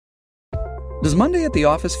Does Monday at the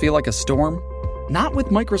office feel like a storm? Not with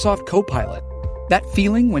Microsoft Copilot. That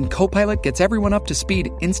feeling when Copilot gets everyone up to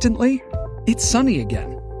speed instantly? It's sunny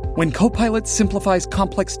again. When Copilot simplifies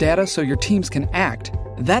complex data so your teams can act,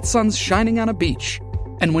 that sun's shining on a beach.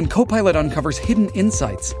 And when Copilot uncovers hidden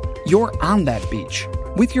insights, you're on that beach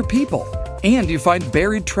with your people, and you find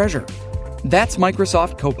buried treasure. That's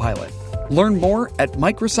Microsoft Copilot. Learn more at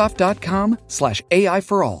Microsoft.com/AI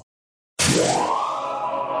for all.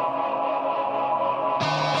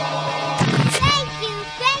 Thank you,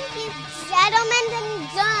 gentlemen and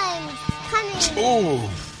guns.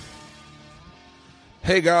 Oh.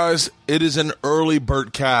 Hey guys, it is an early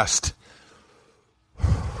Bertcast.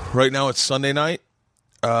 Right now it's Sunday night.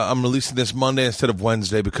 I'm releasing this Monday instead of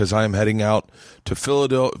Wednesday because I am heading out to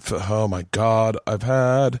Philadelphia. Oh my God, I've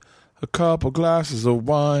had a couple glasses of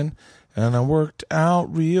wine and I worked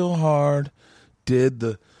out real hard. Did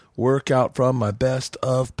the workout from my best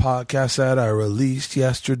of podcast that I released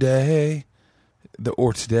yesterday.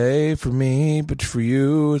 Or today for me, but for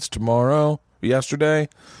you, it's tomorrow, yesterday.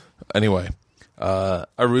 Anyway, I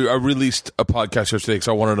released a podcast yesterday because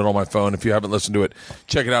I wanted it on my phone. If you haven't listened to it,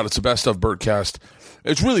 check it out. It's the best of Bertcast.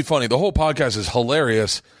 It's really funny. The whole podcast is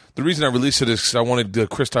hilarious. The reason I released it is because I wanted the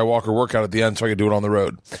Chris Ty Walker workout at the end so I could do it on the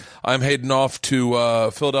road. I'm heading off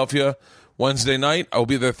to Philadelphia Wednesday night. I will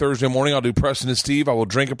be there Thursday morning. I'll do Preston and Steve. I will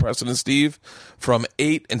drink a Preston and Steve from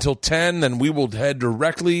 8 until 10. Then we will head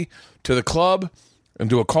directly to the club and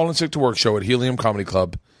do a Call in Sick to Work show at Helium Comedy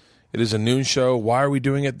Club. It is a noon show. Why are we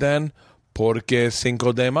doing it then? Porque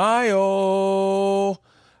Cinco de Mayo.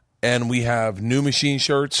 And we have new machine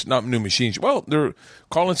shirts. Not new machines. Well, they're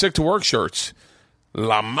Call in Sick to Work shirts.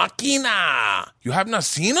 La Máquina. You have not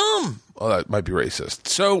seen them? Oh, that might be racist.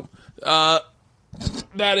 So, that's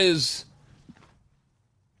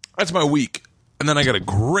my week. And then I got a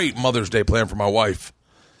great Mother's Day plan for my wife.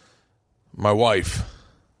 My wife.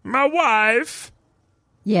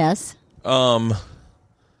 Yes. Do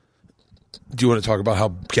you want to talk about how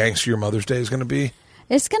gangster your Mother's Day is going to be?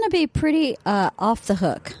 It's going to be pretty off the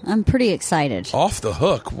hook. I'm pretty excited. Off the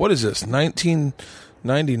hook? What is this,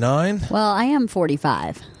 1999? Well, I am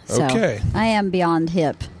 45. So okay. I am beyond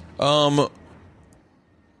hip.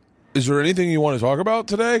 Is there anything you want to talk about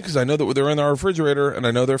today? Because I know that they're in our refrigerator, and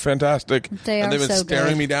I know they're fantastic. They've been so staring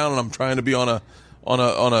good. me down, and I'm trying to be on a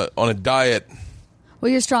diet.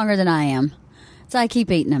 Well, you're stronger than I am, so I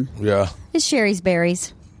keep eating them. Yeah. It's Sherry's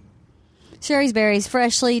Berries. Sherry's Berries,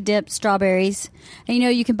 freshly dipped strawberries. And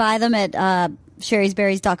you can buy them at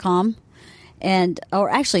sherrysberries.com. Or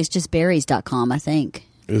actually, it's just berries.com, I think.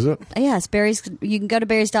 Is it? Yeah, it's berries. You can go to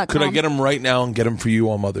berries.com. Could I get them right now and get them for you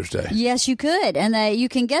on Mother's Day? Yes, you could. And you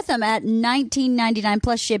can get them at $19.99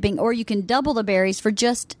 plus shipping, or you can double the berries for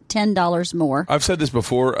just $10 more. I've said this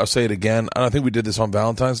before. I'll say it again. I don't think we did this on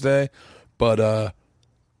Valentine's Day, but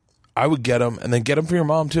I would get them and then get them for your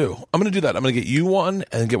mom, too. I'm going to do that. I'm going to get you one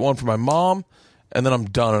and get one for my mom, and then I'm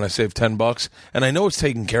done, and I save $10. And I know it's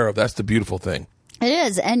taken care of. That's the beautiful thing. It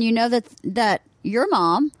is. And you know that your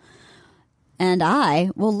mom and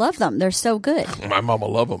I will love them. They're so good. My mom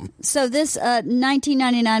will love them. So this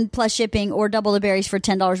 $19.99 plus shipping or double the berries for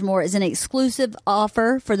 $10 more is an exclusive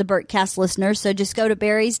offer for the Bertcast listeners. So just go to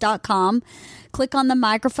berries.com, click on the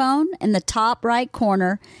microphone in the top right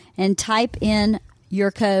corner, and type in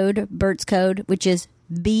your code, Bert's code, which is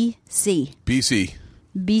BC.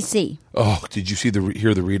 BC. Oh, did you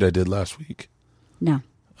hear the read I did last week? No.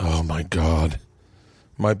 Oh my God.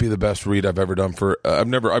 Might be the best read I've ever done for. I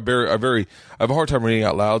have a hard time reading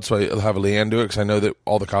out loud, so I have Leanne do it because I know that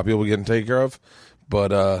all the copy will be getting taken care of.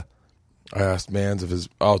 But I asked Mans if his.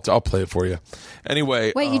 I'll play it for you.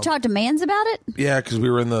 Anyway. Wait, you talked to Mans about it? Yeah, because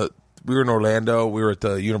we were in Orlando. We were at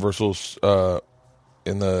the Universal's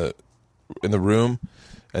in the room,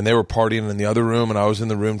 and they were partying in the other room, and I was in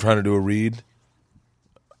the room trying to do a read.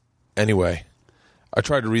 Anyway. I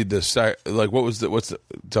tried to read this. Tell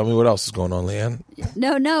me what else is going on, Leanne?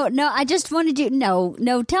 No. I just wanted you.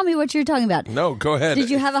 No. Tell me what you're talking about. No, go ahead. Did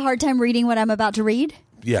you have a hard time reading what I'm about to read?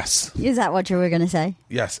 Yes. Is that what you were going to say?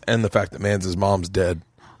 Yes, and the fact that Mans' mom's dead.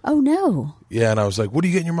 Oh, no. Yeah, and I was like, what are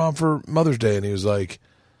you getting your mom for Mother's Day? And he was like,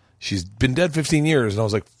 she's been dead 15 years. And I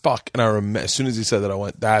was like, fuck. And as soon as he said that, I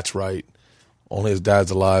went, that's right. Only his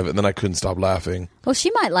dad's alive. And then I couldn't stop laughing. Well,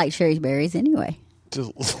 she might like Sherry's Berries anyway.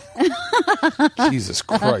 Jesus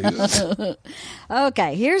Christ.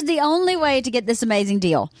 Okay, here's the only way to get this amazing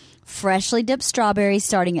deal. Freshly dipped strawberries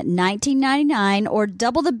starting at $19.99 or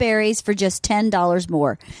double the berries for just $10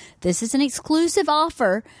 more. This is an exclusive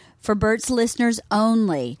offer for Bert's listeners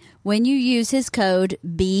only when you use his code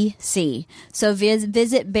BC. So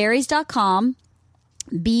visit berries.com,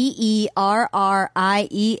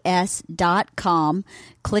 BERRIES.com.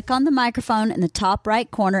 Click on the microphone in the top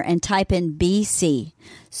right corner and type in BC.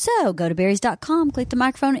 So go to berries.com, click the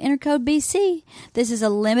microphone, enter code BC. This is a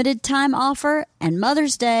limited time offer, and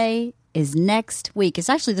Mother's Day is next week. It's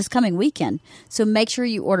actually this coming weekend. So make sure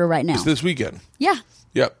you order right now. It's this weekend. Yeah.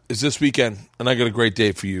 Yep, it's this weekend, and I got a great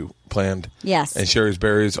day for you planned. Yes. And Sherry's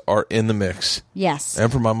Berries are in the mix. Yes.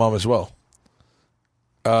 And for my mom as well.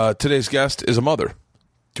 Today's guest is a mother.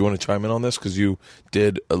 Do you want to chime in on this? Because you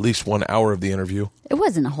did at least 1 hour of the interview. It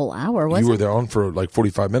wasn't a whole hour, was it? You were there on for like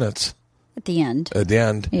 45 minutes. At the end. At the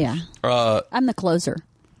end. Yeah. I'm the closer.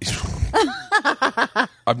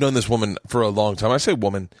 I've known this woman for a long time. I say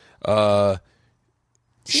woman.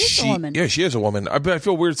 She is a woman. Yeah, she is a woman. I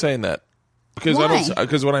feel weird saying that. Because Why?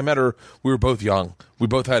 Because when I met her, we were both young. We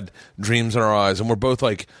both had dreams in our eyes, and we're both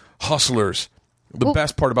like hustlers. The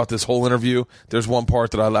best part about this whole interview, there's one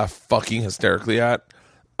part that I laugh fucking hysterically at.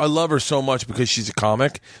 I love her so much because she's a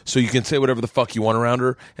comic, so you can say whatever the fuck you want around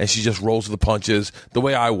her, and she just rolls with the punches the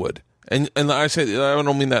way I would. And I say, I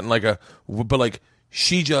don't mean that in like but like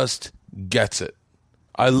she just gets it.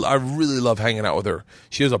 I really love hanging out with her.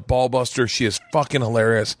 She is a ball buster. She is fucking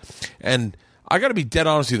hilarious. And I got to be dead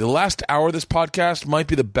honest with you. The last hour of this podcast might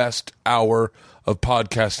be the best hour of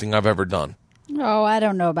podcasting I've ever done. Oh, I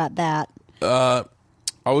don't know about that. I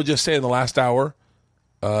would just say in the last hour,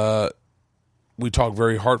 we talk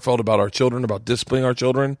very heartfelt about our children, about disciplining our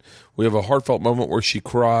children. We have a heartfelt moment where she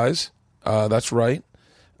cries. That's right.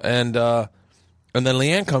 And then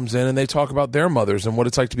Leanne comes in and they talk about their mothers and what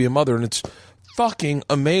it's like to be a mother. And it's fucking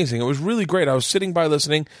amazing. It was really great. I was sitting by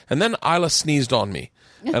listening, and then Isla sneezed on me.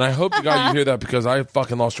 And I hope to God you hear that because I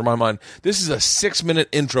fucking lost her my mind. This is a 6-minute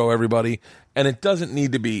intro, everybody, and it doesn't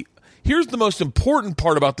need to be. Here's the most important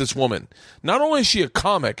part about this woman. Not only is she a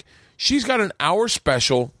comic, she's got an hour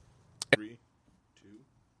special. 3, 2,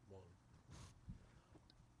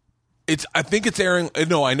 1. I think it's airing.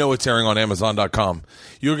 No, I know it's airing on Amazon.com.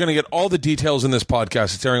 You're going to get all the details in this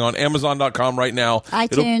podcast. It's airing on Amazon.com right now.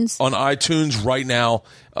 iTunes. On iTunes right now.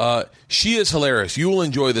 She is hilarious. You will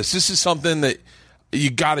enjoy this. This is something that you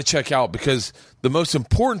got to check out because the most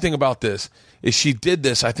important thing about this is she did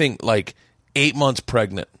this, I think, like 8 months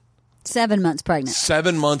pregnant. 7 months pregnant.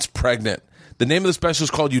 7 months pregnant. The name of the special is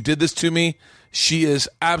called You Did This To Me. She is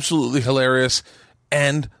absolutely hilarious.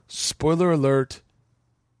 And spoiler alert,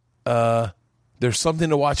 there's something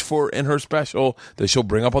to watch for in her special that she'll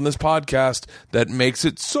bring up on this podcast that makes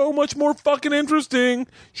it so much more fucking interesting.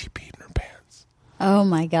 She peed in her pants. Oh,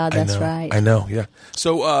 my God, that's right. I know, yeah.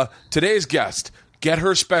 So today's guest, get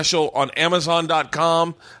her special on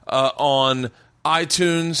Amazon.com, on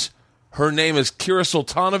iTunes. Her name is Kira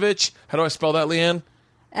Soltanovich. How do I spell that, Leanne?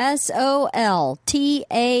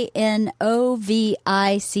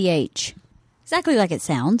 Soltanovich. Exactly like it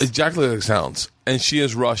sounds. Exactly like it sounds. And she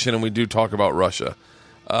is Russian, and we do talk about Russia.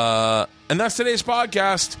 And that's today's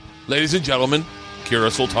podcast. Ladies and gentlemen,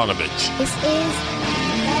 Kira Soltanovich. This is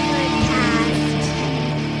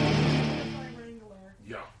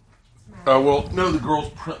Yeah. Well, no, the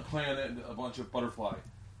girls planted a bunch of butterfly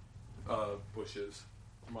bushes.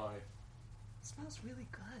 It smells really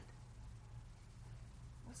good.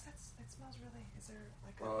 What's that? It smells really. Is there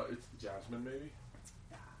like a? It's jasmine, maybe?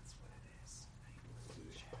 That's what it is.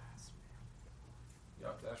 Jasmine. Yeah,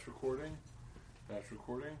 that's recording. That's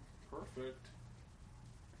recording. Perfect.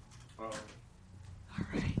 All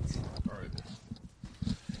right. All right.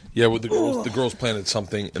 Yeah, well, the girls planted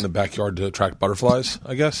something in the backyard to attract butterflies,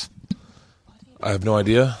 I guess. I have no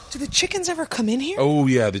idea. Do the chickens ever come in here? Oh,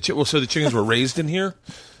 yeah. So the chickens were raised in here.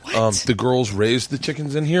 What? The girls raised the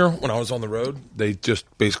chickens in here when I was on the road. They just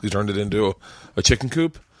basically turned it into a chicken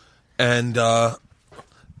coop. And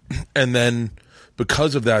then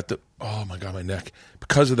because of that, oh, my God, my neck.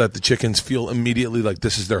 Because of that, the chickens feel immediately like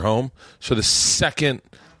this is their home. So the second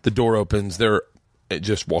the door opens, they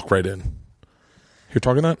just walk right in. You're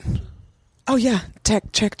talking that? Oh yeah, check.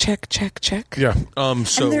 Yeah. And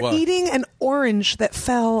they're eating an orange that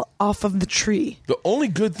fell off of the tree. The only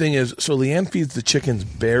good thing is, so Leanne feeds the chickens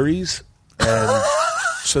berries, and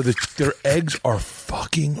so their eggs are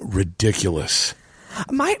fucking ridiculous.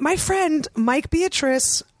 My friend Mike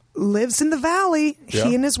Beatrice lives in the valley. Yeah.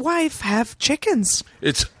 He and his wife have chickens.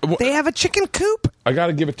 They have a chicken coop. I got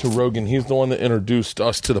to give it to Rogan. He's the one that introduced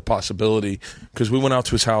us to the possibility because we went out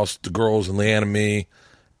to his house, the girls and Leanne and me.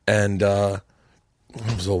 And it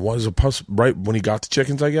was right when he got the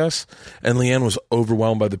chickens, I guess. And Leanne was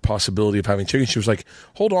overwhelmed by the possibility of having chickens. She was like,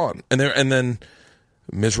 "Hold on!" And then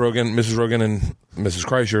Mrs. Rogan, and Mrs.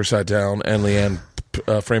 Kreischer sat down, and Leanne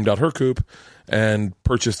framed out her coop and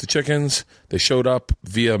purchased the chickens. They showed up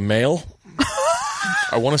via mail.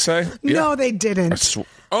 I want to say. No, Yeah. they didn't.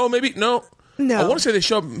 Maybe no. No. I want to say they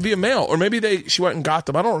show up via mail, or maybe she went and got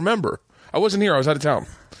them. I don't remember. I wasn't here. I was out of town,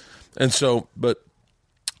 and so. But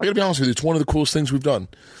I got to be honest with you. It's one of the coolest things we've done.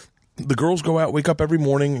 The girls wake up every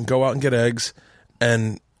morning, and go out and get eggs,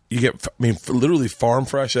 and you get. Literally farm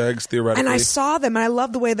fresh eggs. Theoretically, And I saw them, and I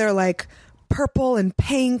love the way they're like purple and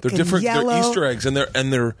pink. They're and different. Yellow. They're Easter eggs, and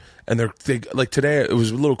they're like today. It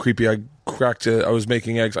was a little creepy. I was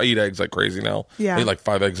making eggs. I eat eggs like crazy now. Yeah. I eat like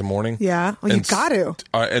 5 eggs a morning. Yeah. Well, you got to.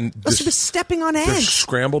 And Those are stepping on their eggs.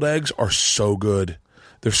 scrambled eggs are so good.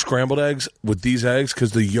 They're scrambled eggs with these eggs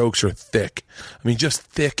because the yolks are thick. I mean, just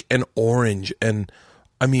thick and orange, and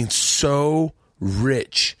I mean so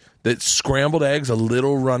rich. That scrambled eggs, a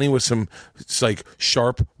little runny with some like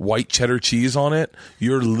sharp white cheddar cheese on it.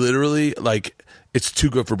 You're literally like, it's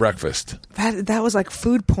too good for breakfast. That was like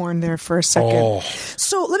food porn there for a second. Oh.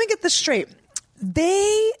 So let me get this straight.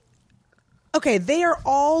 They are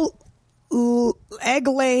all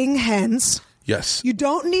egg-laying hens. Yes. You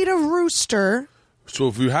don't need a rooster. So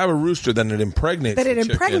if you have a rooster, then it impregnates. That it the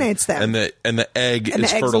chicken, impregnates them. and the egg And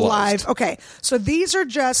is the egg's fertilized. alive. Okay, so these are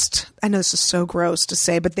just, I know this is so gross to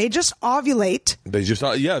say, but they just ovulate. They just They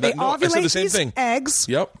I said ovulate the same these thing. eggs.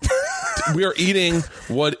 Yep. we are eating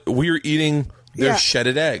their Yeah.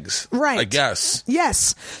 shedded eggs. Right. I guess.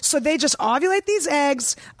 Yes. So they just ovulate these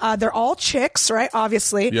eggs. They're all chicks, right?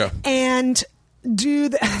 Obviously. Yeah. And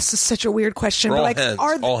this is such a weird question. They're but all like, hens.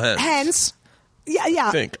 are All hens. hens? Yeah, yeah.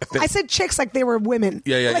 I think. I said chicks like they were women.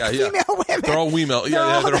 Yeah. Like female women. They're all female.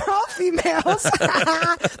 Yeah, They're all females.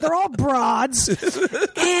 They're all broads.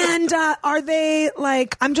 And are they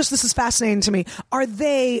like? This is fascinating to me. Are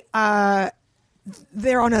they?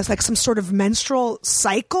 They're on some sort of menstrual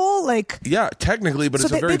cycle, like. Yeah, technically, but So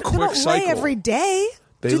it's a very they quick don't cycle. lay every day.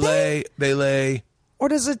 They lay. Or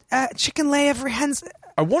does a chicken lay every hen's?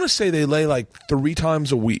 I want to say they lay like 3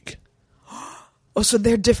 times a week. Oh, so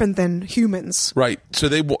they're different than humans. Right. So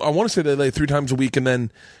I want to say they lay 3 times a week, and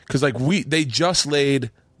then because they just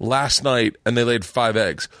laid last night and they laid 5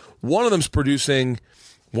 eggs. One of them is producing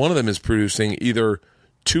either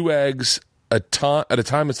 2 eggs at a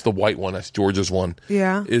time. It's the white one. That's Georgia's one.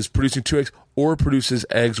 Yeah. Is producing 2 eggs, or produces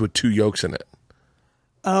eggs with 2 yolks in it.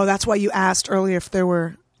 Oh, that's why you asked earlier if there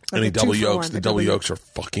were Any a double 2 for yolks. 1, The double yolks are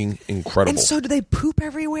fucking incredible. And so, do they poop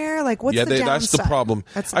everywhere? Like, what's the downside? That's the problem.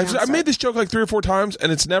 That's the I've downside. made this joke like 3 or 4 times,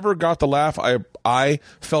 and it's never got the laugh I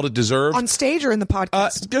felt it deserved. On stage or in the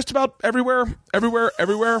podcast? Just about everywhere.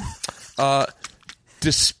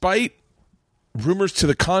 Despite rumors to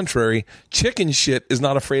the contrary, chicken shit is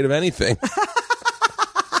not afraid of anything.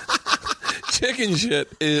 Chicken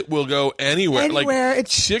shit, it will go anywhere. Anywhere.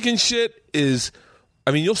 Chicken shit is,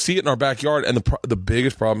 I mean, you'll see it in our backyard, and the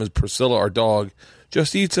biggest problem is Priscilla, our dog,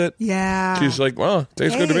 just eats it. Yeah. She's like, well,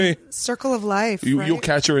 tastes good to me. Circle of life. right? You'll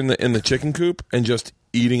catch her in the chicken coop and just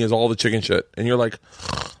eating all the chicken shit, and you're like,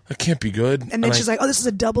 that can't be good. And then she's like, oh, this is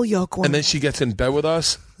a double yolk one. and then she gets in bed with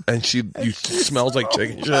us, and you smells like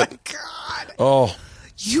chicken Oh, shit. my God. Oh,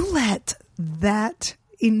 You let that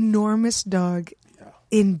enormous dog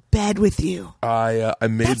in bed with you. I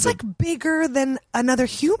made That's like bigger than another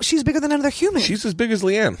human. She's bigger than another human. She's as big as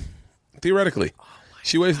Leanne, theoretically.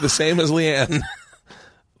 She weighs the same as Leanne.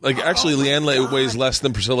 Actually, Leanne weighs less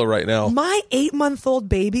than Priscilla right now. My 8-month-old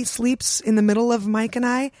baby sleeps in the middle of Mike and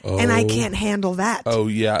I, and I can't handle that. Oh,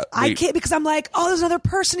 yeah. I can't, because I'm like, oh, there's another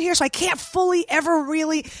person here, so I can't fully ever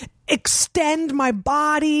really extend my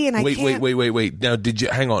body, and I can't. Wait. Now,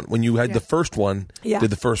 hang on. When you had the first one, Yeah. did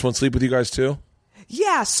the first one sleep with you guys too?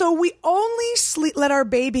 Yeah, so we only let our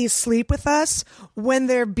babies sleep with us when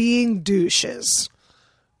they're being douches.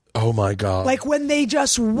 Oh, my God. Like when they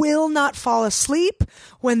just will not fall asleep,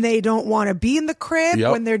 when they don't want to be in the crib,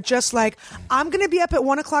 Yep. when they're just like, I'm going to be up at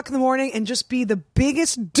 1 o'clock in the morning and just be the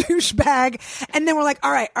biggest douchebag. And then we're like,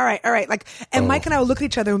 all right. Like, and Mike and I will look at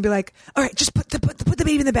each other and be like, all right, just put the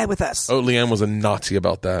baby in the bed with us. Oh, Leanne was a Nazi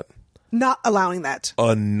about that. Not allowing that.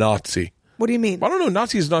 A Nazi. What do you mean? I don't know.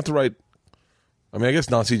 Nazi is not the right. I mean, I guess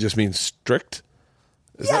Nazi just means strict.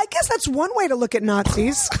 I guess that's one way to look at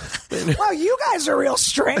Nazis. Wow, you guys are real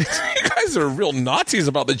strict. You guys are real Nazis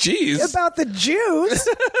about the cheese. About the Jews.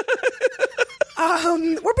 We're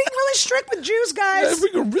being really strict with Jews, guys.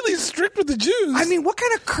 We were really strict with the Jews. I mean, what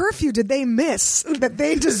kind of curfew did they miss that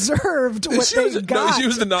they deserved what they got? She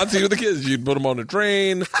was the Nazi with the kids. You'd put them on a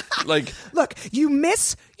train. Look, you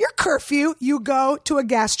miss your curfew, you go to a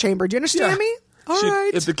gas chamber. Do you understand me? All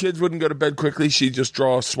right. If the kids wouldn't go to bed quickly, she'd just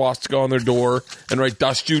draw a swastika on their door and write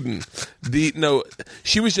 "Das Juden."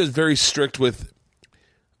 She was just very strict with.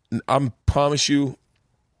 I promise you,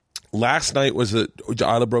 last night was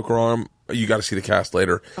Isla broke her arm you got to see the cast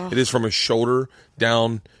later. It is from her shoulder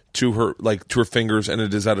down to her fingers, and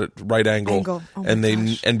it is at a right angle. Oh and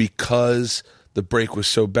gosh. because the break was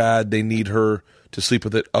so bad, they need her to sleep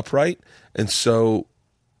with it upright. And so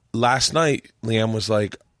last night, Leanne was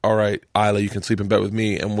like, all right, Isla, you can sleep in bed with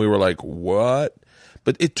me. And we were like, what?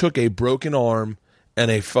 But it took a broken arm and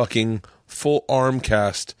a fucking full arm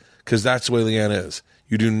cast, because that's the way Leanne is.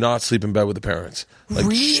 You do not sleep in bed with the parents. Like,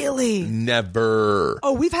 Really? Never.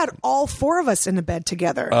 Oh, we've had all 4 of us in a bed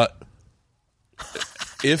together.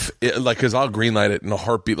 Because I'll greenlight it in a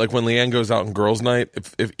heartbeat. Like when Leanne goes out on girls' night,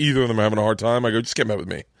 if either of them are having a hard time, I go, just get in bed with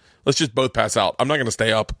me. Let's just both pass out. I'm not going to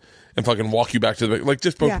stay up and fucking walk you back to the bed. Like,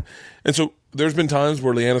 just both. Yeah. And so there's been times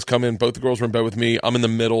where Leanne has come in, both the girls are in bed with me, I'm in the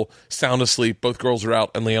middle, sound asleep, both girls are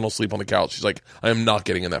out, and Leanne will sleep on the couch. She's like, I am not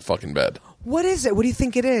getting in that fucking bed. What is it? What do you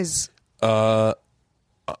think it is? I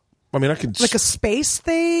mean, I could... Like a space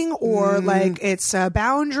thing, or like it's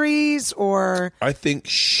boundaries, or... I think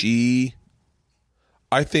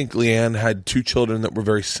Leanne had 2 children that were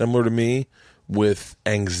very similar to me with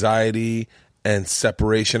anxiety and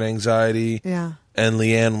separation anxiety. Yeah. And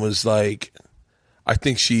Leanne was like, I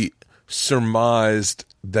think she surmised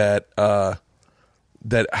that how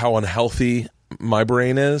unhealthy my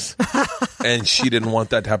brain is, and she didn't want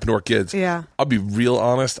that to happen to her kids. Yeah. I'll be real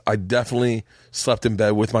honest. I definitely slept in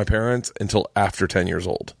bed with my parents until after 10 years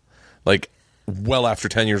old. Like, well after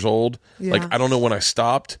 10 years old. Yeah. Like, I don't know when I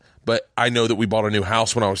stopped, but I know that we bought a new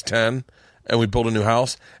house when I was 10, and we built a new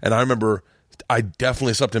house. And I remember I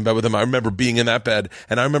definitely slept in bed with them. I remember being in that bed,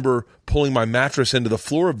 and I remember pulling my mattress into the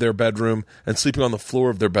floor of their bedroom and sleeping on the floor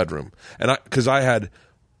of their bedroom. And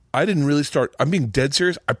I didn't really start, I'm being dead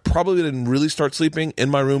serious, I probably didn't really start sleeping in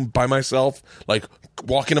my room by myself, like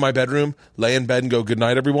walk into my bedroom, lay in bed and go, good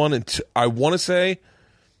night, everyone. And I want to say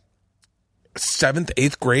 7th,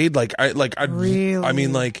 8th grade. Really? I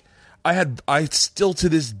mean, like, I still to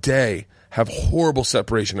this day have horrible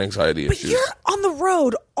separation anxiety But issues. you're on the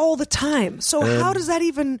road all the time. So how does that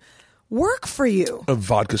even work for you? A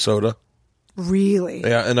vodka soda. Really?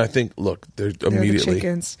 Yeah, and I think, look, they're They're the immediately.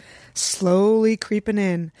 chickens slowly creeping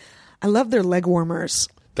in. I love their leg warmers.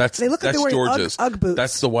 They look like they're wearing George's. Ugg boots.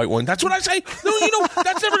 That's the white one. That's what I say. No,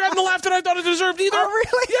 that's never gotten the laugh that I thought it deserved either. Oh,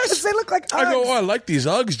 really? Yes. They look like Uggs. I go, oh, I like these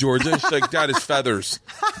Uggs, Georgia. She's like, that is feathers.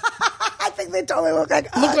 I think they totally look like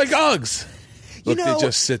Uggs. Look like Uggs. Look, they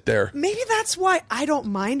just sit there. Maybe that's why I don't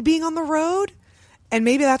mind being on the road. And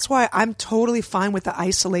maybe that's why I'm totally fine with the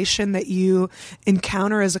isolation that you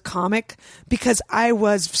encounter as a comic, because I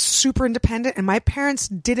was super independent and my parents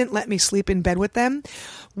didn't let me sleep in bed with them.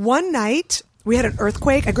 One night, we had an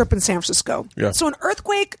earthquake. I grew up in San Francisco. Yeah. So an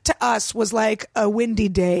earthquake to us was like a windy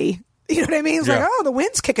day. You know what I mean? It's Yeah. like, oh, the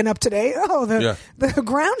wind's kicking up today. Oh, the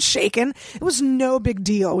ground's shaking. It was no big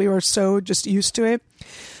deal. We were so just used to it.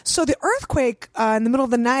 So the earthquake in the middle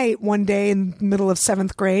of the night one day in the middle of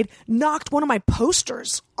 7th grade knocked one of my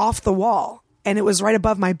posters off the wall, and it was right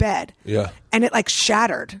above my bed. Yeah. And it like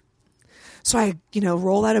shattered. So I,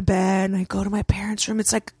 roll out of bed and I go to my parents' room.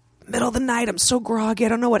 It's like middle of the night. I'm so groggy. I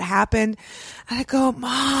don't know what happened. And I go,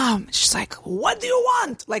 Mom. She's like, what do you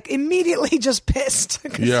want? Like immediately just pissed.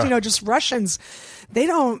 'Cause, Yeah. just Russians, there's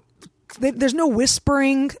no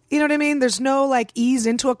whispering. You know what I mean? There's no like ease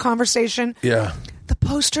into a conversation. Yeah. The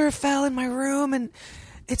poster fell in my room and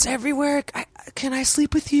it's everywhere. Can I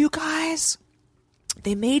sleep with you guys?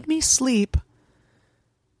 They made me sleep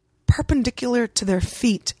perpendicular to their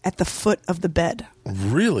feet at the foot of the bed.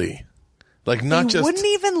 Really? Like, not They just... wouldn't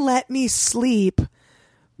even let me sleep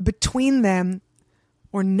between them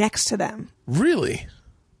or next to them. Really?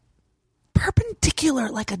 Perpendicular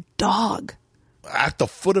like a dog. At the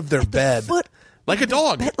foot of their bed. Like a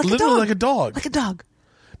dog. Literally like a dog. Like a dog.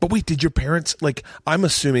 But wait, did your parents, like, I'm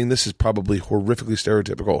assuming this is probably horrifically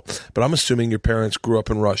stereotypical, but I'm assuming your parents grew up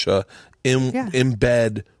in Russia in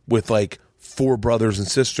bed with like 4 brothers and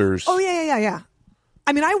sisters. Oh, yeah.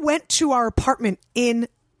 I mean, I went to our apartment in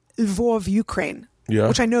Lvov, Ukraine,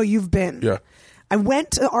 which I know you've been. Yeah. I went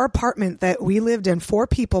to our apartment that we lived in, 4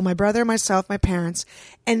 people, my brother, myself, my parents,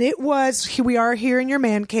 and it was, here we are here in your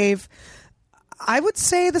man cave, I would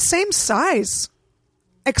say the same size.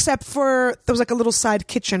 Except for there was like a little side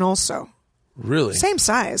kitchen also. Really? Same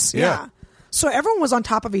size. Yeah. So everyone was on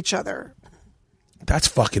top of each other. That's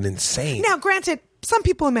fucking insane. Now, granted, some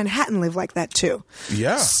people in Manhattan live like that too.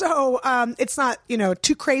 Yeah. So it's not,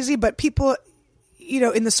 too crazy, but people,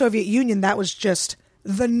 in the Soviet Union, that was just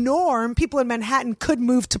the norm. People in Manhattan could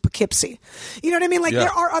move to Poughkeepsie. You know what I mean? Like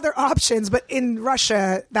there are other options, but in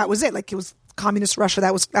Russia, that was it. Like it was communist Russia.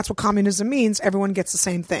 That's what communism means. Everyone gets the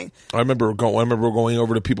same thing. I remember going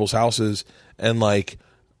over to people's houses and like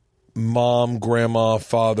mom, grandma,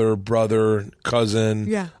 father, brother,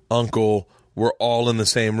 cousin, uncle were all in the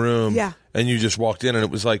same room. Yeah. And you just walked in, and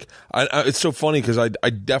it was like, it's so funny because I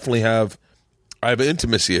definitely have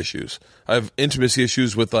intimacy issues. I have intimacy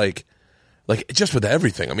issues with like just with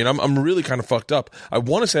everything. I mean, I'm really kind of fucked up. I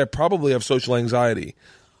want to say I probably have social anxiety.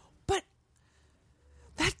 But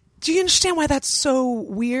do you understand why that's so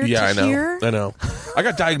weird to hear? I know. I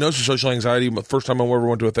got diagnosed with social anxiety the first time I ever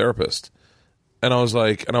went to a therapist. And I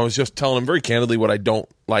was just telling him very candidly what I don't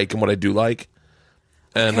like and what I do like.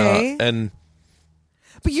 And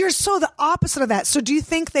but you're so the opposite of that. So do you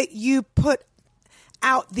think that you put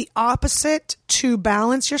out the opposite to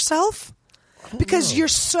balance yourself? Because you're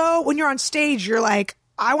so, when you're on stage, you're like,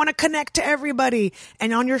 I want to connect to everybody.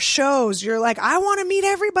 And on your shows, you're like, I want to meet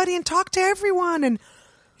everybody and talk to everyone. And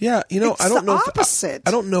yeah, you know, it's I don't know. Opposite.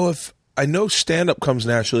 I don't know if I know stand-up comes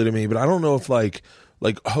naturally to me, but I don't know if like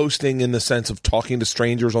hosting in the sense of talking to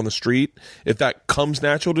strangers on the street, if that comes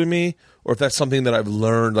natural to me, or if that's something that I've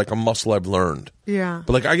learned, like a muscle I've learned. Yeah.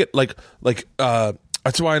 But like I get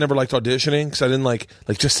that's why I never liked auditioning, because I didn't like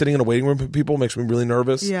just sitting in a waiting room with people makes me really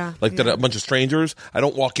nervous. Yeah. That a bunch of strangers, I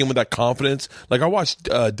don't walk in with that confidence. Like I watched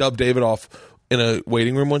Dub Davidoff in a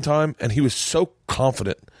waiting room one time, and he was so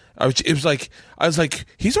confident. I was like,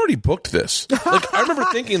 he's already booked this. Like I remember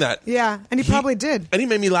thinking that. Yeah, and he probably did. And he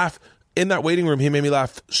made me laugh in that waiting room. He made me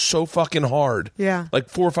laugh so fucking hard. Yeah, like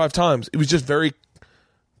 4 or 5 times. It was just very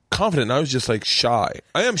confident, and I was just like shy.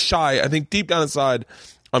 I am shy. I think deep down inside,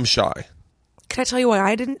 I'm shy. Can I tell you why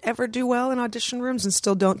I didn't ever do well in audition rooms and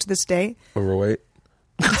still don't to this day? Overweight.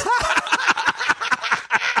 You son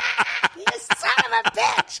of a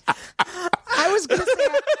bitch! I was gonna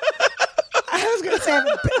say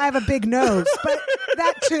I have a big nose, but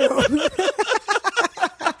that too.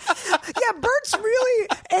 Yeah, Bert's really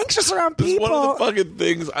anxious around people. One of the fucking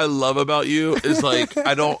things I love about you is like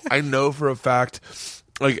I know for a fact,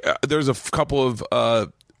 like there's a couple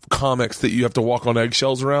of comics that you have to walk on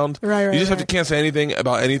eggshells around. Right. You just can't say anything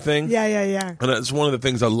about anything. Yeah. And that's one of the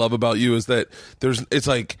things I love about you is that it's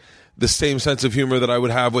like the same sense of humor that I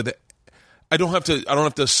would have with. I don't have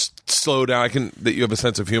to slow down. That you have a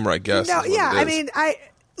sense of humor, I guess. No, yeah. I mean,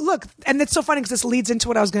 look, and it's so funny because this leads into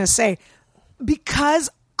what I was going to say. Because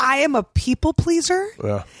I am a people pleaser.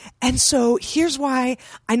 Yeah. And so here's why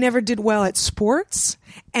I never did well at sports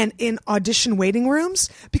and in audition waiting rooms,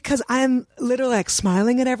 because I'm literally like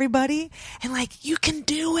smiling at everybody and like, you can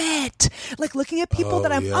do it. Like looking at people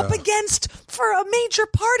that I'm up against for a major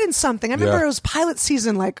part in something. I remember it was pilot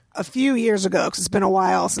season like a few years ago, because it's been a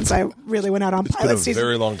while since I really went out on pilot season. It's been a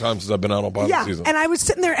very long time since I've been out on pilot season. And I was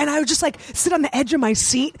sitting there and I would just like sit on the edge of my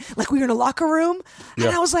seat, like we were in a locker room. And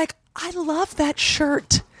I was like, I love that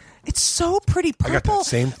shirt. It's so pretty. Purple. I got that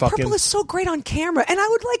same fucking... Purple is so great on camera. And I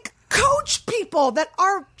would like coach people that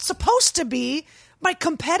are supposed to be my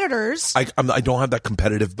competitors. I don't have that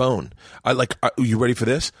competitive bone. You ready for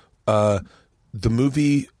this? The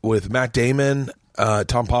movie with Matt Damon,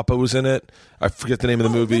 Tom Papa was in it. I forget the name of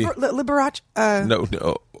the movie. Liberace.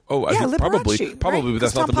 No. Oh, I think probably, right? but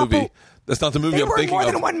that's not the Tom movie. Papa, that's not the movie I'm thinking more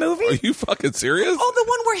of. Than one movie? Are you fucking serious? Oh, the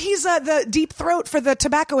one where he's the deep throat for the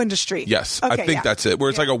tobacco industry. Yes, okay, I think that's it. Where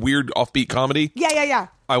it's like a weird offbeat comedy. Yeah.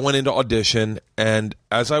 I went into audition, and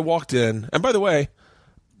as I walked in, and by the way,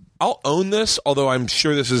 I'll own this, although I'm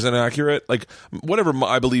sure this is inaccurate. Like whatever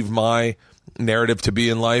I believe my narrative to be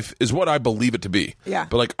in life is what I believe it to be. Yeah.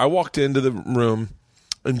 But like I walked into the room,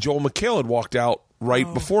 and Joel McHale had walked out right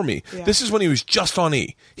before me. Yeah. This is when he was just on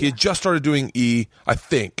E. He had just started doing E, I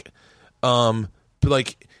think. But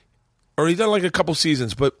like, or he'd done like a couple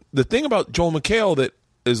seasons. But the thing about Joel McHale that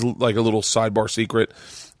is like a little sidebar secret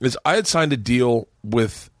is I had signed a deal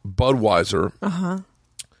with Budweiser.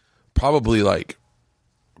 Probably like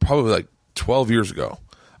 12 years ago.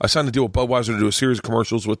 I signed a deal with Budweiser to do a series of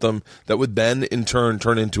commercials with them that would then in turn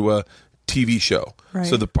turn into a TV show. Right.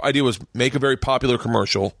 So the idea was make a very popular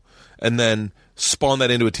commercial and then spawn that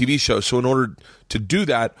into a TV show. So in order to do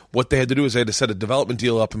that, what they had to do is they had to set a development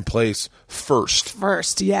deal up in place first.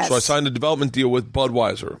 First, yes. So I signed a development deal with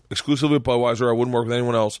Budweiser, exclusively with Budweiser. I wouldn't work with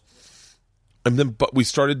anyone else. And then but we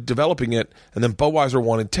started developing it, and then Budweiser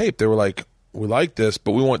wanted tape. They were like, we like this,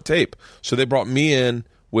 but we want tape. So they brought me in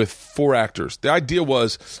with 4 actors. The idea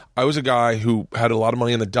was I was a guy who had a lot of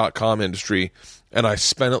money in the .com industry, and I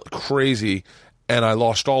spent it crazy, and I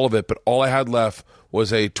lost all of it, but all I had left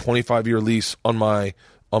was a 25-year lease on my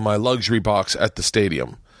luxury box at the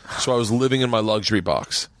stadium. So I was living in my luxury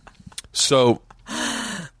box. So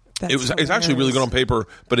it's actually really good on paper,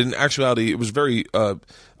 but in actuality, it was very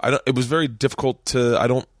it was very difficult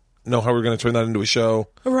to. know how we're going to turn that into a show.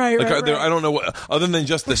 Right, like, right. I don't know what, other than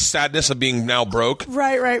just the sadness of being now broke.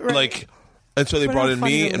 Right. Like, and so they But brought how in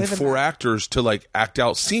funny me to and live in 4 that. actors to like act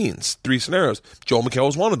out scenes, 3 scenarios. Joel McHale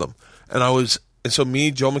was one of them, and so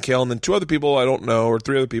me, Joel McHale, and then 2 other people I don't know, or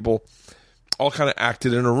 3 other people, all kind of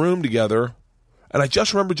acted in a room together. And I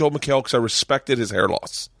just remember Joel McHale because I respected his hair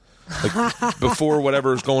loss. Like before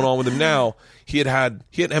whatever is going on with him now, him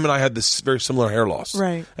and I had this very similar hair loss.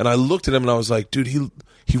 Right. And I looked at him and I was like, dude,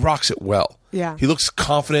 he rocks it well. Yeah. He looks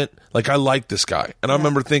confident. Like, I like this guy. And I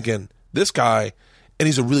remember thinking, this guy, and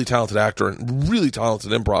he's a really talented actor and really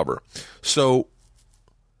talented improver. So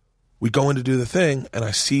we go in to do the thing, and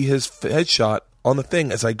I see his headshot on the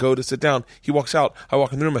thing as I go to sit down. He walks out. I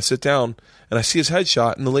walk in the room. I sit down, and I see his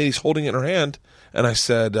headshot, and the lady's holding it in her hand. And I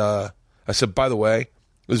said, by the way,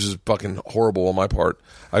 this is fucking horrible on my part.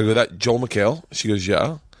 I go, that Joel McHale? She goes,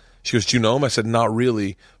 yeah. She goes, do you know him? I said, not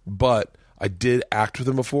really, but I did act with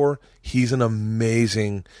him before. He's an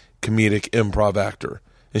amazing comedic improv actor.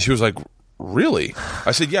 And she was like, really?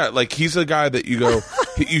 I said, yeah, like, he's a guy that you go,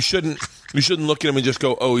 you shouldn't look at him and just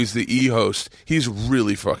go, oh, he's the E-host. He's a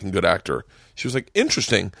really fucking good actor. She was like,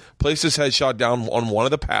 interesting. Placed his headshot down on one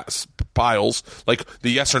of the piles, like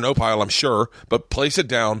the yes or no pile, I'm sure, but place it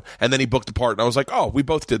down, and then he booked the part. And I was like, oh, we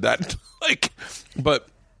both did that. Like, but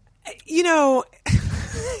You know,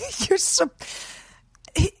 he was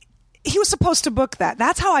supposed to book that.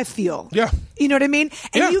 That's how I feel. Yeah. You know what I mean?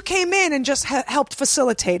 And Yeah. you came in and just helped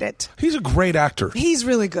facilitate it. he's a great actor. He's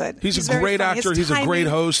really good. He's a very great funny. actor. His He's a great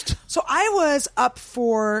timing- host. So I was up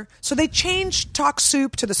for. So they changed Talk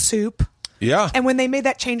Soup to The Soup. Yeah. And when they made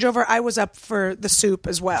that changeover, I was up for The Soup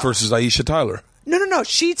as well. Versus Aisha Tyler. No.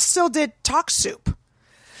 She still did Talk Soup.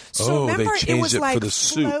 So Oh, they remember, it changed was it for like the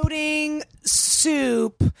soup. floating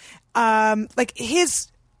soup. Like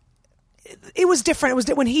it was different. It was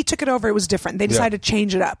when he took it over. It was different. They decided to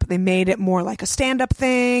change it up. They made it more like a stand-up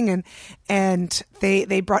thing, and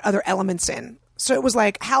they brought other elements in. So it was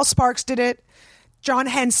like Hal Sparks did it, John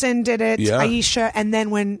Henson did it, Yeah. Aisha, and then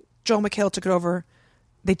when Joel McHale took it over,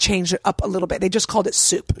 they changed it up a little bit. They just called it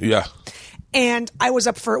Soup. Yeah. And I was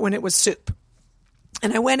up for it when it was Soup.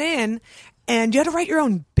 And I went in, and you had to write your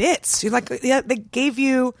own bits. They gave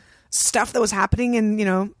you stuff that was happening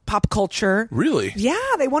in, pop culture. Really? Yeah,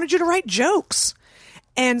 they wanted you to write jokes.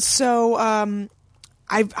 And so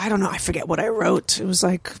I don't know, I forget what I wrote. It was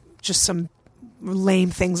like just some lame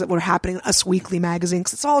things that were happening in Us Weekly magazine.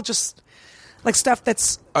 'Cause it's all just like stuff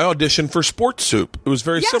that's I auditioned for Sports Soup. It was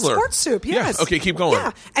very similar. Sports Soup, yes. Yeah. Okay, keep going.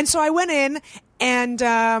 Yeah. And so I went in, and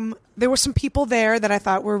there were some people there that I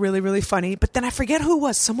thought were really, really funny. But then I forget who it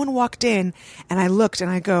was. Someone walked in, and I looked, and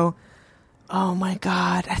I go, oh, my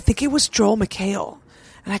God. I think it was Joel McHale.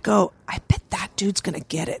 And I go, I bet that dude's going to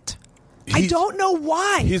get it. I don't know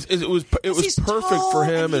why. It was He's perfect tall, for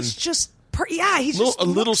him, and he's just, he's just a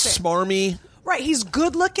little looks it. smarmy. Right, he's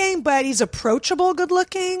good looking, but he's approachable good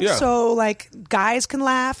looking. Yeah. So like guys can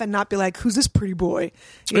laugh and not be like, who's this pretty boy?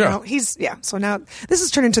 You know, so now this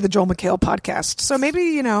has turned into the Joel McHale podcast. So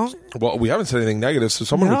maybe, Well, we haven't said anything negative, so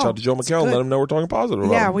someone No, reach out to Joe it's McHale and good. let him know we're talking positive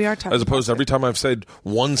about Yeah, him. we are talking As opposed to every time I've said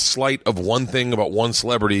one slight of one thing about one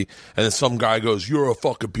celebrity, and then some guy goes, you're a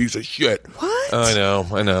fucking piece of shit. What? I know.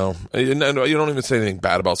 And you don't even say anything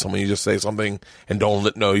bad about someone. You just say something and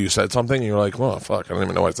don't know you said something, and you're like, well, fuck, I don't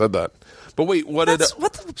even know I said that. But wait, what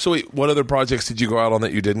other projects did you go out on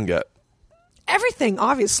that you didn't get? Everything,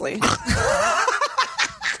 obviously.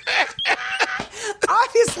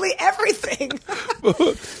 Obviously, everything. Can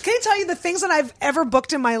I tell you the things that I've ever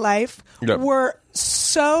booked in my life were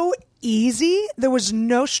so easy. There was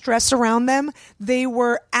no stress around them. They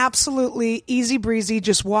were absolutely easy breezy.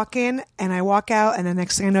 Just walk in and I walk out, and the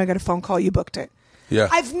next thing I know, I got a phone call. You booked it. Yeah.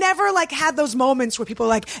 I've never had those moments where people are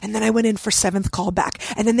like, and then I went in for 7th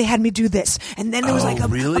callback, and then they had me do this, and then there was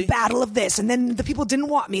a battle of this, and then the people didn't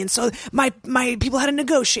want me, and so my people had to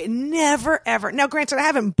negotiate. Never ever. Now, granted, I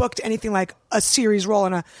haven't booked anything like a series role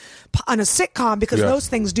on a sitcom because those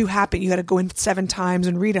things do happen. You got to go in 7 times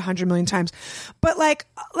and read 100 million times. But like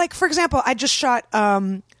for example, I just shot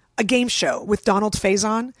a game show with Donald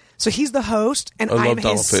Faison. So he's the host, and I love I'm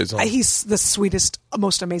Donald his. Faison. He's the sweetest,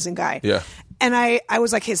 most amazing guy. Yeah. And I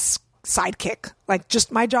was like his sidekick. Like,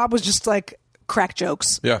 just my job was just like crack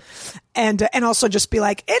jokes. Yeah. And also just be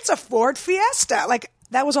like, it's a Ford Fiesta. Like,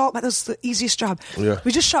 that was the easiest job. Yeah.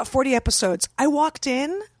 We just shot 40 episodes. I walked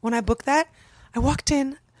in when I booked that. I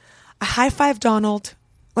high-fived Donald,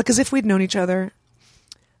 like as if we'd known each other.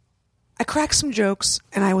 I cracked some jokes,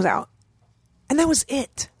 and I was out. And that was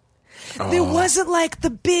it. There wasn't like the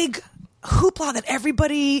big hoopla that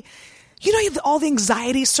everybody, you have all the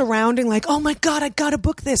anxiety surrounding, like, oh my God, I got to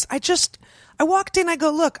book this. I I walked in, I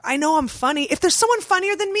go, look, I know I'm funny. If there's someone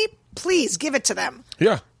funnier than me, please give it to them.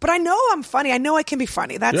 Yeah. But I know I'm funny. I know I can be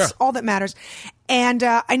funny. That's Yeah. all that matters. And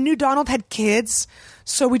I knew Donald had kids,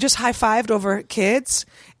 so we just high-fived over kids.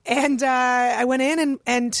 And I went in,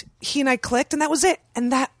 and he and I clicked, and that was it.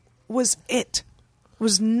 And that was it.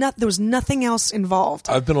 There was nothing else involved.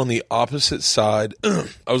 I've been on the opposite side. I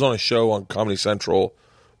was on a show on Comedy Central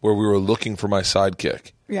where we were looking for my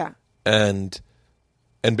sidekick. Yeah. And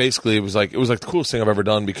basically it was like the coolest thing I've ever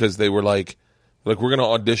done, because they were like we're going to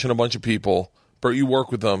audition a bunch of people. Bert, you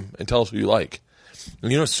work with them and tell us who you like.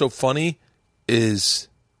 And you know what's so funny is,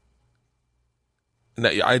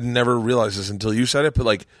 I never realized this until you said it, but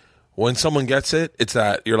like when someone gets it, it's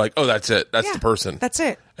that you're like, oh, that's it. That's Yeah, the person. that's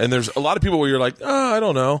it. And there's a lot of people where you're like, oh, I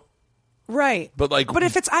don't know. Right. But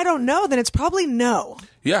if it's I don't know, then it's probably no.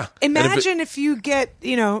 Yeah. Imagine if you get,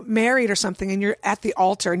 married or something and you're at the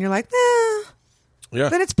altar and you're like, yeah.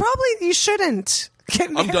 then it's probably you shouldn't get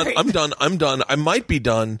married. I'm done. I might be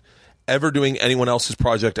done ever doing anyone else's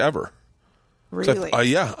project ever. Really?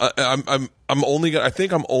 Yeah. I'm only I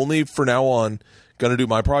think I'm only for now on going to do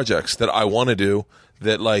my projects that I want to do,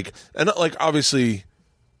 that obviously,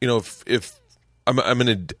 if I'm in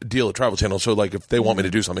a deal at Travel Channel, so like if they want me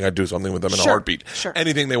to do something, I'd do something with them in a heartbeat. Sure.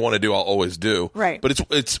 Anything they want to do, I'll always do. Right. But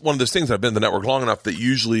it's one of those things. I've been in the network long enough that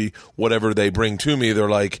usually whatever they bring to me, they're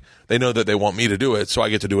like, they know that they want me to do it, so I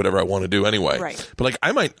get to do whatever I want to do anyway. Right. But like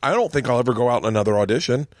I don't think I'll ever go out in another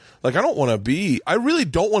audition. Like I really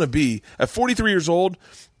don't want to be at 43 years old.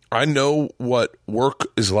 I know what work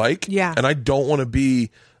is like. Yeah. And I don't want to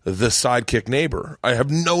be the sidekick neighbor. I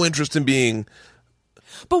have no interest in being.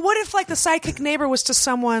 But what if, like, the sidekick neighbor was to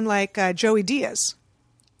someone like Joey Diaz?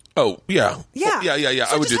 Oh, yeah. Yeah. Yeah.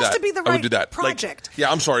 So I it would just do has that. to be the I would do right that. project.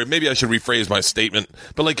 I'm sorry. Maybe I should rephrase my statement.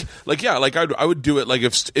 But I would do it. Like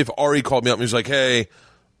if Ari called me up and he was like, hey,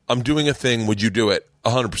 I'm doing a thing. Would you do it?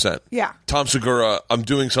 100%. Yeah. Tom Segura, I'm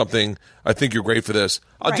doing something. I think you're great for this.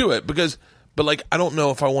 I'll do it but like, I don't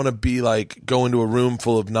know if I want to be like go into a room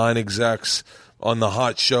full of 9 execs on the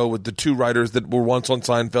hot show with the 2 writers that were once on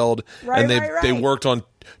Seinfeld, and they worked on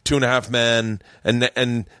 2.5 Men,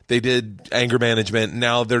 and they did anger management.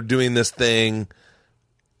 Now they're doing this thing.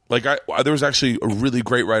 Like there was actually a really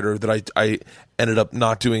great writer that I ended up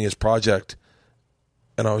not doing his project,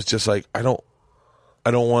 and I was just like, I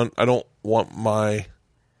want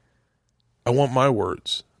my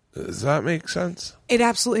words. Does that make sense? It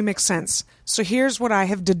absolutely makes sense. So here's what I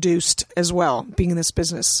have deduced as well, being in this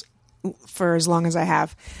business for as long as I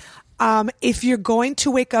have. If you're going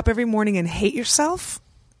to wake up every morning and hate yourself,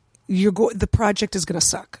 the project is going to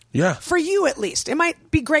suck. Yeah. For you, at least. It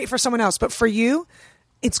might be great for someone else, but for you,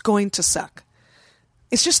 it's going to suck.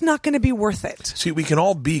 It's just not going to be worth it. See, we can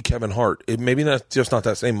all be Kevin Hart. It maybe not just not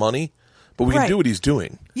that same money, but we can do what he's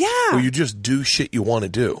doing. Yeah. Where you just do shit you want to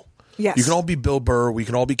do. Yes. You can all be Bill Burr. We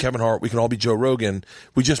can all be Kevin Hart. We can all be Joe Rogan.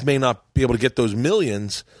 We just may not be able to get those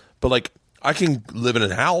millions, but like I can live in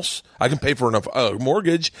a house. I can pay for enough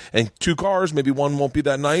mortgage and 2 cars. Maybe one won't be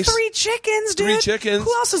that nice. 3 chickens, dude. 3 chickens.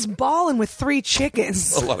 Who else is balling with 3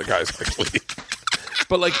 chickens? A lot of guys actually.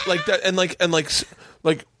 But like that, and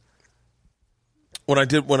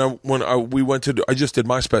we went to, I just did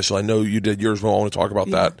my special. I know you did yours. Well, I want to talk about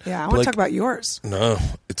that. Yeah, I want to talk about yours. No,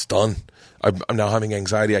 it's done. I'm now having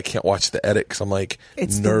anxiety. I can't watch the edit because I'm like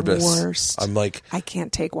it's nervous. The worst. I'm like, I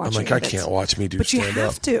can't take watching. I'm like, edits. I can't watch me do but stand up. But you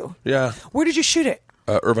have to. Yeah. Where did you shoot it?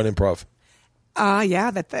 Irvine Improv. Yeah,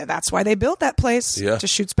 that's why they built that place to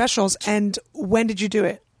shoot specials. And when did you do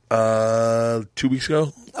it? 2 weeks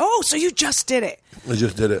ago. Oh, so you just did it. I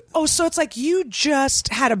just did it. Oh, so it's like you just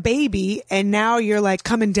had a baby and now you're like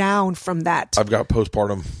coming down from that. I've got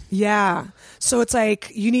postpartum. Yeah. So it's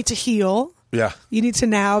like you need to heal. Yeah. You need to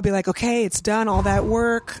now be like, okay, it's done. All that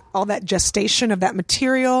work, all that gestation of that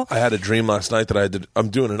material. I had a dream last night that I'm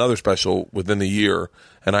doing another special within the year,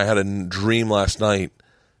 and I had a dream last night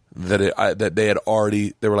that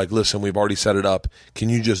they were like, listen, we've already set it up. Can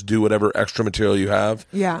you just do whatever extra material you have?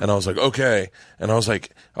 Yeah. And I was like, okay. And I was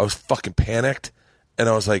fucking panicked, and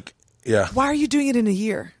I was like, yeah. Why are you doing it in a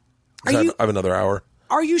year? I have another hour.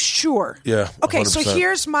 Are you sure? Yeah. Okay, 100%. so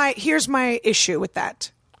here's my issue with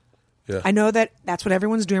that. Yeah. I know that's what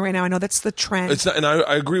everyone's doing right now. I know that's the trend. It's not, and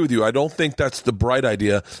I agree with you. I don't think that's the bright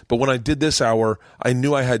idea. But when I did this hour, I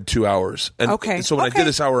knew I had 2 hours. And so when I did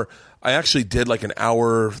this hour, I actually did like an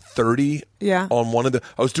hour 30 on one of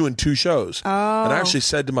I was doing 2 shows. Oh. And I actually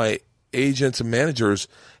said to my agents and managers,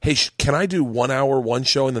 hey, can I do 1 hour, one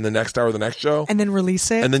show, and then the next hour, the next show? And then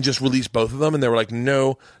release it? And then just release both of them? And they were like,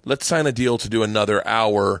 no, let's sign a deal to do another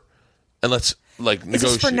hour, and let's negotiate. Is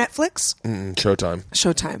this for Netflix? Showtime.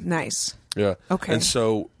 Showtime. Nice. Yeah. Okay. And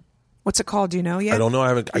so What's it called? Do you know yet? I don't know.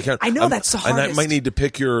 I can't. I know that's the hardest. And I might need to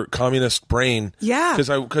pick your communist brain. Yeah.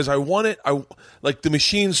 Because I want it. I like the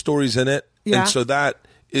machine stories in it. Yeah. And so that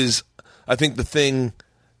is, I think, the thing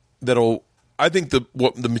that'll. I think the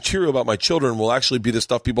material about my children will actually be the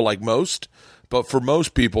stuff people like most. But for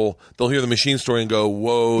most people, they'll hear the machine story and go,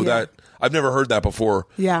 "Whoa, that I've never heard that before."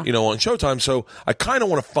 Yeah. On Showtime. So I kind of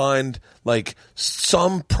want to find like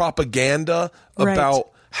some propaganda about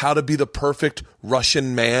how to be the perfect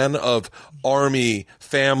Russian man of army,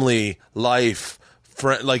 family, life,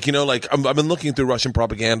 friend. Like, I've been looking through Russian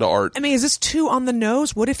propaganda art. I mean, is this too on the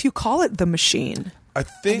nose? What if you call it the machine? I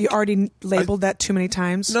think Have you already labeled that too many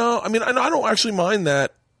times? No, I mean, I don't actually mind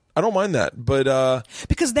that. I don't mind that, but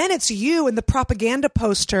because then it's you and the propaganda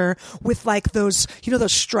poster with like those,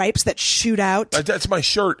 those stripes that shoot out. That's my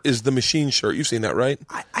shirt. Is the machine shirt? You've seen that, right?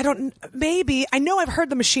 I don't. Maybe I know I've heard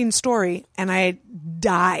the machine story, and I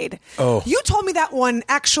died. Oh, you told me that one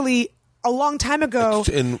actually a long time ago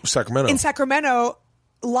in Sacramento. In Sacramento,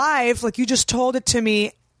 live, like you just told it to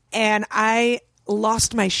me, and I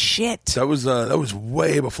lost my shit. That was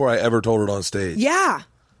way before I ever told it on stage. Yeah.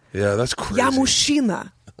 Yeah, that's crazy. Ya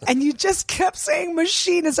mushina. And you just kept saying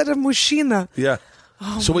machine instead of mushina. Yeah.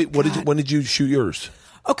 Oh so wait, when did you shoot yours?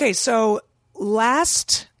 Okay, so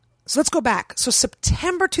let's go back. So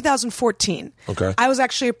September 2014. Okay. I was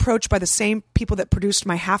actually approached by the same people that produced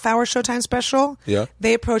my half-hour Showtime special. Yeah.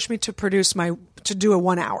 They approached me to do a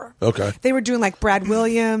 1 hour. Okay. They were doing like Brad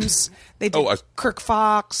Williams. They did Kirk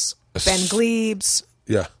Fox, Ben Glebes.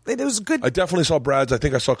 Yeah. It was good. I definitely saw Brad's. I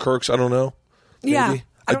think I saw Kirk's. I don't know. Maybe. Yeah.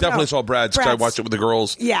 I definitely saw Brad's because I watched it with the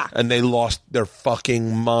girls. Yeah. And they lost their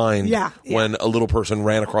fucking mind Yeah. when a little person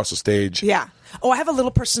ran across the stage. Yeah. Oh, I have a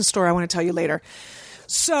little person story I want to tell you later.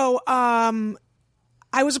 So I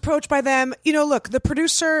was approached by them. Look, the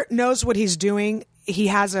producer knows what he's doing. He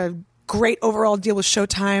has a great overall deal with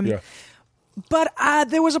Showtime. Yeah. But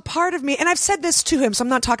there was a part of me, and I've said this to him, so I'm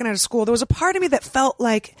not talking out of school. There was a part of me that felt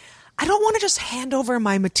like I don't want to just hand over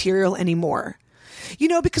my material anymore.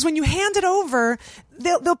 Because when you hand it over,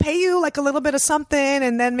 they'll pay you like a little bit of something,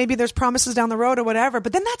 and then maybe there's promises down the road or whatever.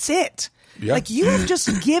 But then that's it. Yeah. Like you have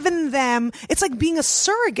just given them. It's like being a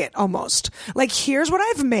surrogate almost. Like here's what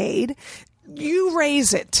I've made. You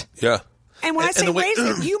raise it. Yeah. And when I say raise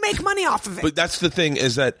it, you make money off of it. But that's the thing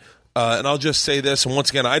is that, and I'll just say this, and once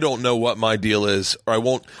again, I don't know what my deal is, or I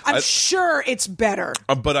won't. I'm sure it's better.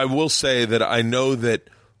 But I will say that I know that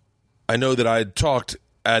I had talked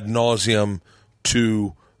ad nauseum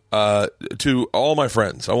to all my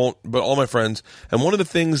friends. I won't, but all my friends. And one of the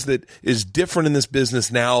things that is different in this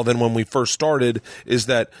business now than when we first started is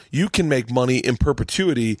that you can make money in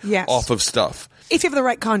perpetuity off of stuff. If you have the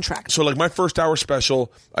right contract. So like my first hour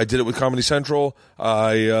special, I did it with Comedy Central.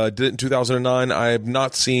 I did it in 2009. I have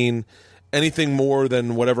not seen anything more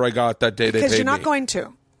than whatever I got that day they paid me. Because you're not going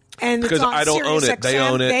to. And because I don't own it. They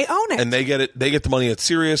own it. They own it. And they get it. They get the money at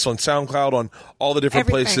Sirius, on SoundCloud, on all the different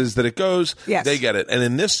places that it goes. Yes. They get it. And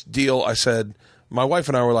in this deal, I said, my wife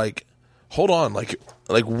and I were like, hold on. Like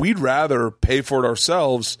we'd rather pay for it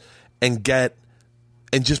ourselves and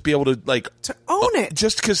just be able to to own it.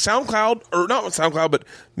 Just because SoundCloud, or not SoundCloud, but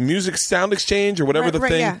Music Sound Exchange or whatever the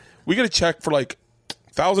thing, yeah. we get a check for like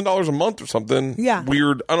 $1,000 a month or something. Yeah.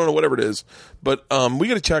 Weird. I don't know, whatever it is. But we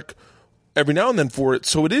get a check every now and then for it.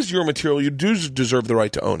 So it is your material. You do deserve the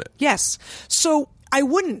right to own it. Yes. So I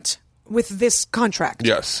wouldn't with this contract.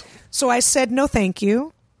 Yes. So I said no thank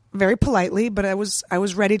you, very politely, but I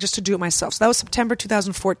was ready just to do it myself. So that was September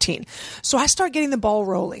 2014. So I start getting the ball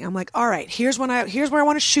rolling. I'm like, all right, here's where I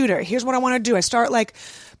want to shoot her. Here's what I want to do. I start like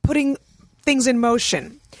putting things in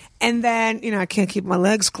motion. And then, I can't keep my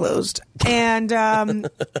legs closed. And I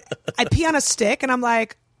pee on a stick and I'm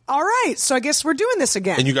like, all right, so I guess we're doing this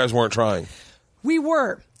again. And you guys weren't trying. We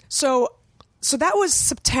were. So that was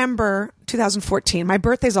September 2014. My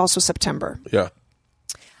birthday's also September. Yeah.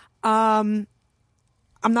 I'm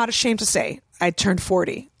not ashamed to say I turned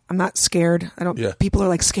 40. I'm not scared. I don't. Yeah. People are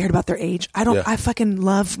like scared about their age. I don't. Yeah. I fucking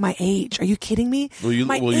love my age. Are you kidding me? Well, you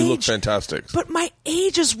look fantastic. But my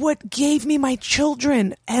age is what gave me my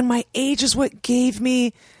children, and my age is what gave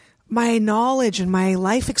me my knowledge and my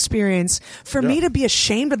life experience. For me to be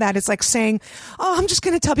ashamed of that, it's like saying, "Oh, I'm just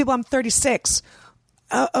going to tell people I'm 36."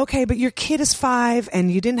 Okay, but your kid is 5,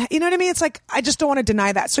 and you didn't. You know what I mean? It's like I just don't want to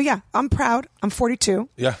deny that. So yeah, I'm proud. I'm 42.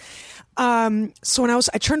 Yeah. So when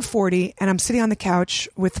I turned 40, and I'm sitting on the couch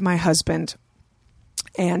with my husband,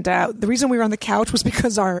 And the reason we were on the couch was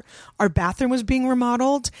because our bathroom was being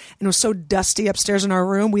remodeled and it was so dusty upstairs in our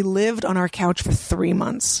room. We lived on our couch for 3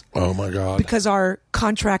 months. Oh, my God. Because our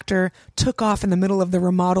contractor took off in the middle of the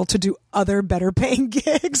remodel to do other better paying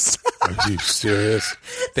gigs. Are you serious?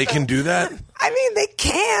 They can do that? I mean, they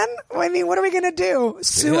can. I mean, what are we going to do?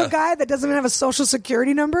 Sue a guy that doesn't even have a social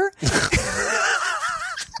security number?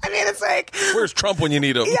 I mean, it's like, where's Trump when you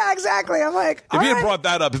need him? Yeah, exactly. I'm like, if he had brought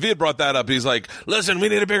that up, he's like, listen, we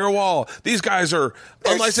need a bigger wall. These guys are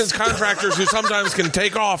unlicensed contractors who sometimes can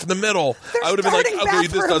take off in the middle. I would have been like, okay,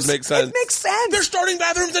 this does make sense. It makes sense. They're starting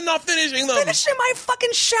bathrooms and not finishing them. Finishing my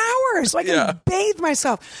fucking shower so I can bathe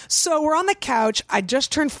myself. So we're on the couch. I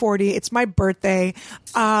just turned 40. It's my birthday.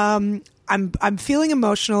 I'm feeling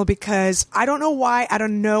emotional because I don't know why, out of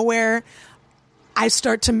nowhere, I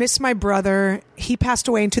start to miss my brother. He passed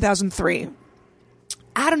away in 2003.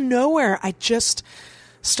 Out of nowhere, I just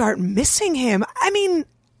start missing him. I mean,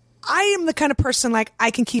 I am the kind of person like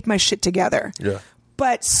I can keep my shit together. Yeah.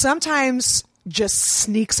 But sometimes just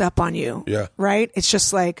sneaks up on you. Yeah. Right? It's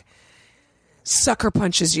just like sucker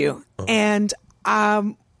punches you. Oh. And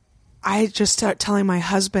I just start telling my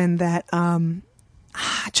husband that I'm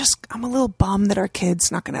a little bummed that our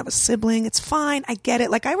kid's not going to have a sibling. It's fine. I get it.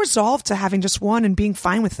 Like, I resolved to having just one and being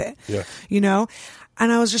fine with it. Yeah. You know?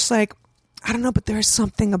 And I was just like, I don't know, but there's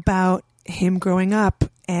something about him growing up,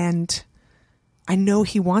 and I know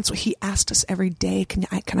he asked us every day, can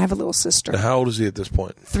I have a little sister? Now, how old is he at this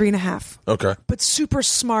point? 3.5. Okay. But super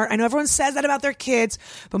smart. I know everyone says that about their kids,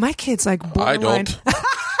 but my kid's like borderline. I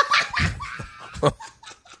don't.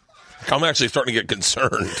 I'm actually starting to get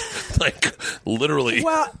concerned. Like, literally.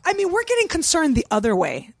 Well, I mean, we're getting concerned the other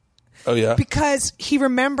way. Oh, yeah? Because he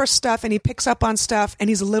remembers stuff and he picks up on stuff and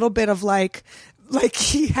he's a little bit of like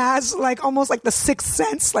he has like almost like the sixth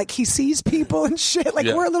sense. Like, he sees people and shit. Like,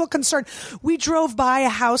 we're a little concerned. We drove by a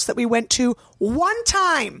house that we went to one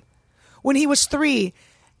time when he was 3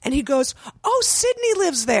 and he goes, "Oh, Sydney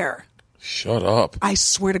lives there." Shut up. I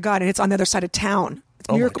swear to God. And it's on the other side of town.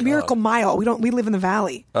 Oh, Miracle Mile. We live in the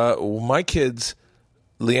valley. My kids,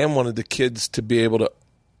 Leanne wanted the kids to be able to,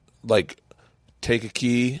 like, take a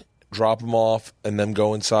key, drop them off, and then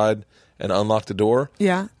go inside and unlock the door.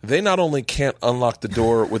 Yeah. They not only can't unlock the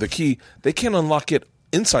door with a key, they can't unlock it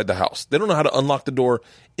inside the house. They don't know how to unlock the door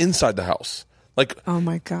inside the house. Like, oh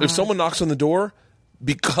my God. If someone knocks on the door,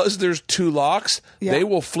 because there's 2 locks, they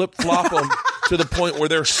will flip-flop them to the point where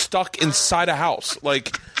they're stuck inside a house.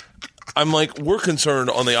 Like, I'm like, we're concerned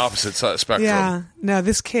on the opposite side of the spectrum. Yeah. No,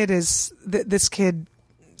 this kid is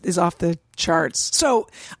off the charts. So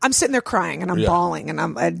I'm sitting there crying and I'm bawling and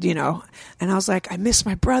I'm, and I was like, I miss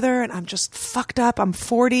my brother and I'm just fucked up. I'm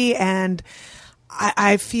 40 and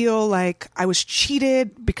I feel like I was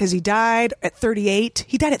cheated because he died at 38.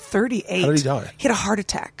 He died at 38. How did he die? He had a heart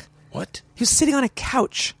attack. What? He was sitting on a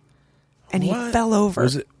couch and he fell over.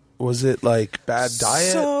 Was it like bad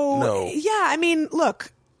diet? No. Yeah. I mean,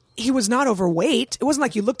 look. He was not overweight. It wasn't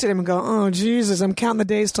like you looked at him and go, "Oh, Jesus, I'm counting the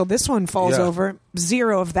days till this one falls over."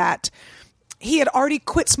 0 of that. He had already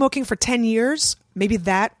quit smoking for 10 years. Maybe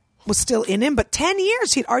that was still in him, but 10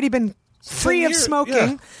 years he'd already been free of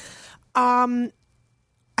smoking. Yeah.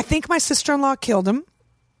 I think my sister-in-law killed him.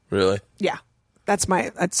 Really? Yeah.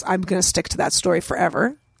 I'm going to stick to that story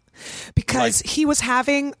forever because he was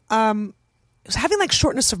having like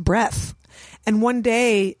shortness of breath. And one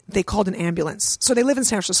day they called an ambulance. So they live in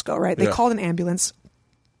San Francisco, right? They called an ambulance.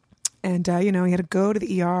 And, he had to go to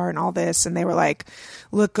the ER and all this. And they were like,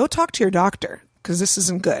 look, go talk to your doctor because this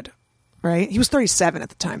isn't good, right? He was 37 at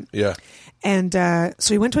the time. Yeah. And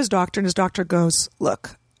so he went to his doctor and his doctor goes,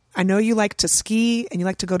 look, I know you like to ski and you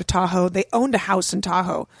like to go to Tahoe. They owned a house in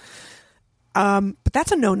Tahoe. But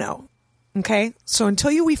that's a no-no, okay? So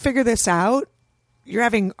until we figure this out, you're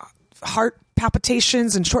having heart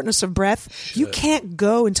palpitations and shortness of breath. Shit. You can't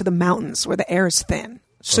go into the mountains where the air is thin.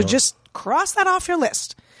 So just cross that off your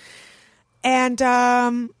list. And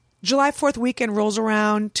July 4th weekend rolls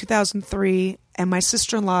around, 2003, and my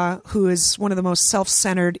sister-in-law, who is one of the most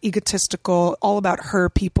self-centered, egotistical, all about her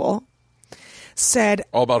people, said...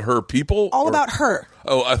 All about her people? All about her.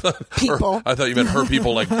 Oh, I thought people. I thought you meant her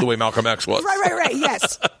people like the way Malcolm X was. Right.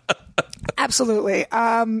 Yes. Absolutely.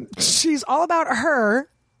 She's all about her...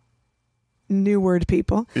 New word,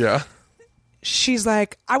 people. Yeah. She's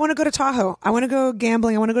like, I want to go to Tahoe. I want to go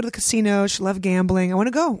gambling. I want to go to the casino. She loved gambling. I want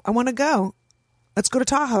to go. Let's go to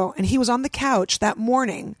Tahoe. And he was on the couch that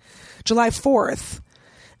morning, July 4th.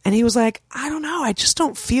 And he was like, I don't know. I just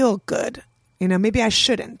don't feel good. Maybe I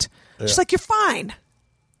shouldn't. Yeah. She's like, you're fine.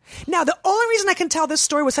 Now, the only reason I can tell this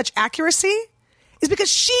story with such accuracy is because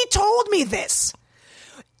she told me this.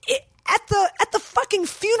 at the fucking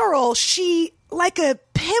funeral, she, like a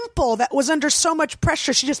pimple that was under so much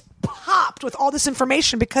pressure, she just popped with all this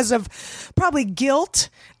information because of probably guilt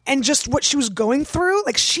and just what she was going through.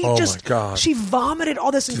 Like she my just, God. she vomited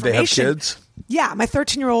all this Did information. they have kids? Yeah, my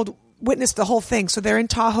 13-year-old witnessed the whole thing. So they're in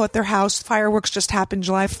Tahoe at their house. Fireworks just happened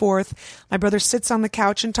July 4th. My brother sits on the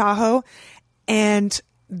couch in Tahoe. And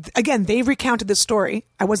again, they recounted the story.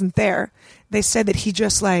 I wasn't there. They said that he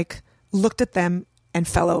just like looked at them and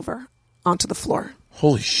fell over onto the floor.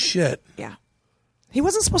 Holy shit. Yeah. He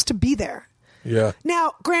wasn't supposed to be there. Yeah.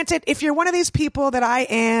 Now, granted, if you're one of these people that I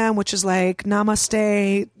am, which is like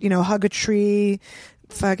namaste, hug a tree,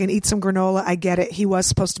 fucking eat some granola, I get it. He was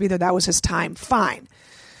supposed to be there. That was his time. Fine.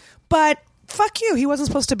 But fuck you. He wasn't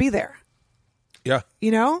supposed to be there. Yeah.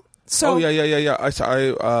 So. Oh yeah.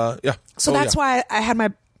 Yeah. So that's why I had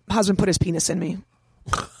my husband put his penis in me.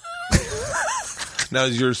 Now,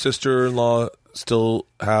 does your sister-in-law still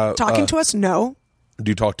have Talking to us? No. Do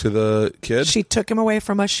you talk to the kid? She took him away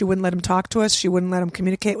from us. She wouldn't let him talk to us. She wouldn't let him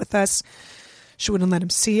communicate with us. She wouldn't let him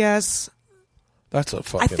see us. That's a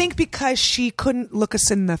fucking. I think because she couldn't look us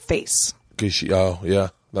in the face. Because she. Oh yeah.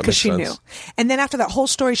 That makes Because she sense. knew. And then after that whole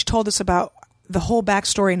story, she told us about the whole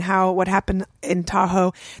backstory and what happened in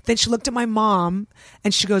Tahoe. Then she looked at my mom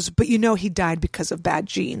and she goes, but he died because of bad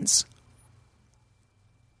genes.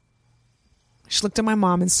 She looked at my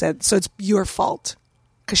mom and said, so it's your fault.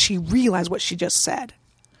 Because she realized what she just said.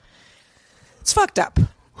 It's fucked up.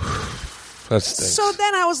 That stinks. So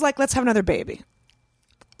then I was like, let's have another baby.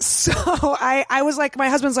 So I was like, my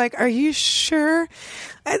husband's like, are you sure?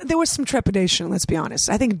 There was some trepidation, let's be honest.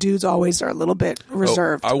 I think dudes always are a little bit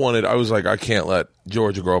reserved. I was like, I can't let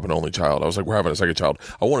Georgia grow up an only child. I was like, we're having a second child.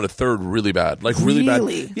 I wanted a third really bad. Like really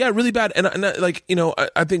Really? bad. Yeah, really bad. And like,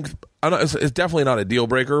 I think it's definitely not a deal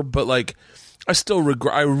breaker, but like, I still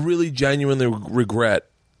regret, I really genuinely regret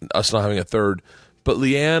us not having a third. But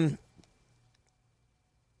Leanne,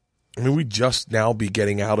 I mean, we just now be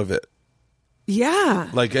getting out of it. Yeah.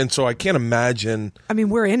 Like, and so I can't imagine. I mean,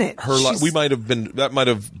 we're in it. That might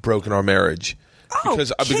have broken our marriage. Oh,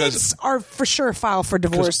 kids are for sure a file for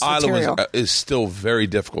divorce Because material. Isla is still a very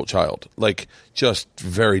difficult child. Like, just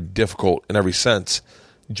very difficult in every sense.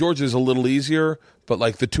 George is a little easier, but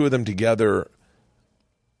like the two of them together,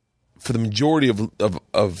 for the majority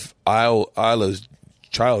of Isla's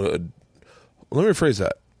childhood, let me rephrase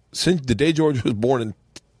that. Since the day George was born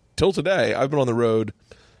until today, I've been on the road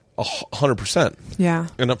 100%. Yeah.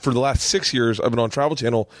 And for the last 6 years, I've been on Travel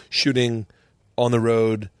Channel shooting on the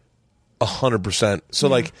road 100%.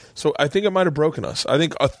 So so I think it might have broken us. I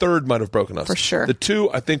think a third might have broken us. For sure. The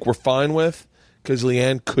two, I think we're fine with because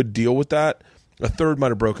Leanne could deal with that. A third might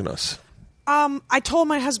have broken us. I told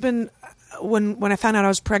my husband when I found out I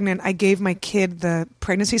was pregnant, I gave my kid the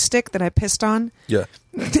pregnancy stick that I pissed on. Yeah.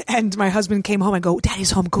 And my husband came home. I go,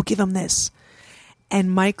 Daddy's home. Go give him this.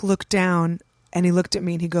 And Mike looked down and he looked at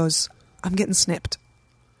me and he goes, I'm getting snipped.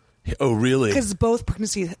 Oh, really? Because both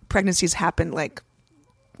pregnancies happened like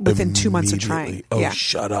within 2 months of trying. Oh, yeah.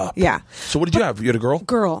 shut up. Yeah. So what did you have? You had a girl?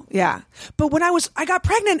 Girl, yeah. But when I got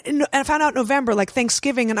pregnant and I found out in November, like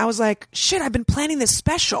Thanksgiving, and I was like, shit, I've been planning this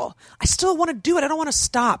special. I still want to do it. I don't want to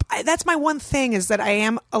stop. That's my one thing is that I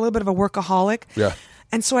am a little bit of a workaholic. Yeah.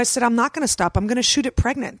 And so I said, I'm not going to stop. I'm going to shoot it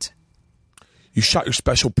pregnant. You shot your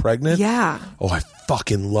special pregnant? Yeah. Oh, I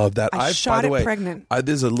fucking love that. I shot by the it way, pregnant.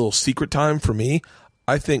 This is a little secret time for me.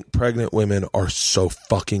 I think pregnant women are so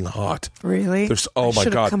fucking hot. Really? Oh my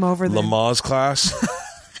God. Come over then. Lamaze class.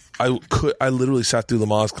 I literally sat through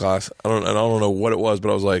Lamaze class. I don't know what it was, but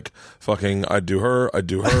I was like, fucking, I do her, I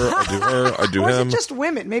do her, I do her, I do or him. Is it just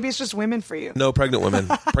women? Maybe it's just women for you. No, pregnant women.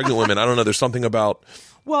 Pregnant women. I don't know. There's something about.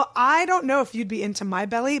 Well, I don't know if you'd be into my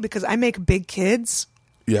belly because I make big kids.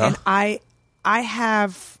 Yeah. And I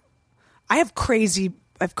have crazy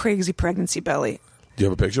pregnancy belly. Do you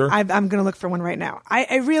have a picture? I'm going to look for one right now.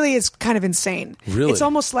 I really is kind of insane. Really? It's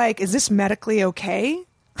almost like, is this medically okay?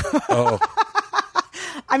 Oh.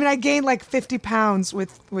 I mean, I gained like 50 pounds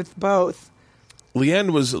with both.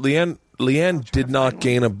 Leanne did not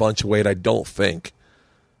gain a bunch of weight, I don't think.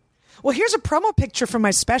 Well, here's a promo picture from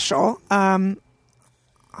my special.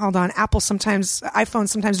 Hold on. iPhone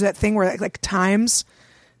sometimes do that thing where like times,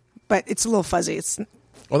 but it's a little fuzzy.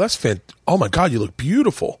 Oh, that's fantastic. Oh my God, you look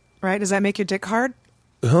beautiful. Right? Does that make your dick hard?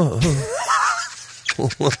 I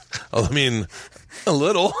mean, a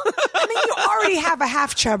little. I mean, you already have a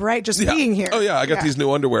half chub, right? Just being here. Oh yeah, I got these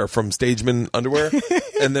new underwear from Stageman Underwear,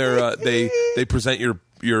 and they present your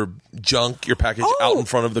junk, your package out in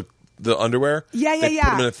front of the underwear. Yeah, they put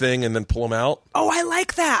them in a thing and then pull them out. Oh, I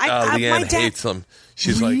like that. Leanne my dad hates them.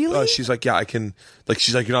 She's Really? like, yeah, I can. Like,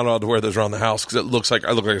 she's like, you're not allowed to wear those around the house because it looks like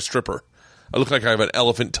I look like a stripper. I look like I have an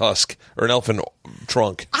elephant tusk or an elephant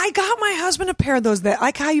trunk. I got my husband a pair of those that,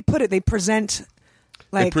 like how you put it, they present.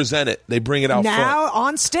 Like, they present it. They bring it out now front.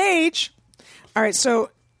 on stage. All right, so.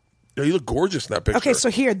 Yeah, you look gorgeous in that picture. Okay, so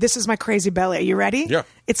here, this is my crazy belly. Are you ready? Yeah.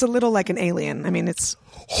 It's a little like an alien. I mean, it's.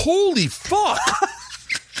 Holy fuck!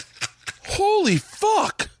 Holy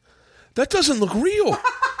fuck! That doesn't look real.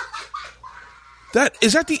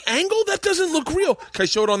 Is that the angle? That doesn't look real. Can I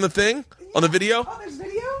show it on the thing? On the video? Oh, there's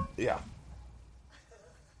video? Yeah.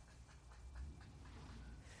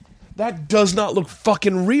 That does not look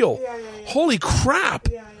fucking real. Yeah. Holy crap.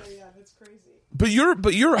 Yeah, that's crazy. But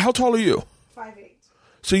you're how tall are you? 5'8".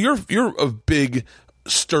 So you're a big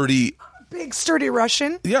sturdy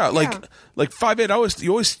Russian. Yeah, like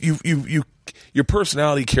 5'8". Your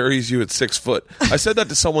personality carries you at 6 foot. I said that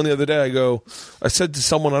to someone the other day. I said to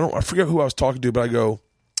someone, I forget who I was talking to, but I go,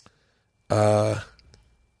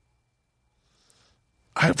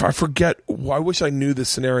 I forget. I wish I knew this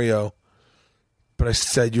scenario, but I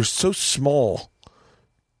said, you're so small.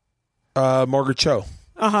 Margaret Cho.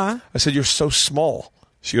 Uh-huh. I said, you're so small.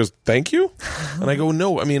 She goes, thank you? And I go,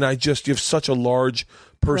 no, I mean, you have such a large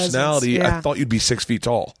personality. Presence, yeah. I thought you'd be 6 feet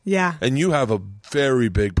tall. Yeah. And you have a very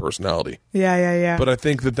big personality. Yeah. But I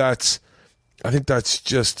think that's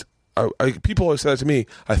just, people always say that to me,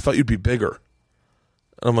 I thought you'd be bigger.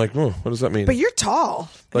 And I'm like, what does that mean? But you're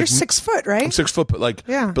tall. You're 6 foot, right? I'm 6 foot, but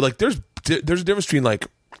there's a difference between like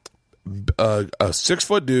a 6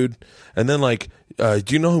 foot dude and then like, do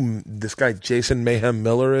you know who this guy Jason Mayhem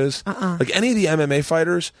Miller is? Like any of the MMA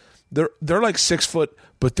fighters, they're like 6 foot,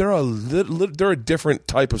 but they're a different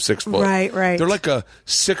type of 6 foot. Right. They're like a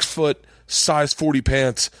 6 foot, size 40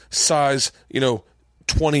 pants, size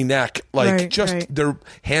 20 neck. Like their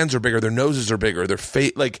hands are bigger, their noses are bigger, their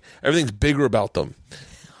face, like everything's bigger about them.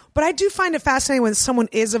 But I do find it fascinating when someone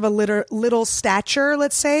is of a little stature,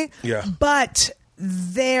 let's say. Yeah. But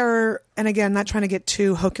they're, and again, not trying to get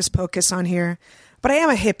too hocus pocus on here, but I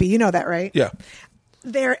am a hippie. You know that, right? Yeah.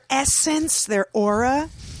 Their essence, their aura,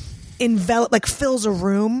 fills a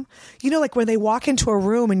room. Like when they walk into a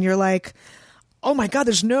room and you're like, oh my God,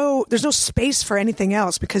 there's no space for anything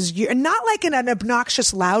else, because you're not like in an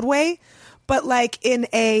obnoxious, loud way, but like in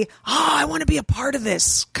I want to be a part of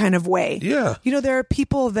this kind of way. Yeah. There are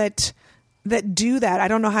people that do that. I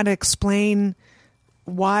don't know how to explain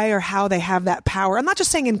why or how they have that power. I'm not just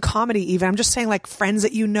saying in comedy even. I'm just saying like friends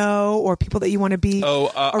that or people that you want to be around.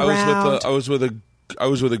 I was with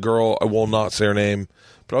a girl, I will not say her name,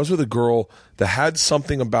 but I was with a girl that had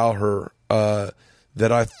something about her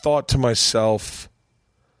that I thought to myself,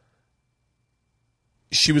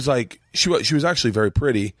 she was actually very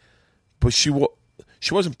pretty, but she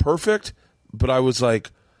wasn't perfect, but I was like,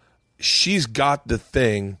 she's got the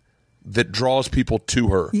thing that draws people to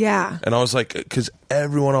her. Yeah. And I was like, because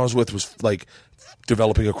everyone I was with was like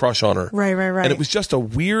developing a crush on her. Right. And it was just a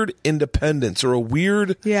weird independence or a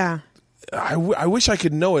weird... Yeah. I wish I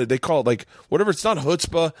could know it. They call it like whatever. It's not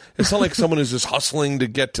chutzpah. It's not like someone who's just hustling to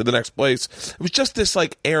get to the next place. It was just this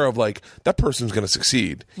like air of like, that person's going to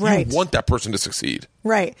succeed. Right. You want that person to succeed.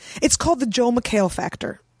 Right. It's called the Joel McHale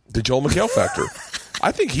factor. The Joel McHale factor.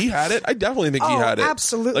 I think he had it. I definitely think he had it.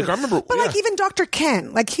 Absolutely. Like I remember, but like even Dr.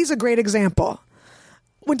 Ken, like he's a great example.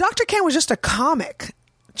 When Dr. Ken was just a comic,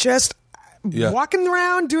 just walking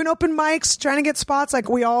around doing open mics, trying to get spots like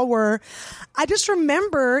we all were. I just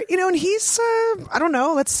remember, and he's, I don't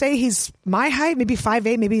know, let's say he's my height, maybe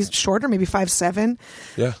 5'8", maybe he's shorter, maybe 5'7".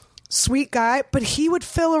 Yeah. Sweet guy, but he would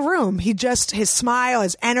fill a room. His smile,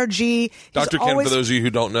 his energy. Dr. Ken, for those of you who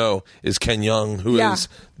don't know, is Ken Young, who is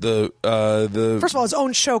the first of all, his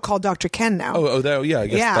own show called Dr. Ken now. I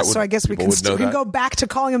guess we can go back to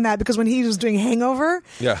calling him that, because when he was doing Hangover,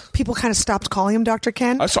 people kind of stopped calling him Dr.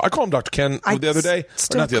 Ken. I call him Dr. Ken the other day.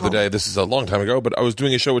 Not the other day. This is a long time ago, but I was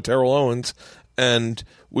doing a show with Terrell Owens, and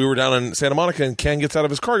we were down in Santa Monica, and Ken gets out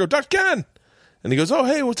of his car, I go, Dr. Ken! And he goes, oh,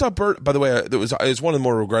 hey, what's up, Bert? By the way, it's one of the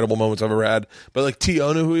more regrettable moments I've ever had. But like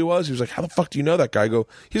T.O. knew who he was. He was like, how the fuck do you know that guy? I go,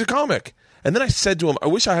 he's a comic. And then I said to him, I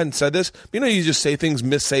wish I hadn't said this. You just say things,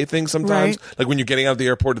 missay things sometimes. Right. Like when you're getting out of the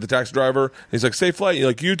airport to the taxi driver, and he's like, safe flight. And you're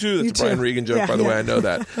like, you too? That's a Brian Regan joke, by the way. I know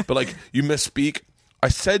that. But like you misspeak. I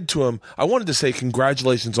said to him, I wanted to say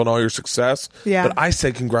congratulations on all your success, but I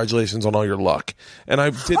said congratulations on all your luck. And I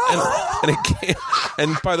did, and it came,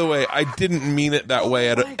 and by the way, I didn't mean it that way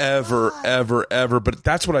ever, but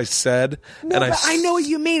that's what I said. No, and I know what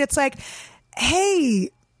you mean. It's like, hey,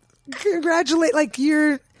 congratulate, like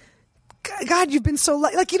you're God, you've been so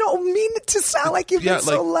lucky. Like, you don't mean it to sound like you've been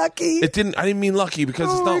so lucky. I didn't mean lucky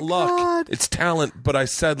because it's not luck. God. It's talent. But I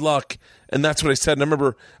said luck, and that's what I said. And I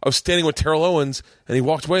remember I was standing with Terrell Owens, and he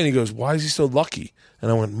walked away, and he goes, "Why is he so lucky?"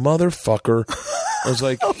 And I went, "Motherfucker." I was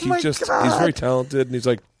like, he's very talented. And he's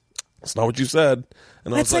like, "That's not what you said."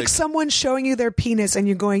 And it's like someone showing you their penis, and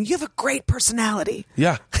you're going, "You have a great personality."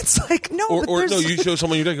 Yeah. It's like, no, or no, you show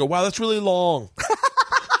someone, you go, "Wow, that's really long,"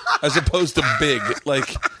 as opposed to big,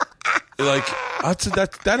 like that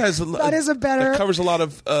covers a lot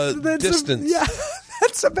of distance.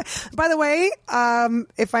 By the way,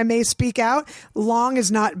 if I may speak out, long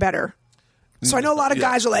is not better. So I know a lot of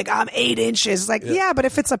guys are like, "I'm 8 inches." It's like, yeah, but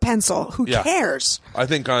if it's a pencil, who cares? I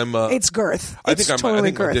think I'm. It's girth. I think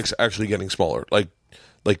totally my dick's actually getting smaller. Like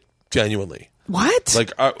genuinely. What?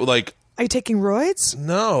 Are you taking roids?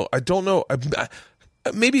 No, I don't know.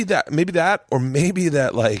 Maybe that, or maybe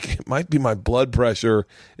that, it might be my blood pressure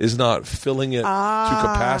is not filling it to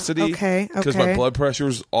capacity. Okay. Because my blood pressure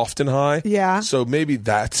is often high. Yeah. So maybe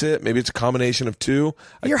that's it. Maybe it's a combination of two.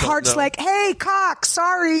 Your heart's like, "Hey, cock,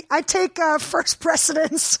 sorry, I take first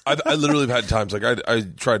precedence." I literally have had times I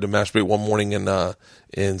tried to masturbate one morning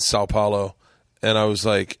in Sao Paulo, and I was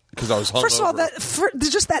like, because I was hungover. First of all,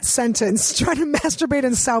 just that sentence, trying to masturbate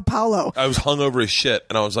in Sao Paulo. I was hungover as shit,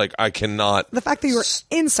 and I was like, I cannot. The fact that you were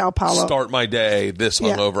in Sao Paulo. Start my day this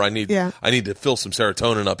hungover. I need to fill some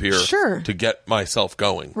serotonin up here to get myself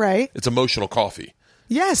going. Right. It's emotional coffee.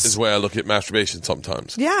 Yes. Is the way I look at masturbation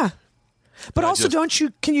sometimes. Yeah. But also,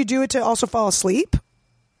 can you do it to also fall asleep?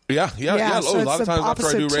 Yeah. So a lot of times after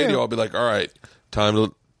I do radio, I'll be like, all right, time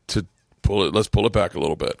to pull it. Let's pull it back a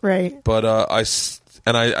little bit. Right. But as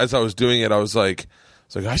I was doing it, I was like,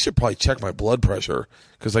 I should probably check my blood pressure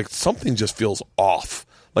because something just feels off.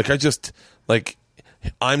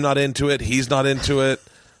 I'm not into it. He's not into it.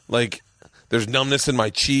 There's numbness in my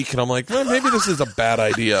cheek, and I'm like, maybe this is a bad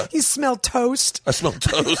idea. You smell toast. I smell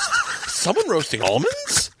toast. Someone roasting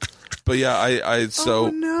almonds? But yeah, oh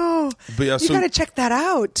no! But yeah, you got to check that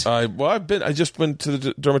out. I just went to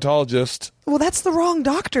the dermatologist. Well, that's the wrong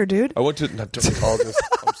doctor, dude. I went to not dermatologist.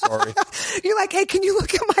 I'm sorry. You're like, "Hey, can you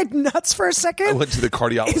look at my nuts for a second?" I went to the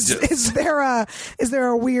cardiologist. Is there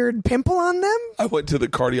a weird pimple on them? I went to the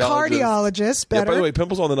cardiologist. Cardiologist, better. Yeah, by the way,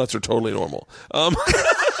 pimples on the nuts are totally normal. I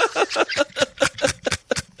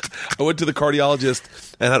went to the cardiologist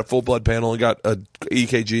and had a full blood panel and got a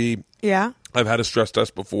EKG. Yeah. I've had a stress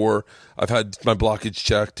test before. I've had my blockage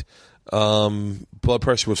checked. Blood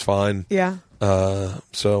pressure was fine. Yeah.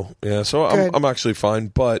 So I'm actually fine.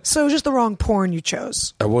 But so it was just the wrong porn you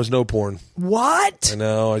chose. There was no porn. What? I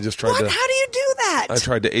know. I just tried to. How do you do that? I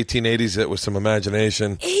tried to 1880s it with some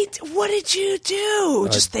imagination. What did you do?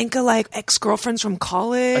 Just think of ex-girlfriends from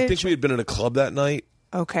college. I think we had been in a club that night.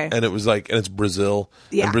 Okay. And it was and it's Brazil.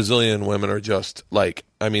 Yeah. And Brazilian women are just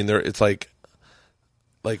it's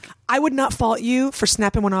like I would not fault you for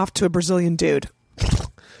snapping one off to a Brazilian dude.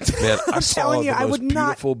 Man, I saw the most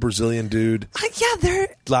beautiful Brazilian dude.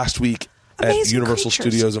 They're last week at Universal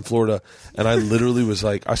creatures. Studios in Florida, and I literally was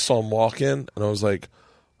like, I saw him walk in, and I was like,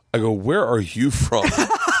 "Where are you from?"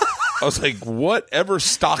 I was like, whatever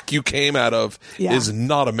stock you came out of is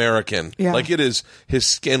not American. Yeah. It is, his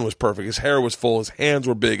skin was perfect. His hair was full. His hands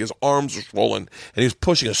were big. His arms were swollen. And he was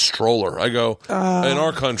pushing a stroller. I go, in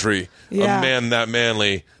our country, a man that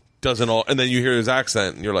manly doesn't all. And then you hear his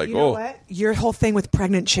accent and you're like, you know what? Your whole thing with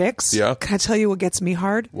pregnant chicks. Yeah. Can I tell you what gets me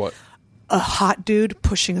hard? What? A hot dude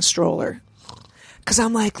pushing a stroller. Because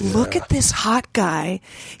I'm like, look at this hot guy.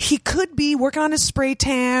 He could be working on his spray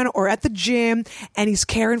tan or at the gym, and he's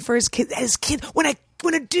caring for his kid.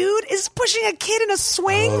 When a dude is pushing a kid in a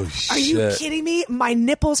swing, are you kidding me? My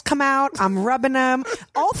nipples come out. I'm rubbing them.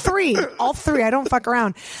 All three. I don't fuck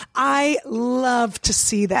around. I love to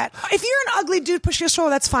see that. If you're an ugly dude pushing a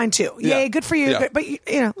stroller, that's fine too. Yay, good for you. Yeah. But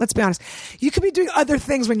let's be honest. You could be doing other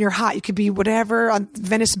things when you're hot. You could be whatever on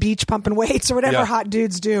Venice Beach pumping weights or whatever hot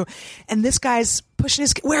dudes do. And this guy's pushing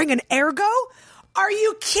wearing an ergo? Are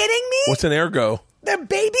you kidding me? What's an ergo? They're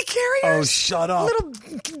baby carriers. Oh, shut up. Little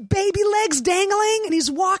baby legs dangling, and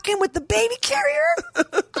he's walking with the baby carrier. I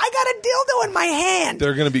got a dildo in my hand.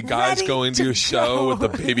 There are going to be guys going to your show with the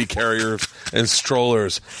baby carriers and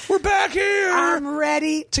strollers. We're back here. I'm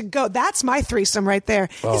ready to go. That's my threesome right there.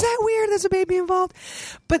 Oh. Is that weird? There's a baby involved?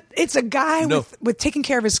 But it's a guy with taking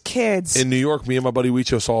care of his kids. In New York, me and my buddy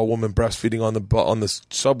Wicho saw a woman breastfeeding on the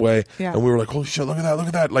subway, and we were like, holy shit, look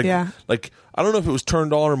at that. Like, I don't know if it was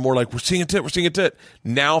turned on or more like, we're seeing a tit.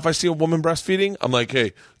 Now, if I see a woman breastfeeding, I'm like,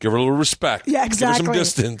 hey, give her a little respect. Yeah, exactly. Give her some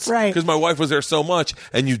distance. Right. Because my wife was there so much,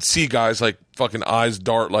 and you'd see guys fucking eyes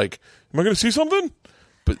dart am I going to see something?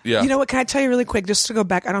 But yeah. You know what? Can I tell you really quick, just to go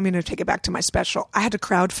back? I don't mean to take it back to my special. I had to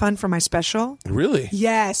crowdfund for my special. Really?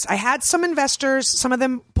 Yes. I had some investors. Some of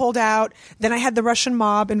them pulled out. Then I had the Russian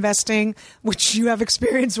mob investing, which you have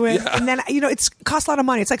experience with. Yeah. And then, it costs a lot of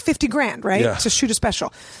money. It's like $50,000, right? Yeah. To shoot a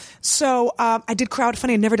special. So I did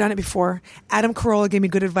crowdfunding. I'd never done it before. Adam Carolla gave me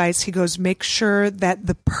good advice. He goes, make sure that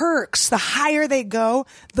the perks, the higher they go,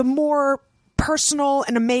 the more personal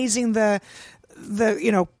and amazing the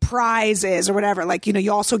prize is or whatever. Like,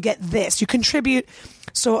 you also get this. You contribute.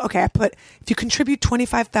 So, okay, I put, if you contribute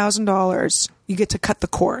 $25,000, you get to cut the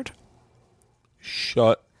cord.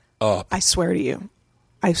 Shut up. I swear to you.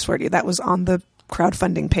 That was on the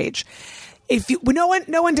crowdfunding page. No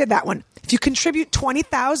one did that one. If you contribute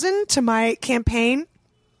 $20,000 to my campaign,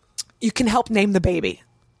 you can help name the baby.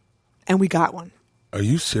 And we got one. Are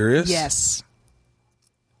you serious? Yes.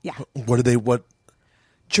 Yeah. What?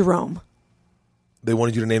 Jerome. They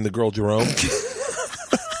wanted you to name the girl Jerome?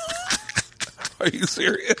 Are you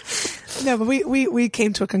serious? No, but we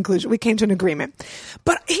came to a conclusion. We came to an agreement.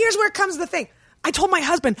 But here's where comes the thing. I told my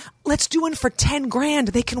husband, let's do one for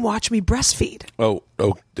 $10,000. They can watch me breastfeed. Oh,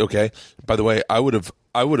 okay. By the way, I would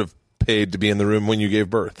have paid to be in the room when you gave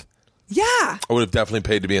birth. Yeah. I would have definitely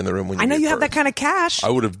paid to be in the room when you I know gave you birth. have that kind of cash. I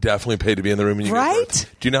would have definitely paid to be in the room when you gave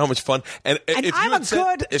birth. Do you know how much fun? And if I'm a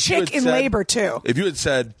good chick in labor too. If you had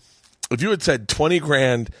said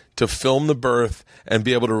 $20,000 to film the birth and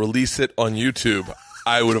be able to release it on YouTube,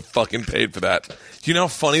 I would have fucking paid for that. Do you know how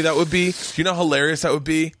funny that would be? Do you know how hilarious that would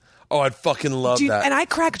be? Oh, I'd fucking love that. And I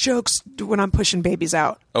crack jokes when I'm pushing babies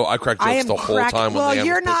out. Oh, I crack jokes the whole time when Leanne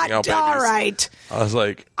you're was pushing not out babies. all right. I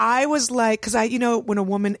was like, because when a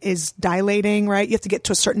woman is dilating, right, you have to get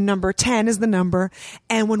to a certain number. 10 is the number.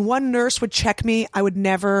 And when one nurse would check me, I would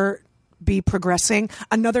never be progressing.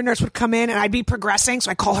 Another nurse would come in and I'd be progressing.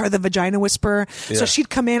 So I call her the vagina whisperer. Yeah. So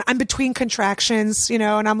she'd come in. I'm between contractions, and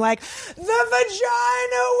I'm like, the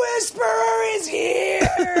vagina whisperer is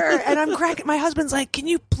here. And I'm cracking. My husband's like, can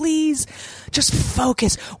you please just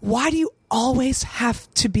focus? Why do you always have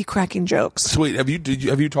to be cracking jokes? So wait, have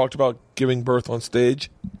you talked about giving birth on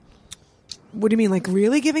stage? What do you mean, like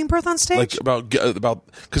really giving birth on stage? Like about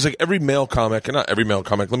because like every male comic, and not every male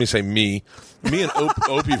comic. Let me say me and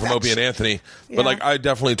Opie from Opie and Anthony. But Yeah. like I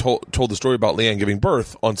definitely told the story about Leanne giving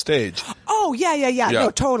birth on stage. Oh yeah.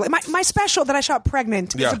 No, totally. My special that I shot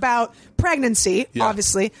pregnant Yeah. is about pregnancy. Yeah.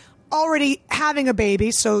 Obviously, already having a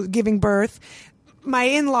baby, so giving birth. My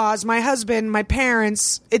in-laws, my husband, my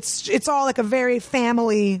parents. It's all like a very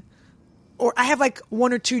family. Or I have like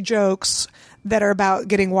one or two jokes that are about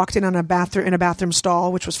getting walked in a bathroom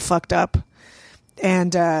stall, which was fucked up,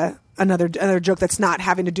 and another joke that's not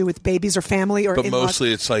having to do with babies or family or. But in-laws.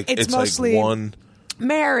 mostly it's mostly like one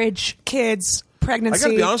marriage, kids, pregnancy. I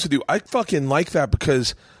gotta be honest with you, I fucking like that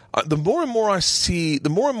because the more and more I see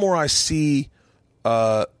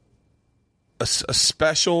a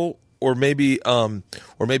special or maybe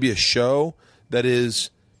a show that is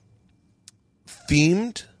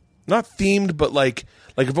themed, not themed, but like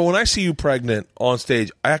if when I see you pregnant on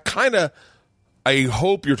stage, I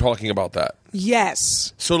hope you're talking about that.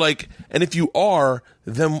 Yes. So like, and if you are,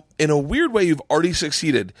 then in a weird way, you've already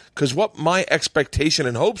succeeded because what my expectation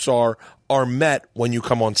and hopes are met when you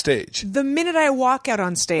come on stage. The minute I walk out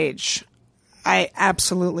on stage, I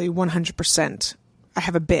absolutely 100%. I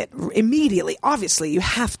have a bit immediately. Obviously, you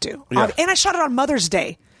have to. Yeah. And I shot it on Mother's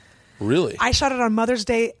Day. Really? I shot it on Mother's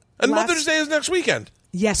Day. And Mother's Day is next weekend.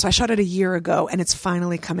 Yes, I shot it a year ago, and it's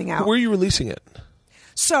finally coming out. Where are you releasing it?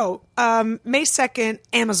 So, May 2nd,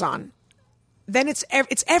 Amazon. Then it's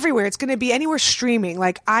everywhere. It's going to be anywhere streaming,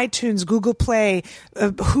 like iTunes, Google Play,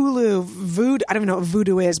 Hulu, Vudu. I don't even know what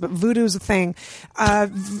Vudu is, but Vudu is a thing.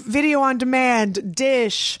 Video on demand,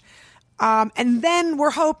 Dish. And then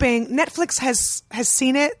we're hoping Netflix has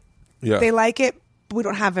seen it. Yeah. They like it. But we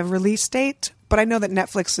don't have a release date. But I know that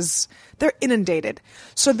Netflix they're inundated.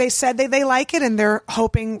 So they said they like it and they're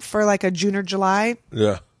hoping for like a June or July.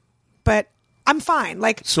 Yeah. But I'm fine.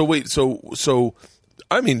 Like, so wait, so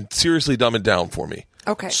I mean, seriously dumb it down for me.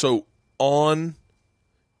 Okay. So on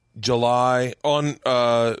May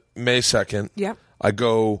 2nd, Yep. I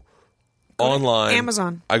go online.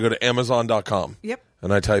 Amazon. I go to Amazon.com. Yep.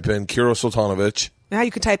 And I type in Kiro Soltanovich. now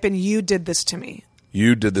you can type in, you did this to me.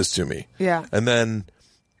 You did this to me. Yeah. And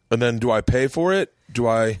then do I pay for it? Do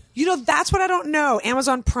I? That's what I don't know.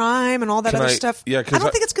 Amazon Prime and all that Can other I- stuff. yeah, 'cause I don't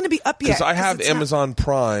I- think it's going to be up yet. Because I have it's not- Amazon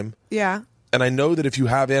Prime. Yeah. And I know that if you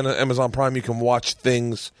have Amazon Prime, you can watch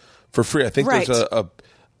things for free. I think Right.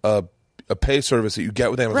 there's a pay service that you get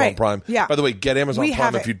with Amazon Right. Prime. Yeah. By the way, get Amazon We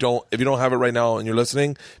have Prime if it. you don't have it right now and you're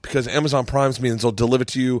listening, because Amazon Prime means they'll deliver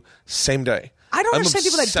to you same day. I don't I'm understand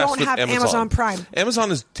people that obsessed don't with have Amazon Prime.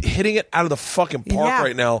 Amazon is hitting it out of the fucking park Yeah.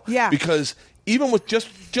 right now. Yeah. Because even with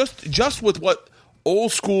just with what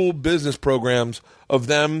old school business programs of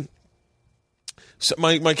them. So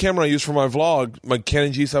my camera I use for my vlog, my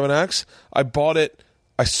Canon G7X, I bought it.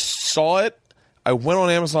 I saw it. I went on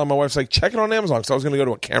Amazon. My wife's like, check it on Amazon. Because I was going to go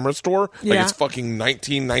to a camera store. Like, Yeah. it's fucking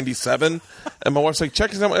 1997. And my wife's like,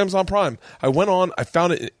 check it on Amazon Prime. I went on. I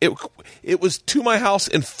found it. It was to my house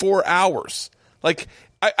in 4 hours. Like,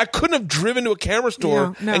 I couldn't have driven to a camera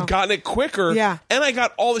store No. and gotten it quicker. Yeah. And I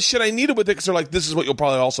got all the shit I needed with it because they're like, this is what you'll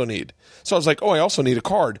probably also need. So I was like, oh, I also need a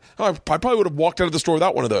card. Oh, I probably would have walked out of the store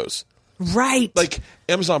without one of those. Right. Like,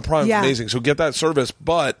 Amazon Prime is amazing. So get that service.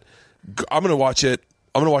 But I'm going to watch it.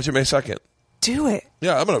 I'm going to watch it May 2nd. Do it.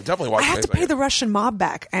 Yeah, I'm going to definitely watch it. I have May to pay 2nd. the Russian mob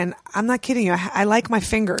back, and I'm not kidding you. I like my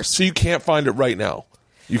fingers. So you can't find it right now.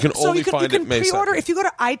 You can only find it May 2nd. pre-order if you go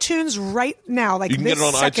to iTunes right now. Like You can this get it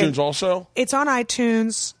on second, iTunes also? It's on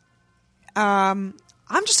iTunes. I'm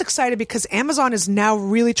just excited because Amazon is now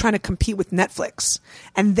really trying to compete with Netflix,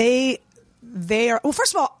 and they are. Well,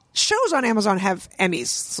 first of all, shows on Amazon have Emmys,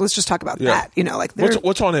 so let's just talk about Yeah. that. You know, like they're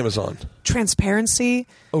What's on Amazon? Transparency.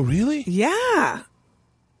 Oh, really? Yeah.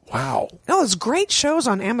 Wow. No, there's great shows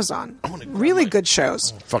on Amazon. Really good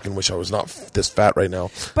shows. Fucking wish I was not this fat right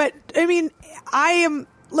now. But I mean,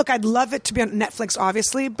 Look, I'd love it to be on Netflix,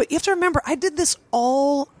 obviously, but you have to remember, I did this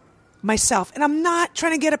all myself, and I'm not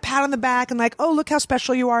trying to get a pat on the back and like, oh, look how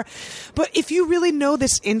special you are. But if you really know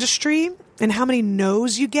this industry and how many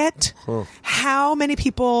no's you get, how many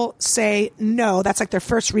people say no? That's like their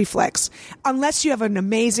first reflex. Unless you have an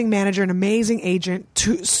amazing manager, an amazing agent,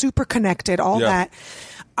 super connected, all that.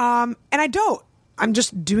 And I don't. I'm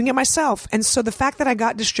just doing it myself. And so the fact that I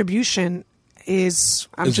got distribution is,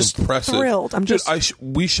 I'm just impressive. thrilled. I'm Dude, just. I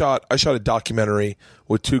shot a documentary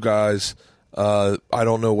with two guys. I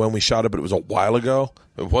don't know when we shot it, but it was a while ago.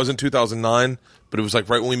 It wasn't 2009, but it was like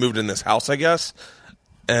right when we moved in this house, I guess.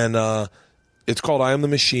 And it's called I Am the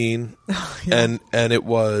Machine. And it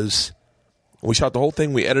was, we shot the whole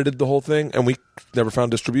thing, we edited the whole thing, and we never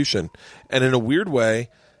found distribution. And in a weird way,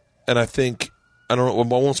 and I think, I don't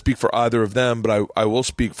know, I won't speak for either of them, but I will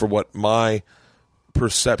speak for what my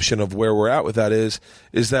perception of where we're at with that is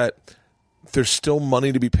that there's still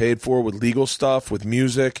money to be paid for with legal stuff, with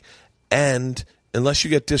music, and unless you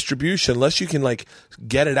get distribution, unless you can like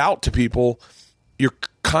get it out to people, you're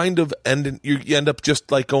kind of you end up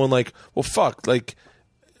just like going like, well, fuck, like,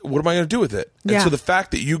 what am I going to do with it? And Yeah. so the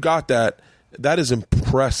fact that you got that is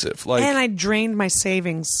impressive. Like, And I drained my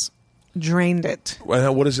savings. Drained it.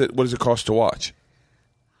 what does it cost to watch?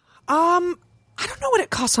 I don't know what it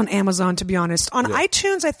costs on Amazon, to be honest. On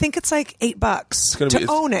iTunes, I think it's like $8 to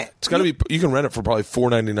own it. It's got to be. You can rent it for probably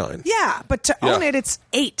 $4.99. Yeah, but to own it, it's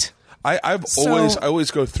 $8. I always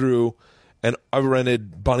go through, and I've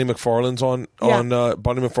rented Bonnie McFarlane's on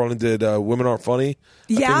Bonnie McFarlane did Women Aren't Funny.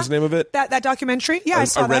 I think is the name of it. That documentary. Yeah, I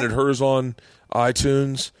saw I rented that. hers on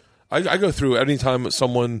iTunes. I go through anytime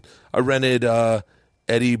I rented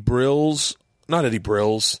Eddie Brill's, not Eddie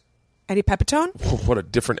Brill's. Eddie Pepitone. What a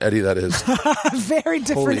different Eddie that is. Very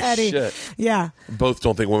different Holy Eddie. shit. Yeah. Both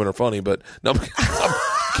don't think women are funny, but no, I'm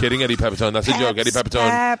kidding. Eddie Pepitone, that's a joke. Eddie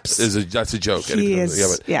Pepitone that's a joke. He Eddie is,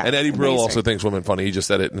 Pepitone. yeah, and Eddie Brill amazing. also thinks women funny. He just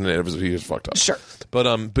said it, and he was fucked up. Sure.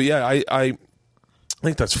 But yeah, I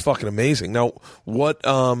think that's fucking amazing. Now, like,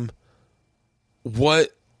 I'm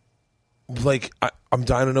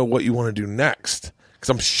dying to know what you want to do next, because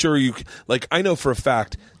I'm sure I know for a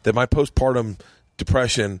fact that my postpartum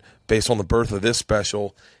depression, based on the birth of this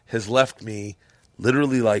special, has left me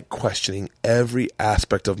literally like questioning every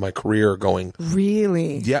aspect of my career, going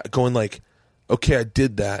like, okay, I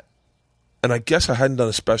did that, and I guess I hadn't done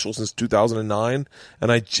a special since 2009,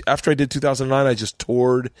 and after I did 2009, I just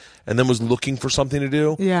toured and then was looking for something to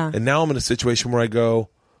do, and now I'm in a situation where I go,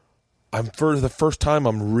 for the first time,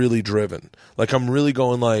 I'm really driven, like I'm really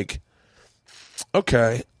going like,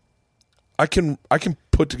 okay, I can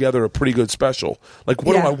put together a pretty good special. Like,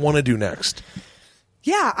 what do I want to do next?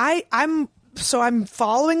 Yeah, I'm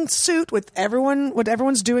following suit with what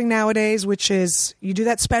everyone's doing nowadays, which is you do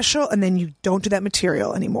that special and then you don't do that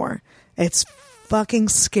material anymore. It's fucking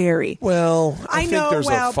scary. Well, I think know, there's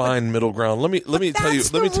a fine middle ground. Let me tell you.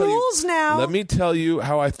 Let me tell you. Now. Let me tell you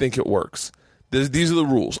how I think it works. These are the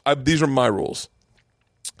rules. These are my rules.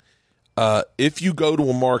 If you go to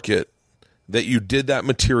a market that you did that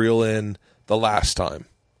material in the last time,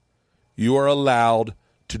 you are allowed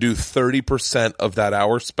to do 30% of that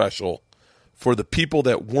hour special for the people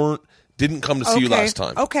that didn't come to see you last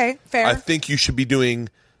time. Okay, fair. I think you should be doing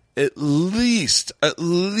at least. I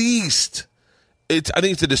think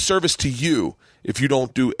it's a disservice to you if you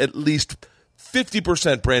don't do at least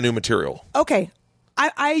 50% brand new material. Okay.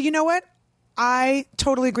 I you know what? I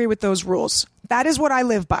totally agree with those rules. That is what I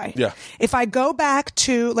live by. Yeah. If I go back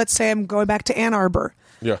to, let's say I'm going back to Ann Arbor,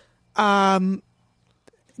 Yeah.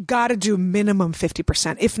 gotta do minimum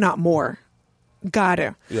 50%, if not more.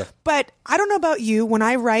 Gotta. Yeah. But I don't know about you. When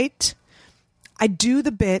I write, I do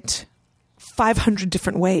the bit 500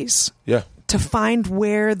 different ways. Yeah. To find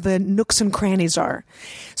where the nooks and crannies are.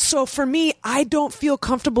 So for me, I don't feel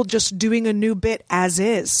comfortable just doing a new bit as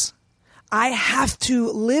is. I have to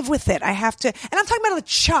live with it. I have to, and I'm talking about a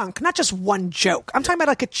chunk, not just one joke. I'm talking about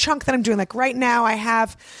like a chunk that I'm doing. Like right now I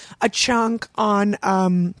have a chunk on,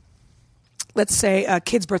 let's say,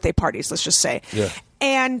 kids' birthday parties, let's just say. Yeah.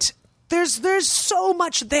 And there's so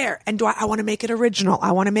much there. And I want to make it original.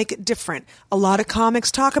 I want to make it different. A lot of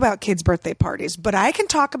comics talk about kids' birthday parties, but I can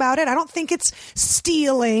talk about it. I don't think it's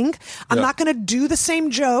stealing. I'm not going to do the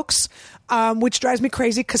same jokes, which drives me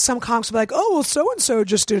crazy because some comics will be like, oh, well, so-and-so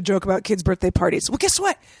just did a joke about kids' birthday parties. Well, guess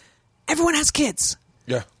what? Everyone has kids.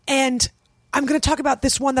 Yeah. And I'm going to talk about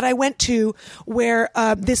this one that I went to where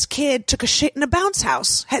this kid took a shit in a bounce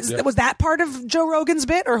house. Was that part of Joe Rogan's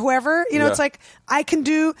bit or whoever? You know, it's like I can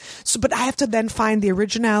do so, but I have to then find the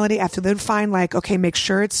originality. I have to then find like, okay, make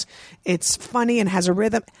sure it's funny and has a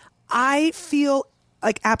rhythm. I feel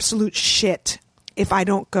like absolute shit if I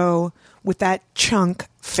don't go with that chunk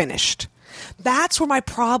finished. That's where my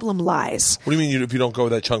problem lies. What do you mean if you don't go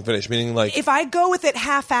with that chunk finish? Meaning like... If I go with it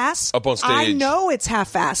half-assed, up on stage. I know it's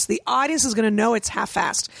half-assed. The audience is going to know it's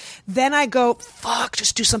half-assed. Then I go, fuck,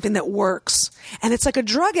 just do something that works. And it's like a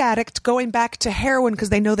drug addict going back to heroin because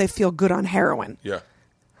they know they feel good on heroin. Yeah.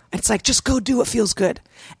 It's like, just go do what feels good.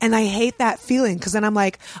 And I hate that feeling because then I'm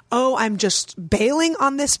like, oh, I'm just bailing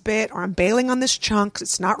on this bit or I'm bailing on this chunk.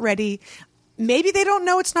 It's not ready. Maybe they don't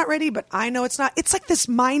know it's not ready, but I know it's not. It's like this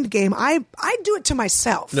mind game. I do it to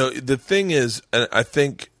myself. No, the thing is, and I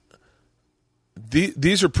think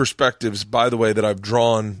these are perspectives, by the way, that I've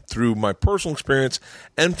drawn through my personal experience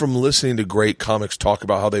and from listening to great comics talk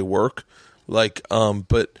about how they work. Like,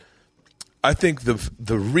 but I think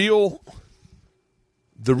the real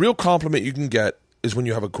compliment you can get is when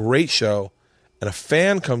you have a great show and a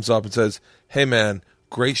fan comes up and says, "Hey, man,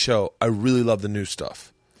 great show. I really love the new stuff."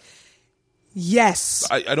 Yes.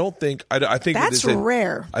 I don't think... I think that's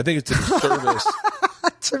rare. I think it's a disservice.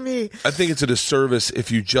 To me. I think it's a disservice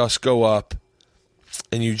if you just go up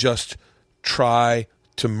and you just try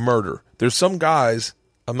to murder. There's some guys,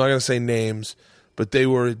 I'm not going to say names, but they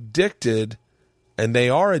were addicted, and they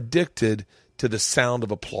are addicted to the sound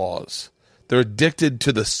of applause. They're addicted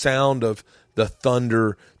to the sound of the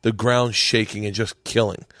thunder, the ground shaking, and just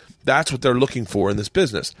killing. That's what they're looking for in this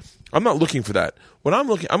business. I'm not looking for that. When I'm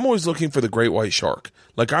always looking for the great white shark.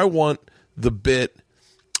 Like I want the bit,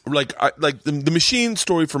 like the machine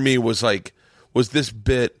story for me was this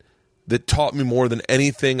bit that taught me more than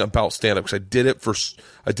anything about stand-up because I did it for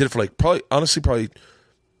like probably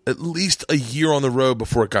at least a year on the road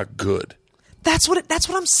before it got good. That's what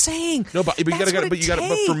I'm saying. No, but you gotta.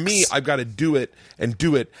 But for me, I've got to do it and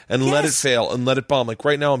let it fail and let it bomb. Like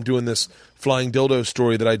right now, I'm doing this flying dildo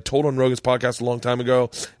story that I told on Rogan's podcast a long time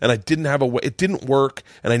ago, and I didn't have a way. It didn't work,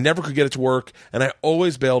 and I never could get it to work, and I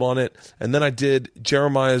always bailed on it. And then I did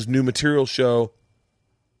Jeremiah's new material show,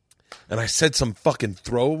 and I said some fucking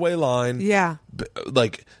throwaway line. Yeah,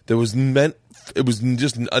 like it was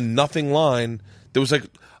just a nothing line. There was like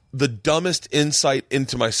the dumbest insight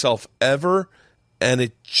into myself ever, and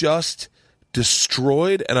it just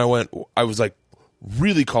destroyed. And I was like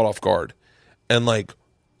really caught off guard, and like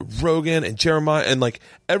Rogan and Jeremiah and like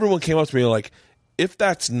everyone came up to me like, if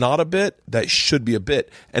that's not a bit, that should be a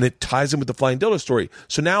bit, and it ties in with the flying dildo story.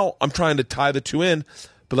 So now I'm trying to tie the two in,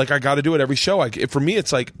 but like I got to do it every show. For me,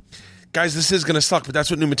 it's like, guys, this is gonna suck, but that's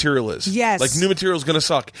what new material is. Yes, like new material is gonna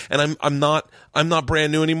suck, and I'm not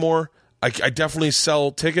brand new anymore. I definitely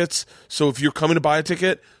sell tickets. So if you're coming to buy a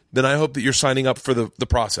ticket, then I hope that you're signing up for the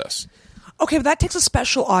process. Okay, but that takes a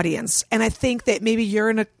special audience. And I think that maybe you're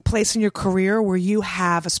in a place in your career where you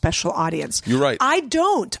have a special audience. You're right. I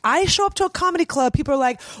don't. I show up to a comedy club. People are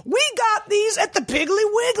like, we got these at the Piggly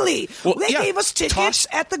Wiggly. Well, they gave us tickets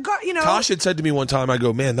at the, Tosh had said to me one time, I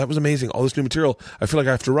go, man, that was amazing. All this new material. I feel like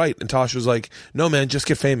I have to write. And Tosh was like, no, man, just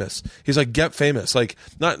get famous. He's like, get famous. Like,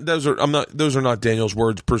 those are not Daniel's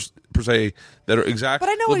words per se that are exact. But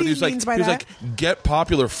I know what he means by that. He was like, get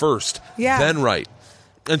popular first, then write.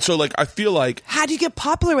 And so, like, I feel like... How do you get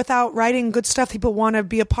popular without writing good stuff people want to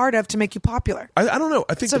be a part of to make you popular? I don't know.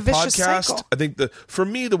 I think It's a the vicious podcast... cycle. I think for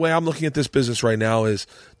me, the way I'm looking at this business right now is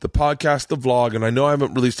the podcast, the vlog, and I know I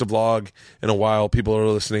haven't released a vlog in a while. People are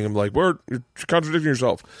listening. I'm like, you're contradicting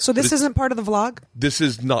yourself. So this isn't part of the vlog? This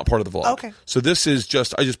is not part of the vlog. Okay. So this is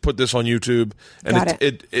just... I just put this on YouTube. And Got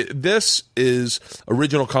this is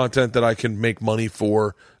original content that I can make money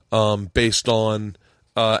for based on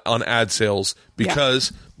ad sales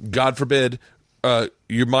because... God forbid,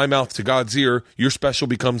 you're my mouth to God's ear, your special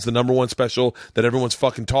becomes the number one special that everyone's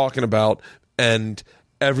fucking talking about, and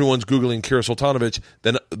everyone's Googling Kira Soltanovich.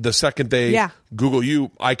 Then the second they Google you,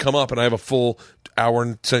 I come up and I have a full hour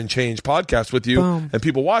and change podcast with you. Boom. And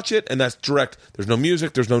people watch it, and that's direct. There's no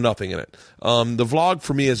music, there's no nothing in it. The vlog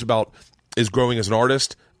for me is growing as an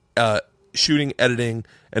artist, shooting, editing,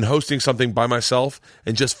 and hosting something by myself,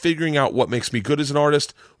 and just figuring out what makes me good as an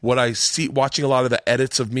artist, what I see, watching a lot of the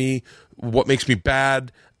edits of me, what makes me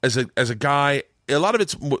bad as a guy. A lot of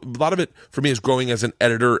it for me is growing as an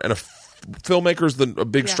editor and a filmmaker is a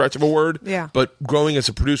big stretch of a word. Yeah. But growing as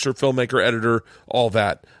a producer, filmmaker, editor, all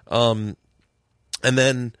that. And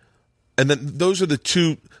then those are the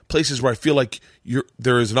two places where I feel like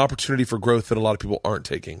there is an opportunity for growth that a lot of people aren't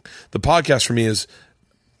taking. The podcast for me is.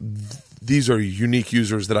 These are unique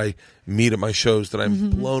users that I meet at my shows that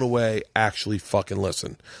I'm blown away actually fucking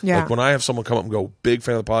listen. Yeah. Like when I have someone come up and go, big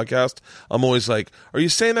fan of the podcast, I'm always like, are you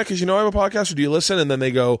saying that because you know I have a podcast or do you listen? And then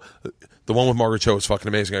they go, the one with Margaret Cho is fucking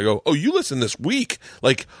amazing. I go, oh, you listen this week?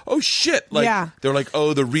 Like, oh shit. Like they're like,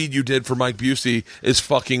 oh, the read you did for Mike Busey is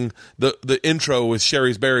fucking, the intro with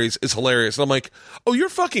Sherry's Berries is hilarious. And I'm like, oh, you're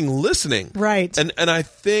fucking listening. Right. And I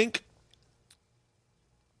think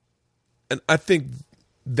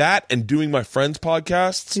that and doing my friends'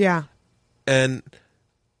 podcasts. Yeah. And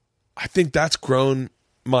I think that's grown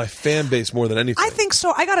my fan base more than anything. I think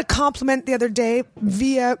so. I got a compliment the other day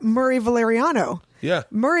via Murray Valeriano. Yeah.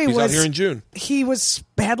 Murray He's was out here in June. He was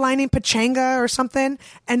headlining Pachanga or something,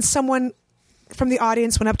 and someone from the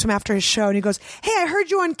audience went up to him after his show and he goes, "Hey, I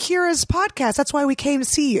heard you on Kira's podcast. That's why we came to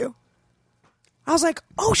see you." I was like,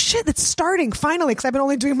 oh shit, it's starting finally, because I've been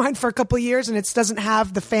only doing mine for a couple of years and it doesn't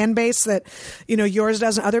have the fan base that, yours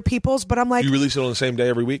does and other people's. But I'm like, you release it on the same day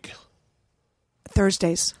every week?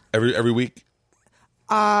 Thursdays. Every week?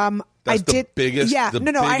 I did. Biggest, yeah.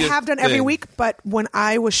 No, I have done every thing. week, but when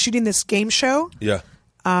I was shooting this game show,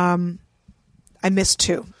 I missed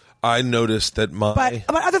 2. I noticed that but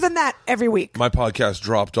other than that, every week. My podcast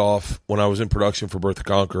dropped off when I was in production for Birth to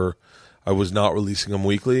Conquer. I was not releasing them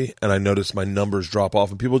weekly, and I noticed my numbers drop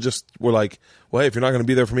off, and people just were like, well, hey, if you're not going to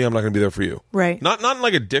be there for me, I'm not going to be there for you. Right. Not in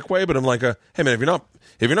like a dick way, but I'm like, hey, man, if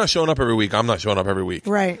you're not showing up every week, I'm not showing up every week.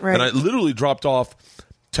 Right. And I literally dropped off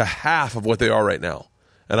to half of what they are right now.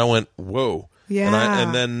 And I went, whoa. Yeah.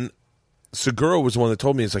 And then Segura was the one that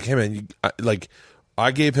told me, it's like, hey, man,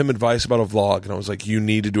 I gave him advice about a vlog, and I was like, you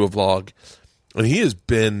need to do a vlog. And he has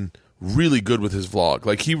been really good with his vlog.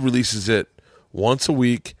 Like, he releases it once a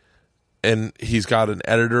week, and he's got an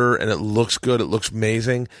editor, and it looks good. It looks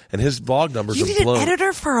amazing. And his vlog numbers You are need blown. an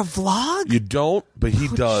editor for a vlog? You don't, but he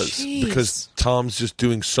does. Jeez. Because Tom's just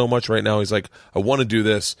doing so much right now. He's like, I want to do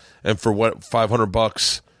this. And for what,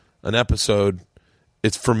 $500 an episode,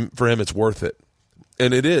 it's for him, it's worth it.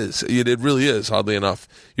 And it is. It really is, oddly enough.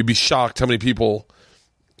 You'd be shocked how many people,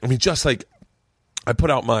 I mean, just like, I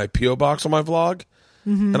put out my P.O. box on my vlog,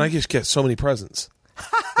 and I just get so many presents.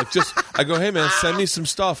 I go, hey, man, send me some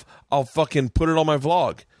stuff. I'll fucking put it on my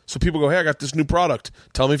vlog. So people go, hey, I got this new product.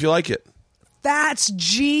 Tell me if you like it. That's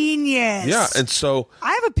genius. Yeah, and so...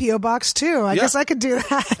 I have a P.O. box, too. I guess I could do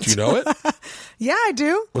that. Do you know it? Yeah, I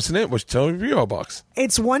do. What's the name? Tell me your P.O. box.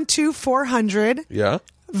 It's 12400 Yeah?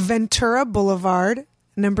 Ventura Boulevard,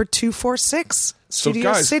 number 246,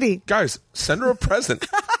 Studio City. Guys, send her a present.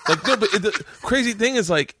 Like, no, but the crazy thing is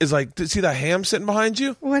like, see that ham sitting behind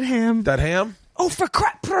you? What ham? That ham? Oh, for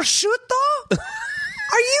crap, prosciutto?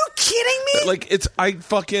 Are you kidding me? Like,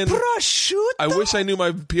 prosciutto? I wish I knew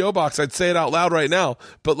my P.O. box. I'd say it out loud right now.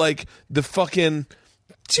 But like the fucking,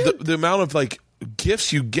 the amount of like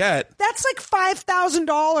gifts you get. That's like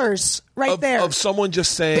 $5,000 there. Of someone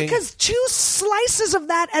just saying. Because 2 slices of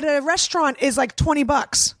that at a restaurant is like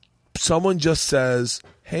 $20. Someone just says,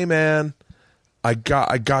 hey man,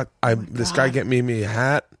 this guy get me a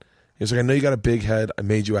hat. He's like, I know you got a big head. I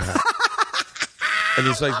made you a hat. And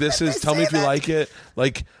he's like, tell me if you like it.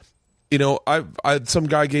 Like, some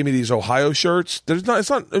guy gave me these Ohio shirts. There's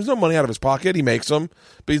no money out of his pocket. He makes them,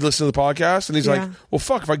 but he listens to the podcast and he's like, well,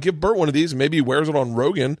 fuck, if I give Bert one of these and maybe he wears it on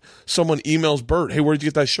Rogan, someone emails Bert, hey, where'd you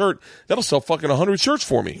get that shirt? That'll sell fucking 100 shirts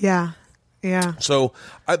for me. Yeah. Yeah. So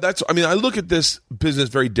I look at this business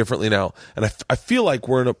very differently now, and I feel like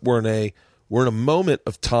we're in a moment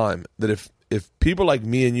of time that if people like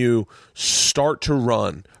me and you start to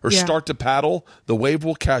run or start to paddle, the wave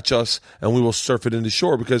will catch us and we will surf it into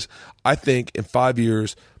shore. Because I think in 5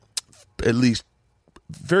 years, at least,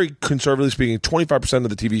 very conservatively speaking, 25% of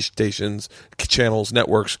the TV stations, channels,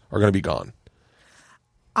 networks are going to be gone.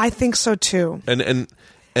 I think so too. And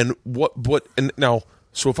now,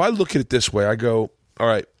 so if I look at it this way, I go, all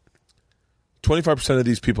right, 25% of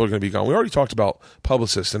these people are going to be gone. We already talked about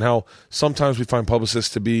publicists and how sometimes we find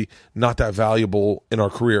publicists to be not that valuable in our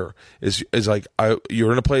career. Is like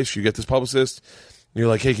you're in a place, you get this publicist, and you're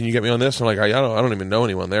like, hey, can you get me on this? And I'm like, I don't even know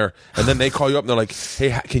anyone there. And then they call you up and they're like,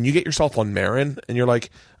 hey, can you get yourself on Marin? And you're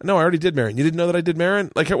like, no, I already did Marin. You didn't know that I did Marin?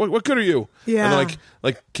 Like, what good are you? Yeah. And they're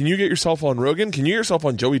like, can you get yourself on Rogan? Can you get yourself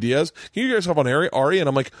on Joey Diaz? Can you get yourself on Ari? And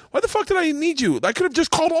I'm like, why the fuck did I need you? I could have just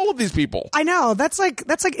called all of these people. I know. That's like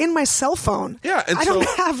in my cell phone. Yeah. And I don't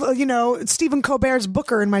have, Stephen Colbert's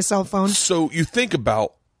Booker in my cell phone. So you think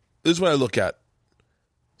about, this is what I look at.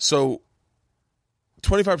 So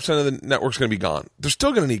 25% of the network's going to be gone. They're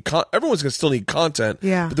still going to need everyone's going to still need content.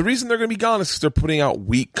 Yeah. But the reason they're going to be gone is because they're putting out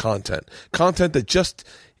weak content that just,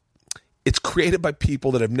 it's created by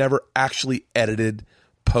people that have never actually edited,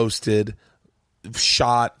 posted,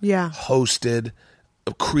 shot, hosted,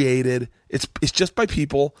 created. It's just by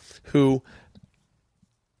people who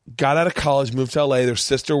got out of college, moved to LA. Their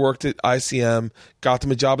sister worked at ICM, got them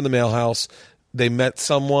a job in the mail house. They met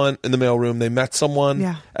someone in the mailroom. They met someone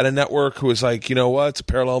at a network who was like, you know what? It's a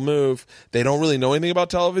parallel move. They don't really know anything about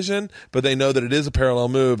television, but they know that it is a parallel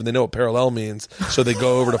move, and they know what parallel means. So they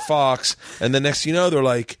go over to Fox, and then next thing you know, they're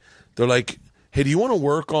like, hey, do you want to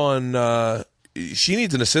work on? She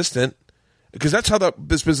needs an assistant. Because that's how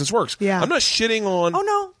this business works. Yeah. I'm not shitting on. Oh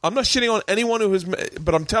no. I'm not shitting on anyone who has.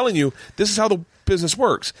 But I'm telling you, this is how the business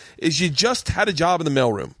works. Is you just had a job in the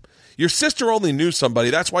mailroom. Your sister only knew somebody.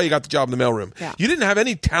 That's why you got the job in the mailroom. Yeah. You didn't have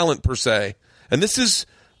any talent per se. And this is,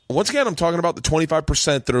 once again, I'm talking about the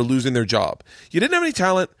 25% that are losing their job. You didn't have any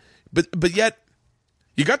talent, but yet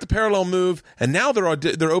you got the parallel move, and now they're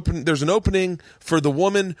open. There's an opening for the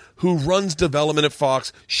woman who runs development at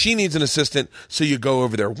Fox. She needs an assistant, so you go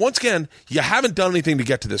over there. Once again, you haven't done anything to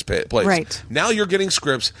get to this place. Right. Now you're getting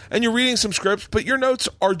scripts, and you're reading some scripts, but your notes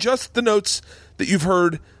are just the notes that you've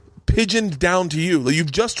heard pigeoned down to you.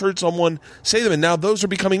 You've just heard someone say them, and now those are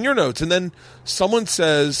becoming your notes. And then someone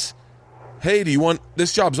says, hey, do you want,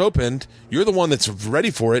 this job's opened, you're the one that's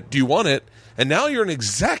ready for it, do you want it? And now you're an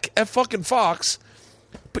exec at fucking Fox,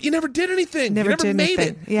 but you never did anything. You never made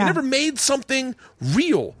it. Yeah. You never made something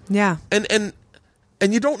real. Yeah. And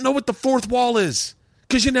you don't know what the fourth wall is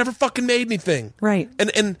because you never fucking made anything. Right.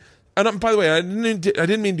 And by the way, I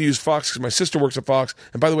didn't mean to use Fox because my sister works at Fox.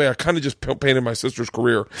 And by the way, I kind of just painted my sister's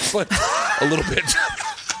career, but a little bit.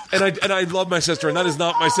 And I love my sister, and that is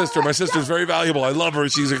not my sister. My sister's very valuable. I love her.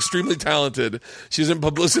 She's extremely talented. She's in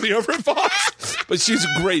publicity over at Fox, but she's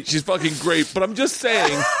great. She's fucking great. But I'm just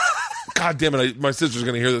saying, God damn it, my sister's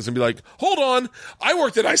going to hear this and be like, hold on, I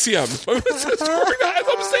worked at ICM. My sister worked as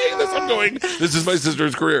I'm saying this, I'm going, this is my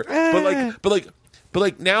sister's career. But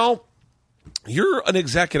like now, you're an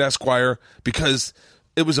exec at Esquire because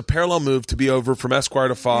it was a parallel move to be over from Esquire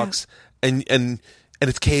to Fox, and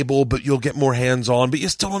it's cable, but you'll get more hands-on, but you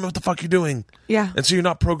still don't know what the fuck you're doing. Yeah. And so you're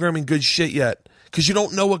not programming good shit yet because you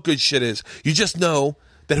don't know what good shit is. You just know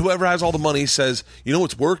that whoever has all the money says, you know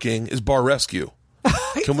what's working is Bar Rescue.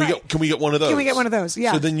 Can we get one of those? Can we get one of those?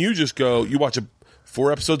 Yeah. So then you just go, you watch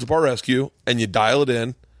 4 episodes of Bar Rescue and you dial it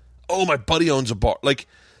in. Oh, my buddy owns a bar. Like,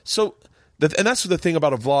 so, and that's the thing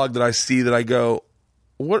about a vlog that I see that I go,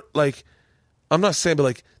 what, like, I'm not saying, but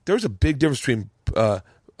like, there's a big difference between, I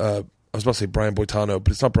was about to say Brian Boitano,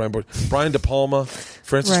 but it's not Brian Boitano. Brian De Palma,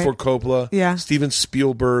 Francis Ford Coppola, Steven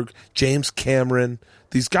Spielberg, James Cameron,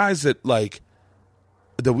 these guys that like,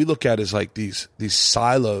 that we look at as like these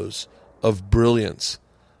silos of brilliance.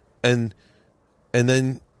 And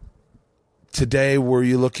then today where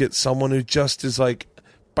you look at someone who just is like,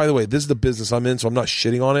 by the way, this is the business I'm in, so I'm not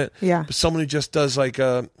shitting on it. Yeah. But someone who just does like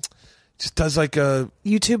a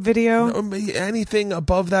YouTube video, anything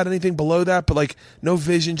above that, anything below that, but like no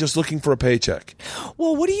vision, just looking for a paycheck.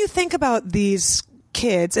 Well, what do you think about these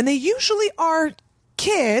kids? And they usually are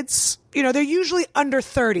kids, they're usually under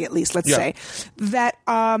 30 at least, let's say, that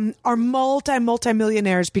are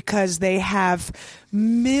multi-millionaires because they have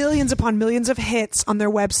millions upon millions of hits on their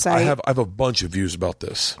website. I have a bunch of views about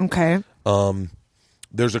this. Okay.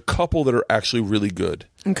 There's a couple that are actually really good.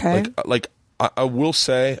 Okay. Like I will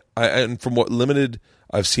say, and from what limited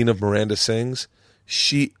I've seen of Miranda Sings,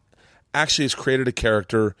 actually has created a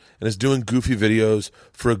character and is doing goofy videos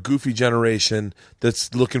for a goofy generation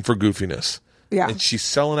that's looking for goofiness. Yeah. And she's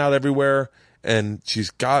selling out everywhere, and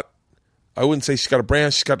I wouldn't say she's got a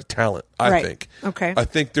brand, she's got a talent, I think. Okay. I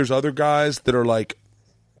think there's other guys that are like,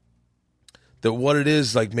 that what it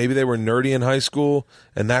is, like maybe they were nerdy in high school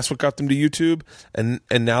and that's what got them to YouTube, and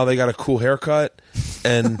now they got a cool haircut.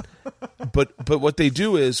 And but what they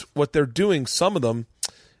do is, what they're doing, some of them,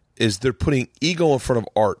 is they're putting ego in front of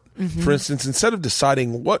art. Mm-hmm. For instance, instead of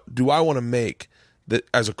deciding what do I want to make that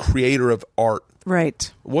as a creator of art,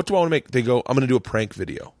 Right. what do I want to make? They go, I'm going to do a prank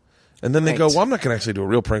video. And then they go, well, I'm not going to actually do a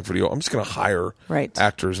real prank video. I'm just going to hire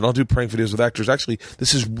actors, and I'll do prank videos with actors. Actually,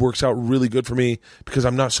 this works out really good for me because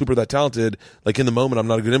I'm not super that talented. Like in the moment, I'm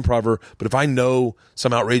not a good improver. But if I know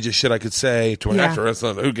some outrageous shit I could say to an actor, that's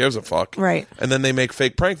not, who gives a fuck? Right. And then they make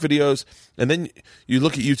fake prank videos. And then you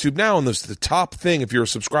look at YouTube now, and the top thing, if you're a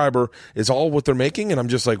subscriber, is all what they're making. And I'm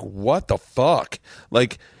just like, what the fuck?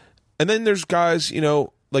 Like, and then there's guys, you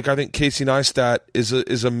know, like I think Casey Neistat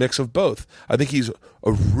is a mix of both. I think he's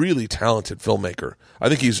a really talented filmmaker. I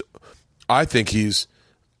think he should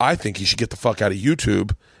get the fuck out of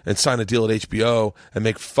YouTube and sign a deal at HBO and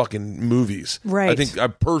make fucking movies. Right. I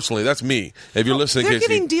think personally, that's me. If you're listening, they're Casey,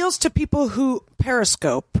 giving deals to people who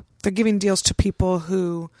Periscope. They're giving deals to people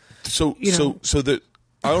who. So that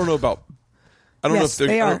I don't know about. I don't Yes, know if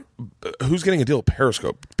they are. Who's getting a deal with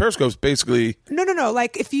Periscope? Periscope's basically No.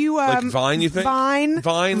 Like if you like Vine, you think?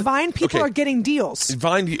 Vine people Okay. are getting deals.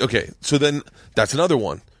 Vine. Okay, so then that's another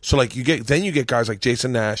one. So like you get guys like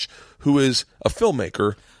Jason Nash, who is a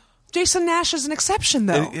filmmaker. Jason Nash is an exception,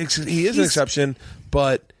 though. He is an exception,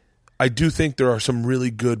 but I do think there are some really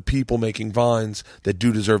good people making Vines that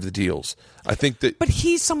do deserve the deals. I think that, but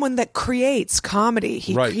he's someone that creates comedy.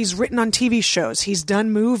 He's written on TV shows. He's done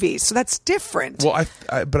movies, so that's different. Well, I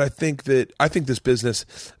think this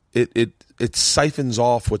business it siphons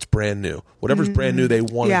off what's brand new. Whatever's brand new, they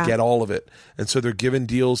want to get all of it, and so they're giving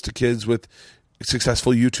deals to kids with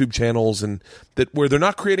successful YouTube channels, and that where they're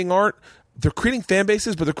not creating art. They're creating fan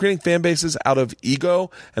bases, but they're creating fan bases out of ego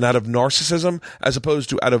and out of narcissism, as opposed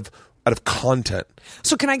to out of content.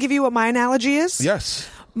 So can I give you what my analogy is? Yes.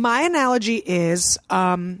 My analogy is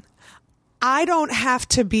I don't have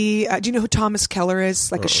to be do you know who Thomas Keller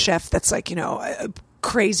is? Like a chef that's like, you know,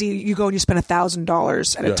 crazy. You go and you spend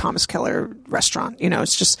 $1,000 at a Thomas Keller restaurant. You know,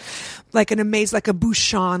 it's just like an amazing, like a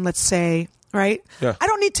Bouchon, let's say, right? Yeah. I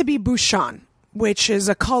don't need to be Bouchon, which is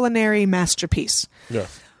a culinary masterpiece. Yeah.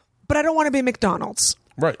 But I don't want to be McDonald's.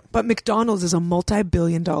 Right. But McDonald's is a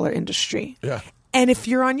multi-billion-dollar industry. Yeah. And if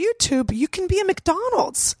you're on YouTube, you can be a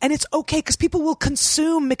McDonald's, and it's okay because people will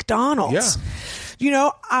consume McDonald's. Yeah. You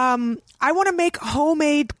know, I want to make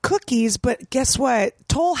homemade cookies, but guess what?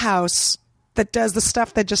 Toll House that does the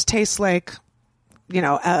stuff that just tastes like, you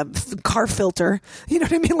know, a car filter. You know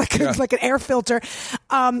what I mean? Like an air filter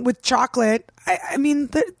with chocolate. I mean,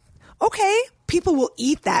 okay, people will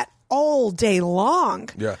eat that all day long.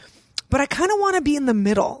 Yeah. But I kind of want to be in the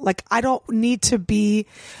middle. Like, I don't need to be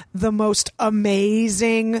the most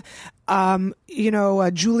amazing,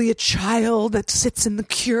 Julia Child that sits in the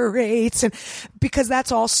curates. And because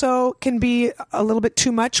that's also can be a little bit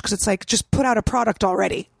too much because it's like, just put out a product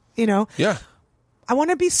already, you know? Yeah. I want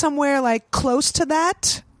to be somewhere like close to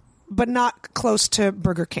that, but not close to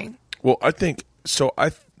Burger King. Well, I think so.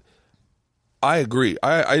 I agree.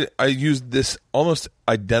 I used this almost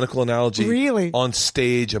identical analogy on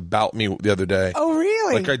stage about me the other day. Oh,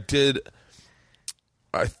 really? Like I did.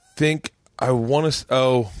 I think I want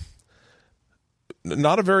to.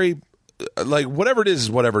 Not a very like whatever it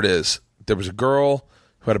is whatever it is. There was a girl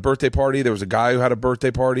who had a birthday party. There was a guy who had a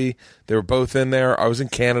birthday party. They were both in there. I was in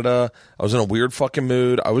Canada. I was in a weird fucking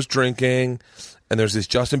mood. I was drinking, and there's this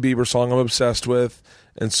Justin Bieber song I'm obsessed with,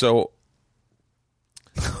 and so.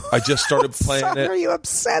 I just started playing what song it. Are you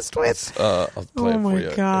obsessed with? I'll play it for you. Oh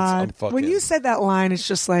my god! When you said that line, it's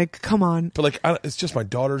just like, come on. But like, it's just my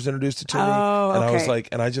daughter's introduced it to me, and okay. I was like,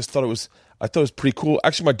 and I just thought I thought it was pretty cool.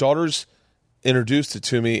 Actually, my daughter's introduced it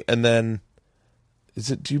to me, and then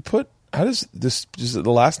is it the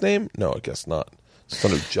last name? No, I guess not.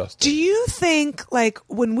 Son of Justin. Do you think, like,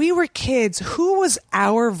 when we were kids, who was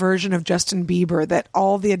our version of Justin Bieber that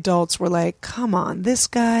all the adults were like, come on, this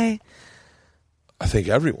guy? I think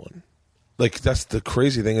everyone. Like, that's the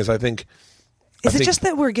crazy thing is I think... Is it just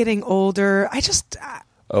that we're getting older? I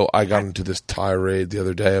got into this tirade the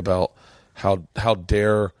other day about how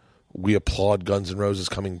dare we applaud Guns N' Roses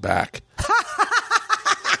coming back.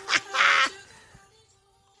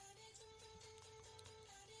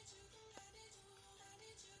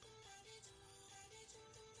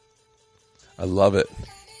 I love it.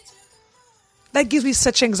 That gives me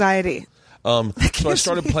such anxiety. So I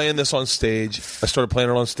started playing this on stage. I started playing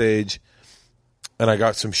it on stage, and I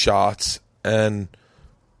got some shots, and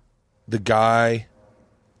the guy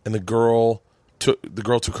and the girl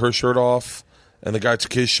took her shirt off, and the guy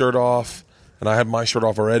took his shirt off, and I had my shirt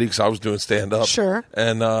off already because I was doing stand-up. Sure.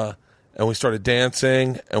 And we started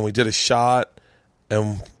dancing, and we did a shot,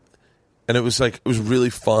 and it was really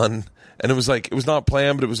fun. And it was not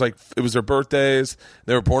planned, but it was their birthdays.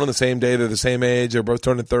 They were born on the same day. They're the same age. They were both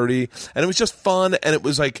turning 30, and it was just fun. And it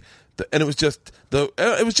was just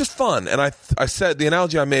fun. And I said, the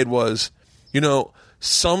analogy I made was,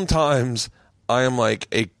 sometimes I am like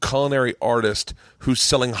a culinary artist who's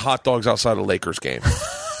selling hot dogs outside a Lakers game.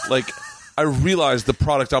 Like, I realize the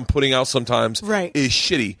product I'm putting out sometimes is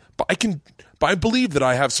shitty, but I believe that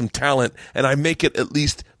I have some talent, and I make it at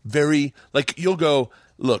least very, like, you'll go,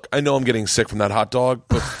 look, I know I'm getting sick from that hot dog,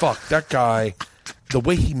 but fuck, that guy, the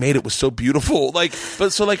way he made it was so beautiful. I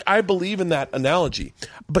believe in that analogy.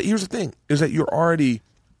 But here's the thing, is that you're already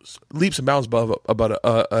leaps and bounds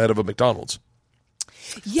ahead of a McDonald's.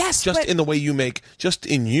 Yes, just in the way you make, just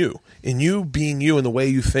in you being you, and the way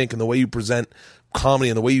you think, and the way you present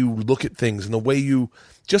comedy, and the way you look at things, and the way you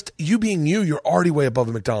being you're already way above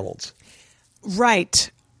a McDonald's.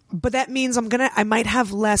 Right. But that means I might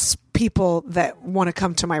have less people that want to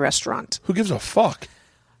come to my restaurant. Who gives a fuck?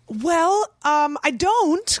 Well, I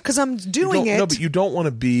don't, because I'm doing it. No, but you don't want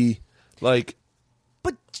to be like.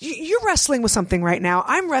 But you're wrestling with something right now.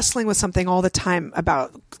 I'm wrestling with something all the time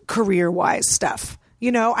about career-wise stuff.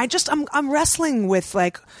 I'm wrestling with,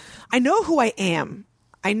 like, I know who I am.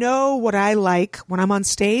 I know what I like when I'm on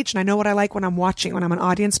stage, and I know what I like when I'm watching, when I'm an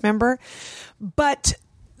audience member. But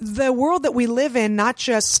the world that we live in, not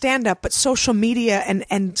just stand-up, but social media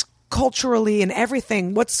and culturally and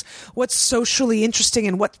everything, what's socially interesting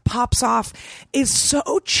and what pops off is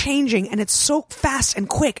so changing, and it's so fast and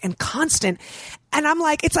quick and constant. And I'm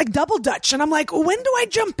like, it's like double dutch. And I'm like, when do I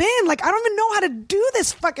jump in? Like, I don't even know how to do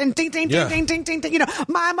this fucking ding, ding, ding, ding, ding, ding, ding.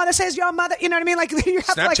 My mother says your mother, you know what I mean? Like, you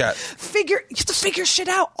have Snapchat. to you have to figure shit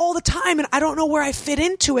out all the time. And I don't know where I fit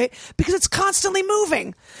into it because it's constantly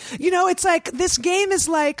moving. It's like, this game is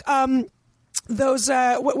like, those,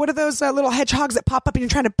 what are those little hedgehogs that pop up and you're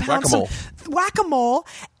trying to pounce them? Whack-a-mole.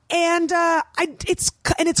 And it's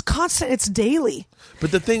constant. It's daily.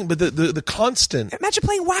 But the constant. Imagine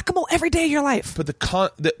playing whack-a-mole every day of your life. But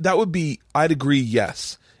that would be. I'd agree.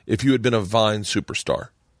 Yes, if you had been a Vine superstar,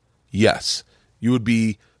 yes, you would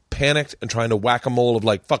be panicked and trying to whack-a-mole of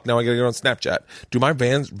like, fuck. Now I gotta get on Snapchat. Do my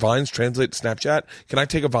vines translate to Snapchat? Can I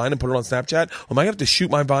take a Vine and put it on Snapchat? Am I gonna have to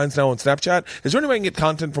shoot my Vines now on Snapchat? Is there any way I can get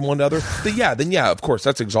content from one to other? Then yeah, of course,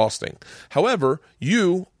 that's exhausting. However,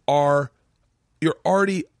 you're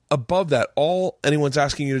already above that. All anyone's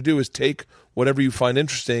asking you to do is take whatever you find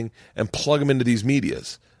interesting and plug them into these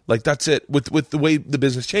medias. Like, that's it. With the way the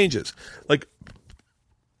business changes, like,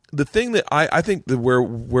 the thing that I think that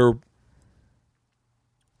where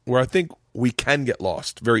I think we can get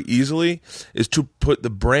lost very easily is to put the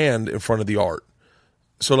brand in front of the art.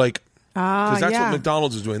 So, like, because that's what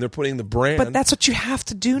McDonald's is doing. They're putting the brand. But that's what you have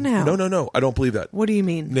to do now. No. I don't believe that. What do you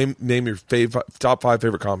mean? Name your top 5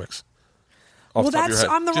 favorite comics. Well,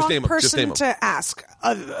 I'm the wrong person to ask.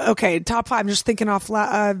 Okay, top 5. I'm just thinking off.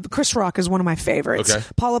 Chris Rock is one of my favorites. Okay.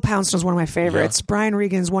 Paula Poundstone is one of my favorites. Yeah. Brian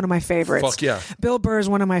Regan is one of my favorites. Fuck yeah. Bill Burr is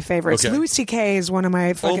one of my favorites. Okay. Louis C.K. is one of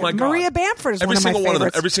my. Oh my God. Maria Bamford is one of my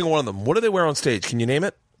favorites. Every single one of them. What do they wear on stage? Can you name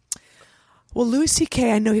it? Well, Louis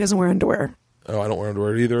C.K. I know he doesn't wear underwear. Oh, I don't wear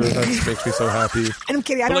underwear either. That makes me so happy. I'm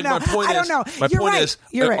kidding. I don't know. I don't know. My point is,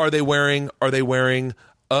 are they wearing?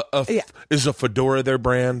 Is a fedora their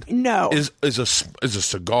brand? No. Is a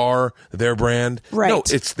cigar their brand? Right. No,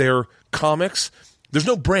 it's their comics. There's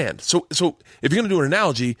no brand. So if you're going to do an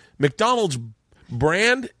analogy, McDonald's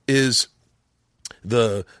brand is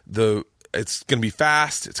it's going to be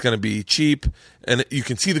fast, it's going to be cheap, and you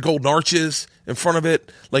can see the golden arches in front of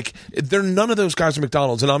it. Like, none of those guys are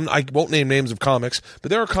McDonald's, and I won't name names of comics, but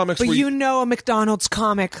there are comics. But where you know a McDonald's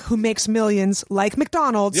comic who makes millions, like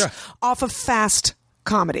McDonald's, off of fast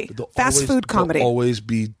comedy, fast food comedy. There'll always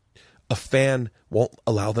be a fan won't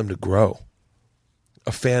allow them to grow.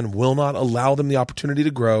 A fan will not allow them the opportunity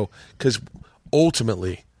to grow because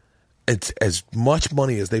ultimately, it's as much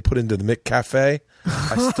money as they put into the McCafe.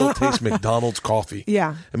 I still taste McDonald's coffee.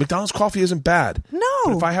 Yeah, and McDonald's coffee isn't bad. No,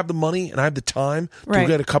 but if I have the money and I have the time to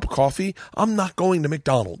get a cup of coffee, I'm not going to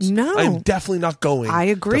McDonald's. No, I'm definitely not going. I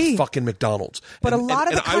agree. To fucking McDonald's. But a lot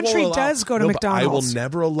of the country does go to McDonald's. I will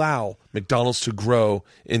never allow McDonald's to grow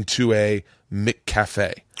into a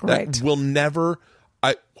McCafe. Right. That will never.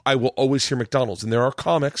 I will always hear McDonald's, and there are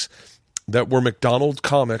comics that were McDonald's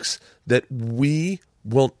comics that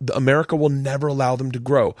America will never allow them to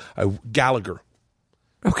grow. Gallagher.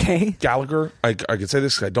 Okay. Gallagher, I could say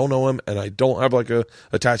this because I don't know him and I don't have like a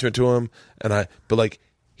attachment to him, but like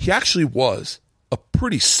he actually was a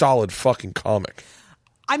pretty solid fucking comic.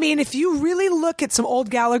 I mean, if you really look at some old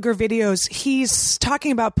Gallagher videos, he's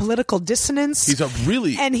talking about political dissonance. He's a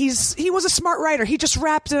really... And he was a smart writer. He just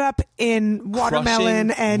wrapped it up in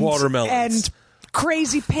watermelon and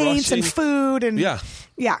crazy paints and food and... Yeah.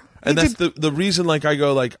 Yeah. And that's the reason, like, I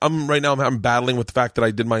go, like, I'm battling with the fact that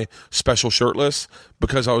I did my special shirtless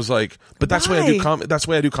because I was like, but that's the way I do that's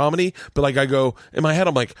the way I do comedy. But like, I go in my head,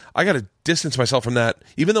 I'm like, I got to distance myself from that,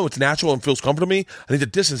 even though it's natural and feels comfortable to me. I need to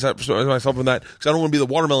distance myself from that because I don't want to be the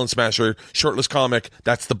watermelon smasher, shirtless comic.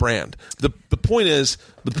 That's the brand. The point is,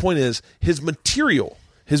 his material.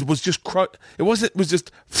 Was just it was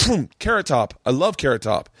just Carrot Top. I love Carrot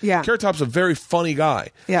Top. Yeah, Carrot Top's a very funny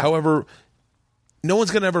guy. Yeah. However, no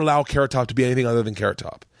one's going to ever allow Carrot Top to be anything other than Carrot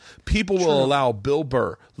Top. People will allow Bill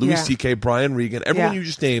Burr, Louis C.K., Brian Regan, everyone you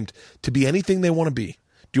just named to be anything they want to be.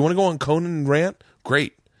 Do you want to go on Conan and rant?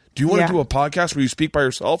 Great. Do you want to do a podcast where you speak by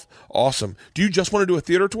yourself? Awesome. Do you just want to do a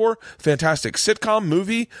theater tour? Fantastic. Sitcom,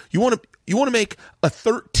 movie? You want to make a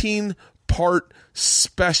 13-part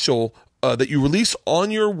special that you release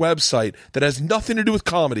on your website that has nothing to do with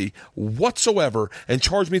comedy whatsoever and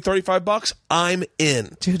charge me $35? I'm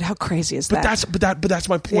in. Dude, how crazy is that? But that's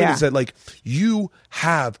my point is that like you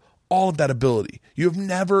have all of that ability. You have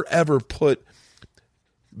never ever put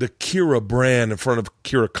the Kira brand in front of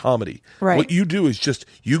Kira comedy. Right. What you do is just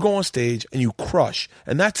you go on stage and you crush,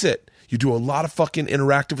 and that's it. You do a lot of fucking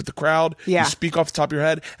interactive with the crowd. Yeah. You speak off the top of your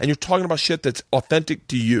head, and you're talking about shit that's authentic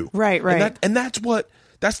to you. Right. And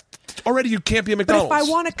that's already you can't be a McDonald's. But if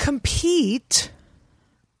I want to compete,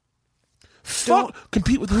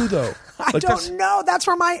 compete with who though? I don't know. That's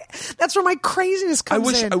where my craziness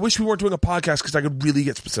comes in. I wish we weren't doing a podcast because I could really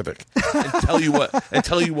get specific and tell you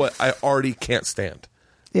what I already can't stand.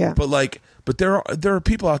 Yeah. But there are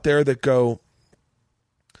people out there that go,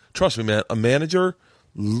 trust me, man. A manager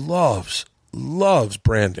loves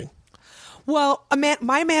branding. Well,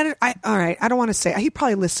 my manager. All right. I don't want to say he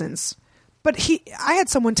probably listens. But I had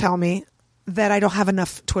someone tell me that I don't have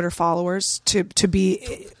enough Twitter followers to be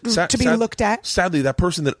looked at. Sadly, that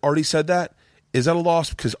person that already said that is at a loss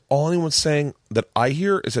because all anyone's saying that I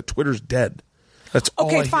hear is that Twitter's dead. That's all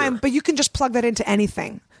I hear. Okay, fine, but you can just plug that into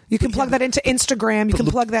anything. You can plug that into Instagram.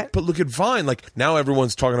 Plug that. But look at Vine. Like now,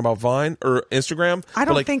 everyone's talking about Vine or Instagram. I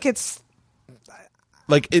don't think it's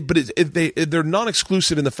like it. But they're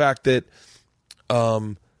non-exclusive in the fact that,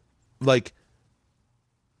 like.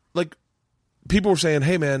 People were saying,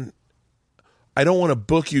 "Hey, man, I don't want to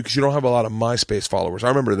book you because you don't have a lot of MySpace followers." I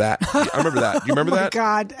remember that. Do you remember Oh my that?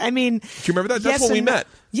 God, I mean, do you remember that? That's when we met.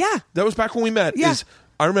 Yeah, that was back when we met. Yeah.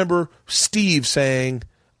 I remember Steve saying,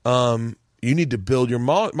 "You need to build your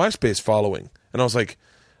MySpace following," and I was like,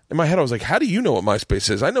 in my head, I was like, "How do you know what MySpace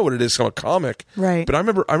is? I know what it is. I'm a comic, right?" But I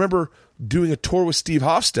remember doing a tour with Steve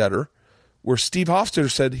Hofstetter, where Steve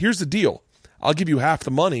Hofstetter said, "Here's the deal: I'll give you half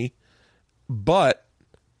the money, but."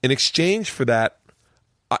 In exchange for that,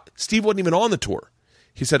 Steve wasn't even on the tour.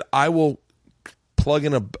 He said, I will plug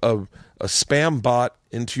in a spam bot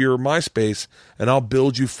into your MySpace and I'll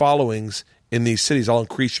build you followings in these cities. I'll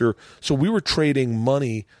increase your... So we were trading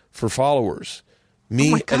money for followers. Me,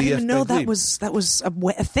 oh my God, I didn't Eddie know that was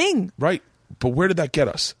a thing. Right. But where did that get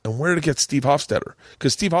us? And where did it get Steve Hofstetter?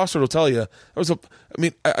 Because Steve Hofstetter will tell you, that was I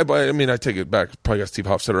take it back. Probably got Steve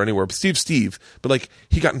Hofstetter anywhere. But Steve. But like,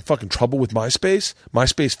 he got in fucking trouble with MySpace.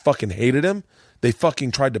 MySpace fucking hated him. They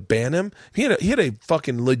fucking tried to ban him. He had a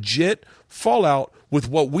fucking legit fallout with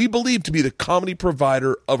what we believe to be the comedy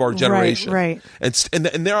provider of our generation. Right. And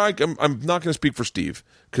there I'm not going to speak for Steve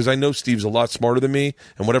because I know Steve's a lot smarter than me.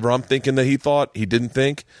 And whatever I'm thinking that he thought, he didn't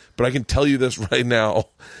think. But I can tell you this right now.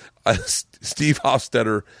 Steve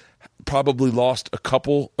Hofstetter probably lost a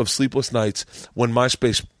couple of sleepless nights when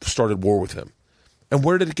MySpace started war with him. And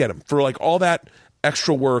where did it get him? For like all that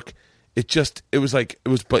extra work, it was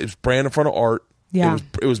brand in front of art. Yeah.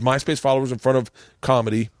 It was MySpace followers in front of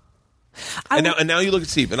comedy. And now you look at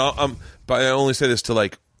Steve, and but I only say this to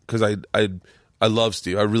like because I love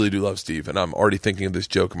Steve. I really do love Steve, and I'm already thinking of this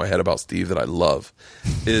joke in my head about Steve that I love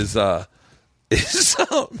is that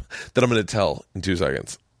I'm going to tell in 2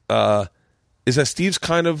 seconds. Is that Steve's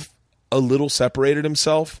kind of a little separated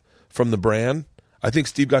himself from the brand. I think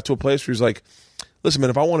Steve got to a place where he's like, listen, man,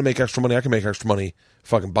 if I want to make extra money, I can make extra money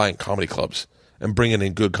fucking buying comedy clubs and bringing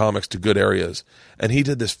in good comics to good areas. And he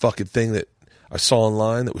did this fucking thing that I saw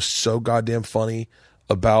online that was so goddamn funny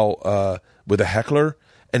about with a heckler.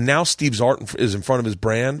 And now Steve's art is in front of his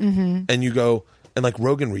brand, and you go, and like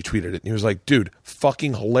Rogan retweeted it, and he was like, "Dude,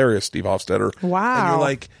 fucking hilarious, Steve Hofstetter." Wow.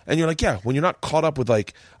 And you're like, yeah, when you're not caught up with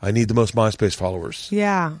like, I need the most MySpace followers.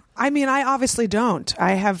 Yeah. I mean, I obviously don't.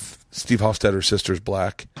 I have Steve Hofstetter's sister's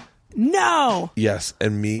black. No. Yes,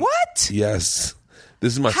 and me. What? Yes.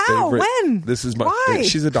 This is my How? favorite. When? This is my. Why?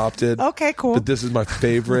 She's adopted. Okay, cool. But this is my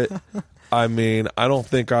favorite. I mean, I don't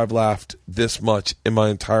think I've laughed this much in my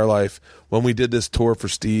entire life. When we did this tour for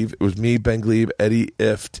Steve, it was me, Ben Glebe, Eddie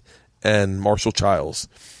Ift, and Marshall Childs.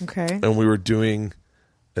 Okay. And we were doing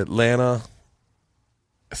Atlanta,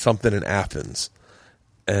 something in Athens.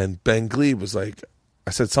 And Ben Glebe was like,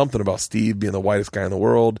 I said something about Steve being the whitest guy in the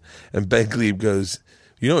world. And Ben Glebe goes,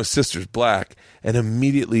 you know his sister's black. And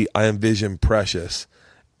immediately I envisioned Precious.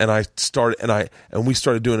 And we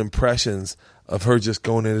started doing impressions of her just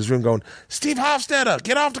going in his room going, Steve Hofstetter,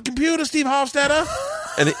 get off the computer, Steve Hofstetter.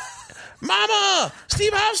 And Mama,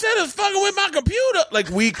 Steve Hofstetter's fucking with my computer. Like,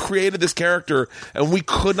 we created this character, and we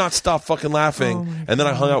could not stop fucking laughing. And then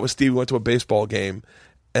I hung out with Steve. We went to a baseball game,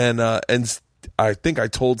 and I think I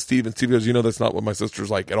told Steve, and Steve goes, you know, that's not what my sister's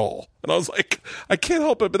like at all. And I was like, I can't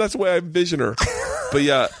help it, but that's the way I envision her. But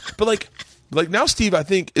yeah, but like now Steve, I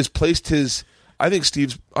think, is placed his. I think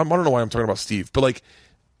Steve's. I don't know why I'm talking about Steve, but like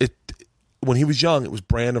when he was young, it was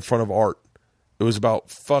brand in front of art. It was about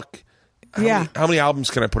fuck. How many albums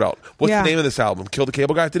can I put out? What's the name of this album? Kill the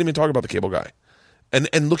Cable Guy? I didn't even talk about the Cable Guy.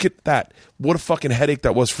 And look at that. What a fucking headache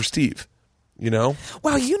that was for Steve. You know?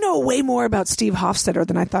 Wow, you know way more about Steve Hofstetter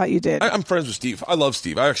than I thought you did. I'm friends with Steve. I love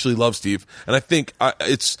Steve. I actually love Steve. And I think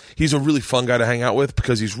he's a really fun guy to hang out with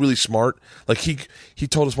because he's really smart. Like he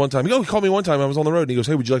told us one time, he called me one time, I was on the road, and he goes,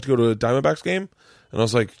 hey, would you like to go to a Diamondbacks game? And I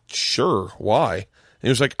was like, sure, why? And he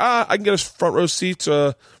was like, I can get us front row seats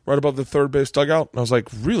right above the third base dugout. And I was like,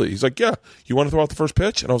 really? He's like, yeah. You want to throw out the first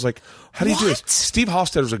pitch? And I was like, how do you do this? Steve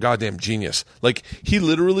Hofstetter's a goddamn genius. Like, he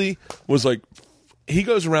literally was like, he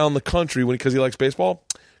goes around the country because he likes baseball,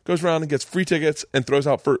 goes around and gets free tickets and throws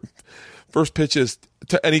out first pitches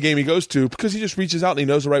to any game he goes to because he just reaches out and he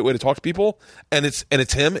knows the right way to talk to people. And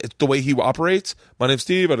it's him. It's the way he operates. My name's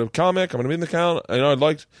Steve. I'm a comic. I'm going to be in the count. I'd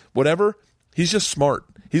like whatever. He's just smart.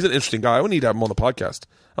 He's an interesting guy. I would need to have him on the podcast.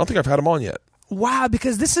 I don't think I've had him on yet. Wow,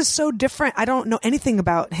 because this is so different. I don't know anything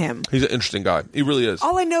about him. He's an interesting guy. He really is.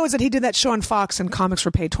 All I know is that he did that show on Fox and comics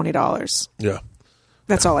were paid $20. Yeah.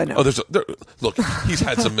 That's all I know. Look, he's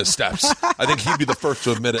had some missteps. I think he'd be the first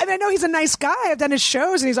to admit it. And I know he's a nice guy. I've done his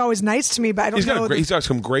shows, and he's always nice to me. But I don't know. He's got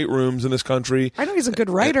some great rooms in this country. I know he's a good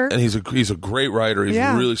writer, and he's a great writer. He's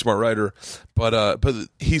a really smart writer. But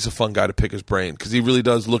he's a fun guy to pick his brain because he really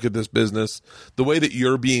does look at this business the way that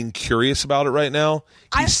you're being curious about it right now.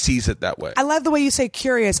 He sees it that way. I love the way you say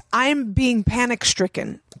curious. I'm being panic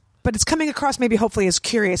stricken. But it's coming across maybe hopefully as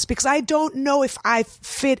curious because I don't know if I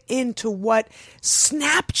fit into what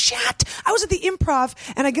Snapchat. I was at the Improv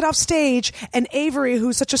and I get off stage and Avery,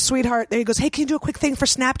 who's such a sweetheart, there he goes, hey, can you do a quick thing for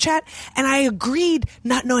Snapchat? And I agreed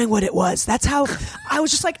not knowing what it was. That's how I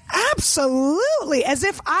was just like, absolutely. As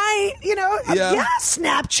if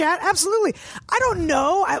Snapchat, absolutely. I don't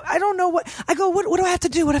know. I don't know what. I go, what do I have to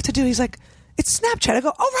do? What do I have to do? He's like, it's Snapchat. I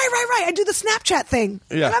go, oh, right. I do the Snapchat thing.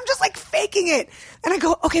 Yeah. And I'm just like faking it. And I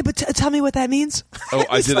go, okay, but tell me what that means. Oh,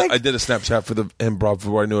 I did a Snapchat for the Improv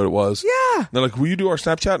before I knew what it was. Yeah. And they're like, will you do our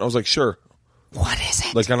Snapchat? And I was like, sure. What is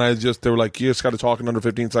it? Like, and they were like, you just got to talk in under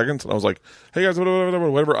 15 seconds. And I was like, hey guys,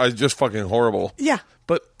 whatever. I just fucking horrible. Yeah.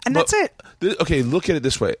 That's it. Okay, look at it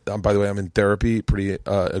this way. By the way, I'm in therapy, pretty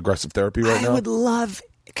aggressive therapy right now. I would love,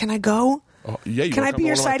 can I go? Oh, yeah, can I be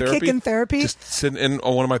your sidekick in therapy? Just sit in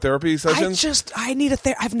on one of my therapy sessions? I need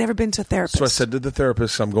I've never been to a therapist. So I said to the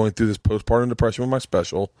therapist, I'm going through this postpartum depression with my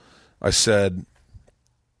special. I said,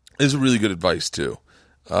 this is really good advice too.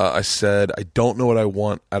 I said, I don't know what I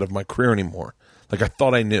want out of my career anymore. Like I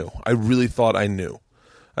thought I knew. I really thought I knew.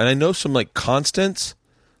 And I know some like constants.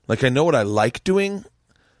 Like I know what I like doing.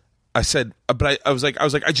 I said, but I was like,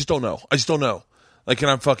 I just don't know. Like,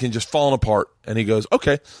 and I'm fucking just falling apart. And he goes,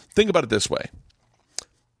 okay, think about it this way.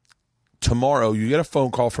 Tomorrow, you get a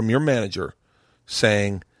phone call from your manager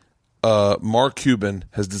saying, Mark Cuban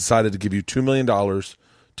has decided to give you $2 million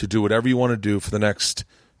to do whatever you want to do for the next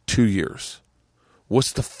 2 years.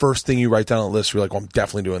 What's the first thing you write down on the list? You're like, well, I'm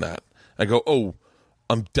definitely doing that. I go, oh,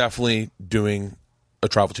 I'm definitely doing a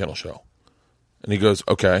Travel Channel show. And he goes,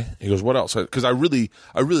 okay. He goes, what else? Because I really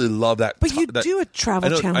love that. But you do a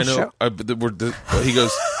Travel Channel show. I go, I'm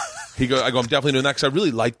definitely doing that because I really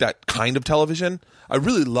like that kind of television. I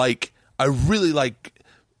really like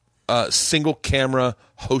single camera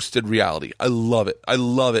hosted reality. I love it. I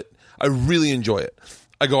really enjoy it.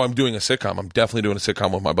 I go, I'm doing a sitcom. I'm definitely doing a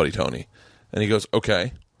sitcom with my buddy Tony. And he goes,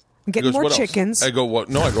 okay. Getting more "What else?" chickens. I go, "What?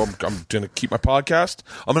 No." I go, I'm going to keep my podcast.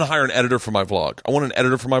 I'm going to hire an editor for my vlog. I want an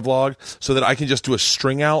editor for my vlog so that I can just do a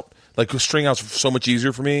string out. Like, a string out's so much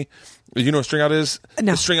easier for me. You know what a string out is?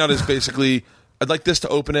 No. A string out is basically, I'd like this to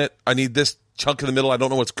open it. I need this chunk in the middle. I don't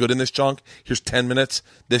know what's good in this chunk. Here's 10 minutes.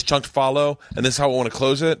 This chunk to follow. And this is how I want to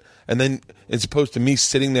close it. And then as opposed to me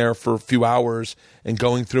sitting there for a few hours and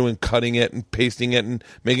going through and cutting it and pasting it and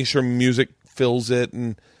making sure music fills it.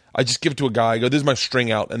 And I just give it to a guy. I go, this is my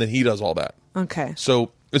string out. And then he does all that. Okay.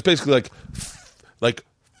 So it's basically like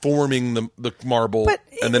forming the marble, But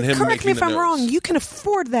and then him correct making me if the I'm notes. wrong. You can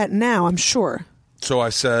afford that now, I'm sure. So I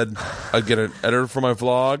said, I'd get an editor for my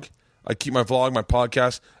vlog. I'd keep my vlog, my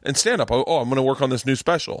podcast, and stand up. I'm going to work on this new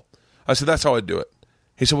special. I said, that's how I'd do it.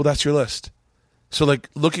 He said, well, that's your list. So, like,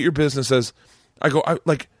 look at your business as,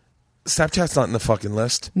 Snapchat's not in the fucking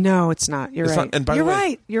list. No, it's not. You're It's right. not- and by You're the way,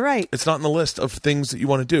 right. You're right. It's not in the list of things that you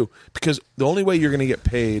want to do because the only way you're going to get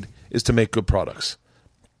paid is to make good products.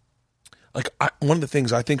 Like, one of the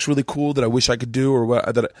things I think is really cool that I wish I could do, or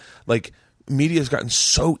media has gotten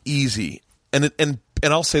so easy. And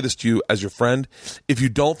I'll say this to you as your friend: if you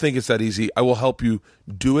don't think it's that easy, I will help you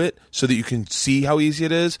do it so that you can see how easy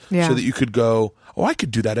it is. Yeah. So that you could go, oh, I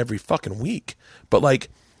could do that every fucking week. But like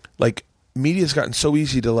media's gotten so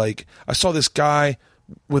easy to I saw this guy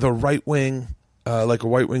with a right wing, a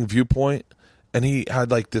right wing viewpoint, and he had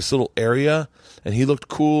this little area, and he looked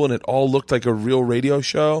cool, and it all looked like a real radio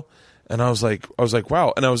show. And I was like,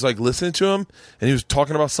 wow. And I was listening to him, and he was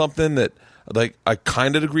talking about something that I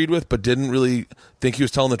kind of agreed with, but didn't really think he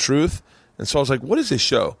was telling the truth. And so I was like, what is this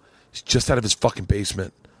show? He's just out of his fucking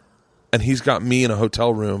basement, and he's got me in a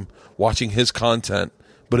hotel room watching his content,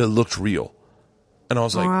 but it looked real. And I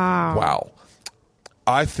was like, wow.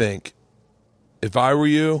 I think if I were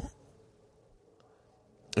you,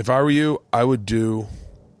 I would do.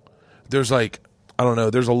 There's I don't know.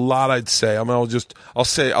 There's a lot I'd say. I mean, I'll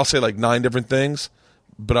say 9 different things,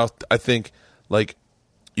 but I think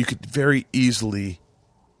you could very easily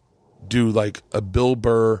do a Bill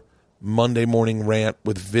Burr Monday morning rant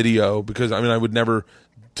with video, because I would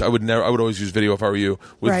always use video if I were you,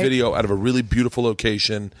 with Right. video out of a really beautiful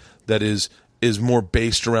location that is more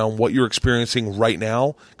based around what you're experiencing right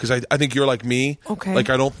now. Because I think you're like me. Okay. I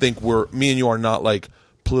don't think me and you are not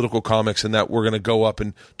political comics in that we're going to go up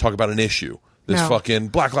and talk about an issue. This No. fucking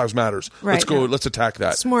Black Lives Matters. Right, Let's go. no. Let's attack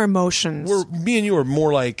that. It's more emotions. Me and you are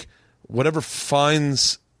more whatever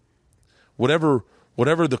finds, whatever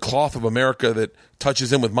the cloth of America that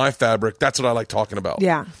touches in with my fabric. That's what I like talking about.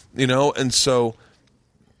 Yeah. And so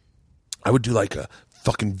I would do a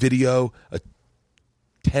fucking video, a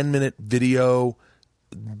 10-minute video,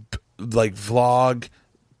 vlog,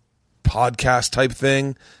 podcast type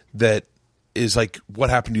thing that is what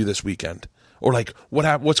happened to you this weekend, or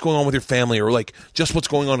what's going on with your family, or just what's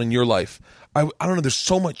going on in your life. I don't know. There's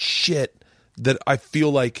so much shit that I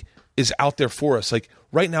feel is out there for us.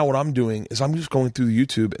 Right now, what I'm doing is I'm just going through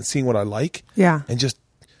YouTube and seeing what I like, Yeah. and just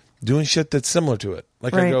doing shit that's similar to it. I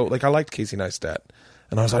Right. go, I liked Casey Neistat,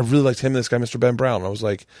 and I really liked him and this guy, Mr. Ben Brown. And I was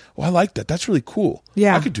like, well, I like that. That's really cool.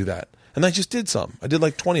 Yeah. I could do that. And I just did some. I did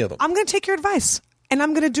 20 of them. I'm going to take your advice, and I'm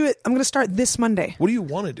going to do it. I'm going to start this Monday. What do you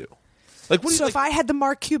want to do? What do you So if I had the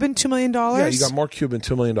Mark Cuban $2 million, Yeah, you got Mark Cuban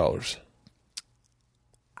 $2 million.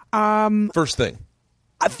 First thing.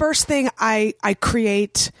 First thing, I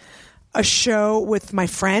create a show with my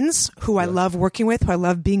friends who I love working with, who I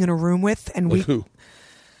love being in a room with, and Who?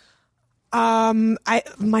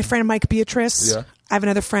 my friend Mike Beatrice. Yeah. I have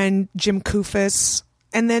another friend, Jim Kufis,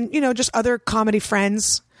 and then just other comedy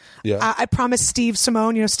friends. Yeah. I promised Steve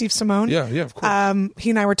Simone. You know Steve Simone? Yeah, of course.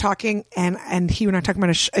 He and I were talking, and he and I were talking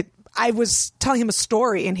about I was telling him a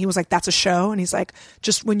story, and he was like, "That's a show," and he's like,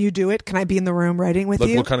 "Just when you do it, can I be in the room writing with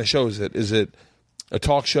you?" What kind of show is it? Is it a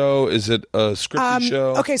talk show? Is it a scripted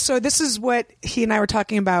show? Okay, so this is what he and I were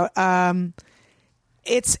talking about.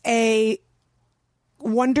 It's a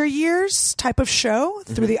Wonder Years type of show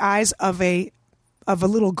through the eyes of a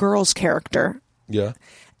little girl's character, Yeah.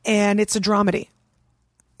 and it's a dramedy.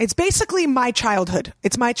 It's basically my childhood.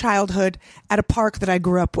 It's my childhood at a park that I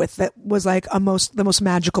grew up with that was the most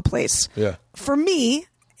magical place. Yeah. For me,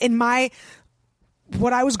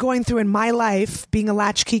 what I was going through in my life, being a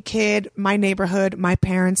latchkey kid, my neighborhood, my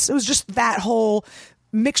parents, it was just that whole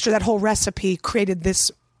mixture, that whole recipe created this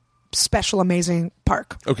special, amazing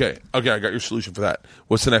park. Okay, I got your solution for that.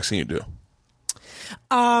 What's the next thing you do?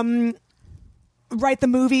 Write the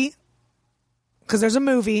movie, because there's a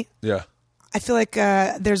movie. Yeah. I feel like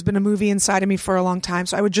there's been a movie inside of me for a long time,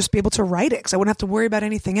 so I would just be able to write it because I wouldn't have to worry about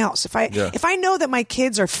anything else. If I know that my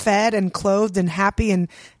kids are fed and clothed and happy and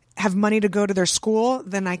have money to go to their school,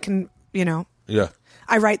 then I can, Yeah.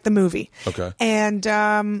 I write the movie. Okay.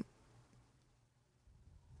 And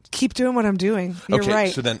keep doing what I'm doing. You're Okay,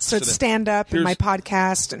 right. so then it's stand up and my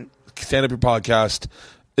podcast and stand up your podcast.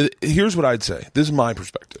 Here's what I'd say. This is my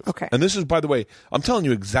perspective. Okay. And this is, by the way, I'm telling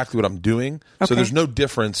you exactly what I'm doing. Okay. So there's no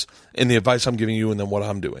difference in the advice I'm giving you and then what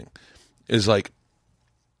I'm doing. Is like,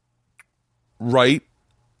 write.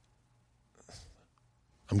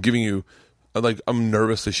 I'm giving you, like, I'm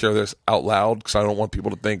nervous to share this out loud because I don't want people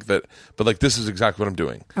to think that, but like, this is exactly what I'm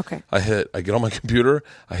doing. Okay. I get on my computer,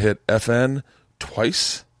 I hit FN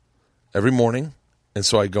twice every morning. And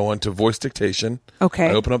so I go into voice dictation. Okay.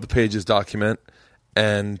 I open up the Pages document.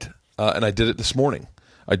 And I did it this morning.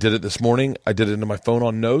 I did it into my phone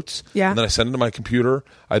on notes. Yeah. And then I send it to my computer.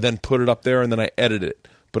 I then put it up there and then I edit it.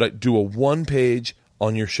 But I do a 1-page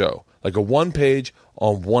on your show, like a 1-page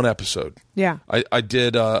on one episode. Yeah. I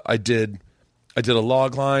did a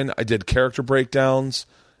log line. I did character breakdowns,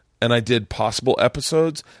 and I did possible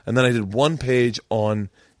episodes. And then I did 1 page on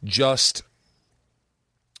just.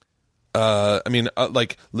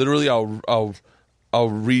 Like literally, I'll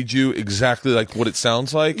read you exactly like what it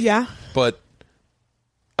sounds like. Yeah. But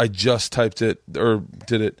I just typed it or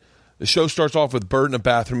did it. The show starts off with Bert in a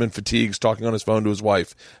bathroom in fatigues talking on his phone to his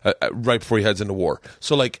wife right before he heads into war.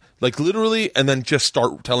 So like literally, and then just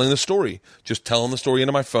start telling the story. Just telling the story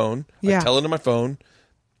into my phone. Yeah. I tell it into my phone,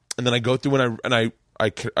 and then I go through and I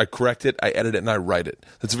correct it, I edit it, and I write it.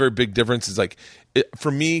 That's a very big difference. It's like, for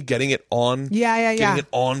me, getting it on getting it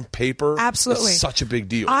on paper absolutely is such a big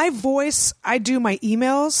deal. I do my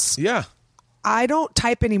emails. Yeah. I don't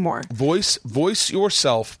type anymore. Voice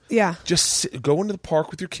yourself. Yeah. Just go into the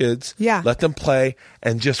park with your kids. Yeah. Let them play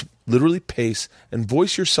and just literally pace and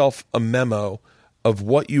voice yourself a memo of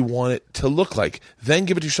what you want it to look like. Then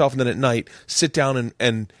give it to yourself, and then at night, sit down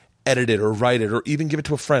and edit it or write it or even give it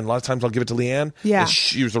to a friend. A lot of times I'll give it to Leanne. Yeah. And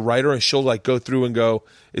she's a writer, and she'll like go through and go,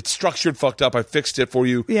 it's structured, fucked up. I fixed it for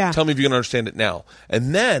you. Yeah. Tell me if you can understand it now.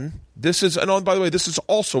 And then by the way, this is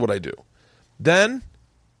also what I do. Then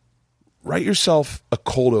write yourself a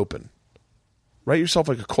cold open. Write yourself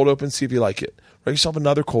like a cold open, see if you like it. Write yourself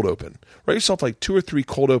another cold open. Write yourself like 2 or 3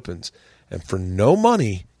 cold opens. And for no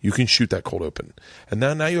money, you can shoot that cold open. And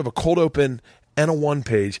now you have a cold open and a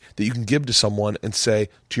 1-page that you can give to someone and say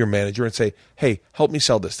to your manager and say, hey, help me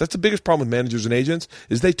sell this. That's the biggest problem with managers and agents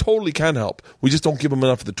is they totally can help. We just don't give them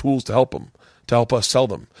enough of the tools to help them, to help us sell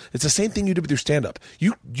them. It's the same thing you did with your stand-up.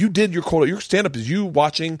 You did your stand-up is you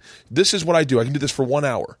watching, this is what I do. I can do this for 1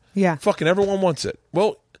 hour. Yeah. Fucking everyone wants it.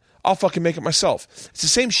 Well, I'll fucking make it myself. It's the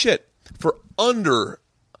same shit. For under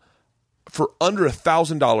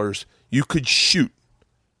 $1,000, you could shoot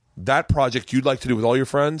that project you'd like to do with all your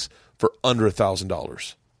friends for under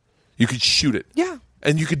 $1,000. You could shoot it. Yeah.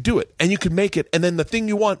 And you could do it. And you could make it. And then the thing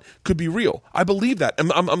you want could be real. I believe that.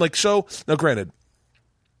 I'm like, so, now granted,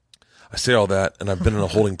 I say all that, and I've been in a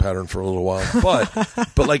holding pattern for a little while.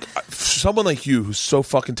 But like, someone like you who's so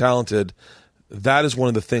fucking talented, that is one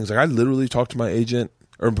of the things. Like, I literally talked to my agent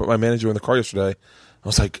or my manager in the car yesterday. I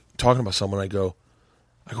was like talking about someone. I go,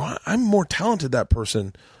 I'm more talented than that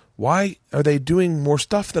person. Why are they doing more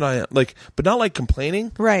stuff than I am? Like, but not like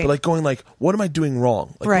complaining, right? But like going like, what am I doing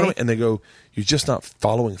wrong? Like, right? And they go, you're just not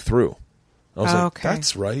following through. I was like, okay.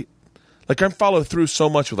 That's right. Like, I follow through so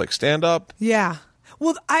much with like stand up. Yeah.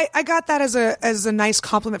 Well, I got that as a nice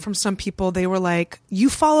compliment from some people. They were like, you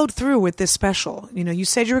followed through with this special. You know, you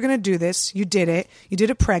said you were going to do this. You did it. You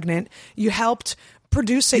did it pregnant. You helped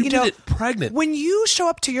produce it. You did it pregnant. When you show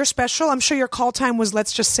up to your special, I'm sure your call time was,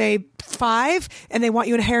 let's just say 5, and they want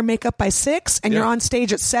you in hair and makeup by 6, and you're on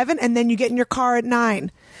stage at 7, and then you get in your car at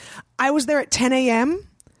 9. I was there at 10 a.m.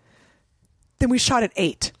 Then we shot at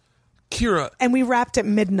 8. Kira. And we wrapped at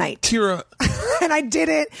midnight. Kira. And I did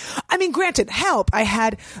it. I mean, granted, help. I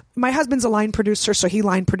had, my husband's a line producer, so he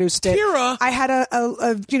line produced it. Kira. I had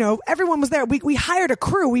everyone was there. We hired a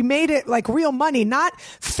crew. We made it like real money, not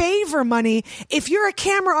favor money. If you're a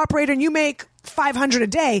camera operator and you make $500 a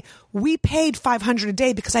day, we paid $500 a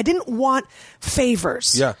day because I didn't want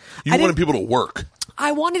favors. Yeah. You wanted people to work.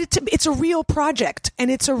 I wanted it to be, it's a real project, and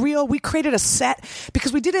we created a set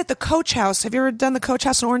because we did it at the Coach House. Have you ever done the Coach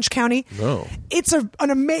House in Orange County? No. It's an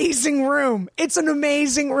amazing room. It's an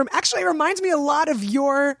amazing room. Actually, it reminds me a lot of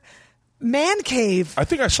your man cave. I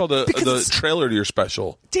think I saw the trailer to your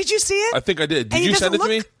special. Did you see it? I think I did. Did you send it to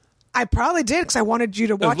me? I probably did because I wanted you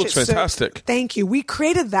to watch it. It looks fantastic. So, thank you. We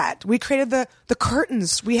created that. We created the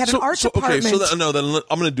curtains. We had an art department. Okay, then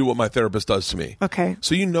I'm going to do what my therapist does to me. Okay.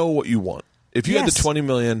 So you know what you want. If you had the 20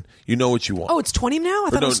 million, you know what you want. Oh, it's 20 now? I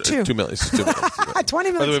thought it was 2. 2 million. It's 2 million.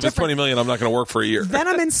 20 million. By the way, if it's 20 million, I'm not going to work for a year. Then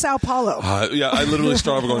I'm in Sao Paulo. Yeah, I literally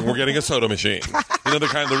start off going, we're getting a soda machine. You know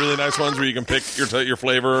the really nice ones where you can pick your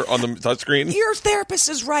flavor on the touchscreen? Your therapist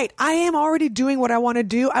is right. I am already doing what I want to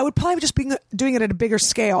do. I would probably just be doing it at a bigger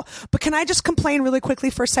scale. But can I just complain really quickly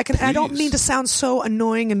for a second? And I don't mean to sound so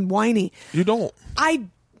annoying and whiny. You don't.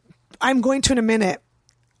 I'm going to in a minute.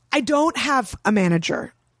 I don't have a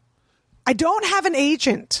manager. I don't have an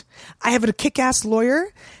agent. I have a kick-ass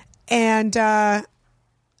lawyer, and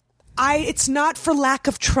it's not for lack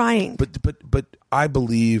of trying. But I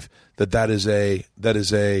believe that is a.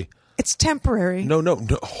 It's temporary. No.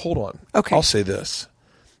 Hold on. Okay. I'll say this.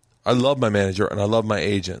 I love my manager and I love my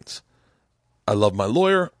agents. I love my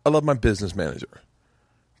lawyer. I love my business manager.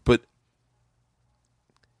 But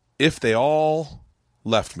if they all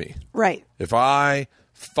left me, right? If I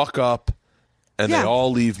fuck up. And they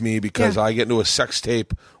all leave me because I get into a sex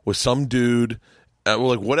tape with some dude,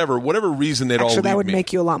 whatever reason they'd all leave me. That would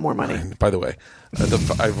make you a lot more money. By the way, I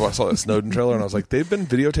saw that Snowden trailer and I was like, they've been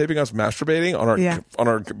videotaping us masturbating on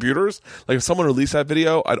our computers. Like if someone released that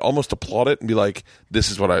video, I'd almost applaud it and be like, this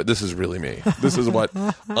is really me. This is what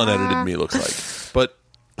unedited me looks like. But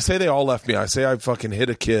say they all left me. I say I fucking hit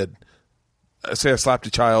a kid. I say I slapped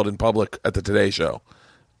a child in public at the Today Show.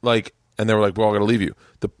 And they were like, well, I got to leave you.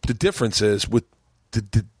 The difference is with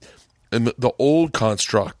the old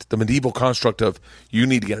construct, the medieval construct of you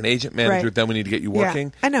need to get an agent manager, then we need to get you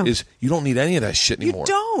working. I know. Is you don't need any of that shit anymore.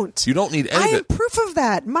 You don't need any I of it. am proof of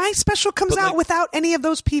that. My special comes out without any of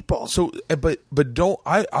those people. So, but don't,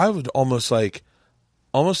 I would almost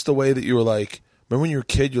the way that you were like, remember when you were a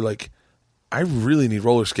kid, you're like, I really need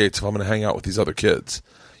roller skates if I'm going to hang out with these other kids.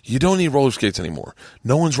 You don't need roller skates anymore.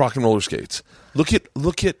 No one's rocking roller skates. Look at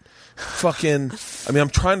fucking, I'm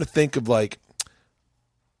trying to think of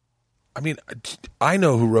I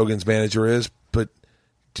know who Rogan's manager is, but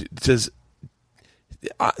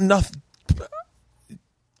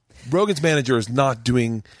Rogan's manager is not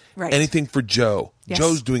doing anything for Joe. Yes.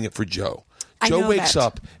 Joe's doing it for Joe. I Joe know wakes that.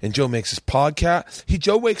 up and Joe makes his podcast.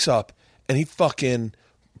 Joe wakes up and he fucking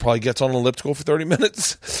probably gets on an elliptical for 30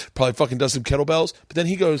 minutes, probably fucking does some kettlebells, but then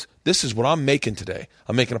he goes, this is what I'm making today.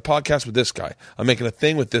 I'm making a podcast with this guy. I'm making a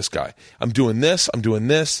thing with this guy. I'm doing this. I'm doing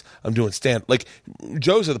stand. Like,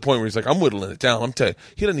 Joe's at the point where he's like, I'm whittling it down. I'm telling you,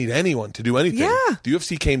 he doesn't need anyone to do anything. Yeah. The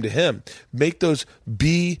UFC came to him. Make those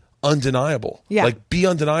be undeniable. Yeah. Like, be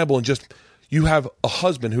undeniable and just, you have a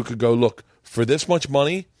husband who could go, look, for this much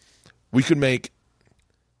money, we'll make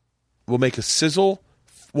a sizzle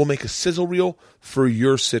reel for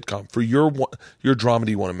your sitcom, for your drama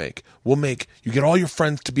you want to make. You get all your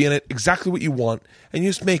friends to be in it, exactly what you want, and you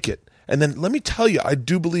just make it. And then let me tell you, I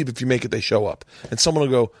do believe if you make it, they show up. And someone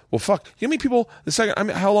will go, well, fuck. You know how many people,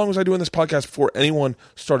 how long was I doing this podcast before anyone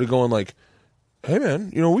started going like, hey man,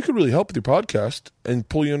 we could really help with your podcast and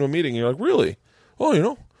pull you into a meeting. And you're like, really?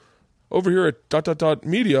 Well, over here at ...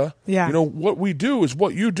 media, what we do is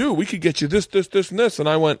what you do. We could get you this, this, this, and this. And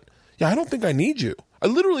I went, yeah, I don't think I need you. I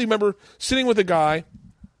literally remember sitting with a guy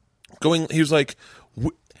he was like,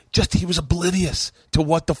 he was oblivious to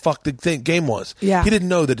what the fuck the game was. Yeah. He didn't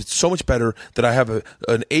know that it's so much better that I have an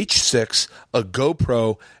H6, a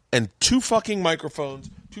GoPro, and 2 fucking microphones,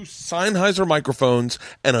 2 Sennheiser microphones,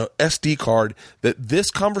 and a SD card, that this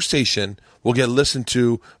conversation will get listened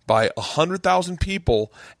to by 100,000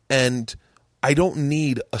 people, and I don't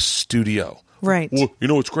need a studio. Right. Well,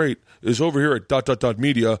 what's great is over here at ...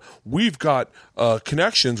 media, we've got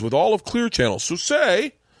connections with all of Clear Channel. So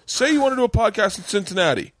say you want to do a podcast in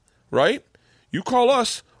Cincinnati, right? You call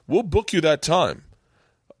us, we'll book you that time.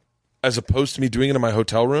 As opposed to me doing it in my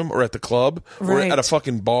hotel room or at the club or at a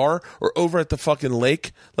fucking bar or over at the fucking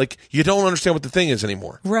lake. Like, you don't understand what the thing is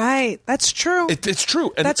anymore. Right. That's true. It's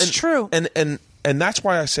true. That's true. And that's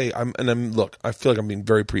why I say look, I feel like I'm being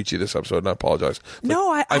very preachy this episode, and I apologize. But no,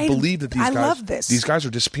 I believe that I love this. These guys are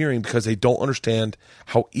disappearing because they don't understand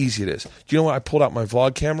how easy it is. Do you know what? I pulled out my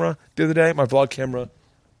vlog camera the other day. My vlog camera.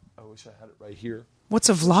 I wish I had it right here. What's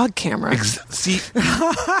a vlog camera? See.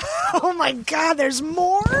 Oh my God! There's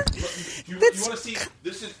more. You want to see?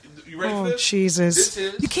 This is. You ready for this? Oh Jesus! This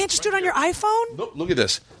is, you can't just do it on your iPhone. Nope. Look at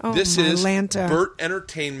this. Oh, this is Lanta. Burt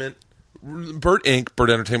Entertainment. Burt Inc. Burt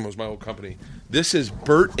Entertainment was my old company. This is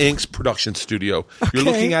Burt Inc.'s production studio. Okay. You're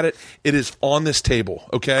looking at it. It is on this table.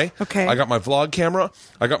 Okay. Okay. I got my vlog camera.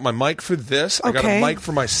 I got my mic for this. I got a mic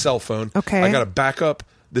for my cell phone. Okay. I got a backup.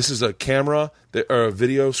 This is a camera or a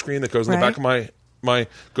video screen that goes in the back of my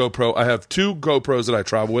GoPro. I have 2 GoPros that I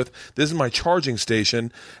travel with. This is my charging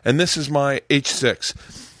station, and this is my H6.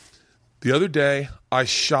 The other day, I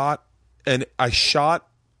shot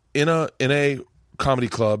in a comedy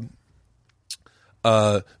club.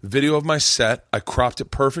 Video of my set. I cropped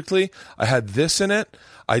it perfectly. I had this in it.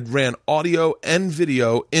 I ran audio and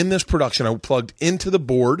video in this production. I plugged into the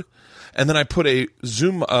board, and then I put a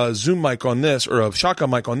Zoom mic on this, or a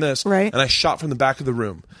shotgun mic on this, right? And I shot from the back of the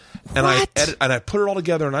room. And I put it all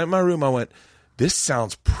together. And in my room, I went, this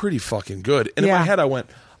sounds pretty fucking good. And in my head, I went,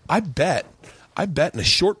 I bet in a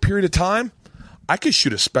short period of time, I could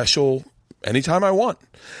shoot a special anytime I want.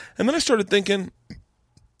 And then I started thinking.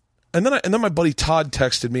 And then my buddy Todd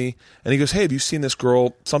texted me, and he goes, "Hey, have you seen this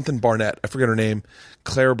girl, something Barnett? I forget her name,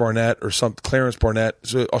 Claire Barnett or Clarence Barnett,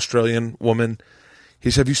 is an Australian woman." He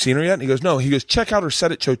said, "Have you seen her yet?" And he goes, "No." He goes, "Check out her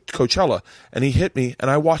set at Coachella." And he hit me, and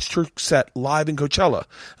I watched her set live in Coachella,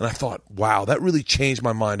 and I thought, "Wow, that really changed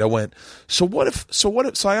my mind." I went, So I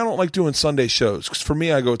don't like doing Sunday shows, because for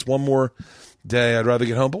me, I go, it's one more day. I'd rather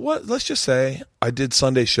get home. But let's just say I did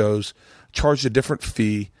Sunday shows, charged a different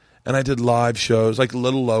fee. And I did live shows, like a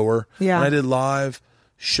little lower. Yeah. And I did live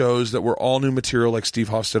shows that were all new material, like Steve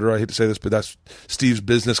Hofstetter. I hate to say this, but that's Steve's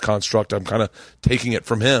business construct. I'm kind of taking it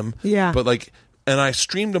from him. Yeah. But and I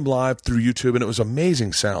streamed them live through YouTube, and it was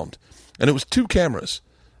amazing sound. And it was 2 cameras.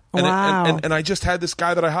 And wow. And I just had this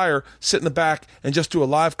guy that I hire sit in the back and just do a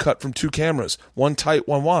live cut from 2 cameras, one tight,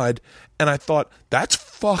 one wide. And I thought, that's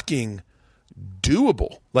fucking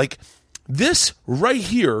doable. Like, this right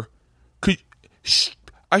here could...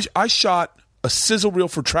 I shot a sizzle reel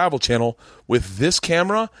for Travel Channel with this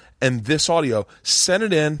camera and this audio. Sent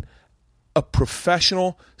it in a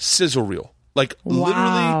professional sizzle reel. Like,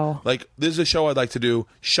 literally, like, this is a show I'd like to do.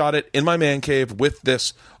 Shot it in my man cave with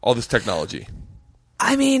all this technology.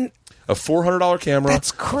 I mean... A $400 camera.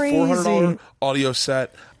 That's crazy. A $400 audio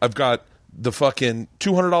set. I've got the fucking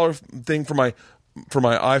 $200 thing for my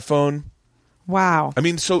iPhone. Wow. I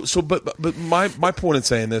mean, but my point in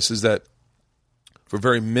saying this is that for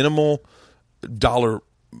very minimal dollar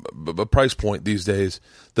price point these days,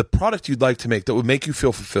 the product you'd like to make that would make you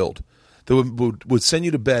feel fulfilled, that would send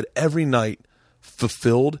you to bed every night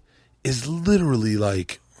fulfilled, is literally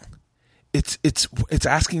like it's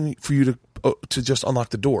asking for you to just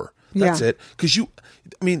unlock the door. That's it. Because you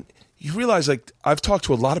realize, like, I've talked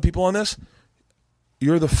to a lot of people on this.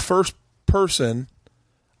 You're the first person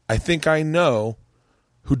I think I know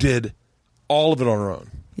who did all of it on her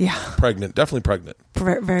own. Yeah. Pregnant. Definitely pregnant.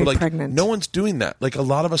 Very but pregnant. No one's doing that. Like, a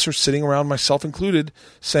lot of us are sitting around, myself included,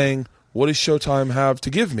 saying, what does Showtime have to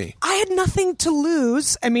give me? I had nothing to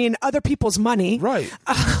lose. I mean, other people's money. Right.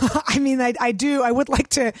 I mean, I do. I would like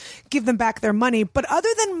to give them back their money. But other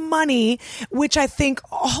than money, which I think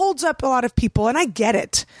holds up a lot of people, and I get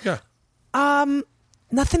it. Yeah.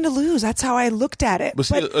 Nothing to lose. That's how I looked at it.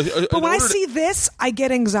 But when I see this, I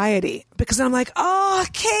get anxiety, because I'm like, oh,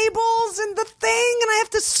 cables and the thing, and I have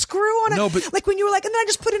to screw on it. No, but like when you were like, and then I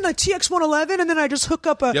just put in a TX111, and then I just hook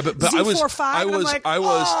up a Z45. I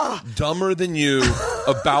was dumber than you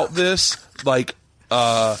about this. Like,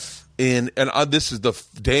 this is the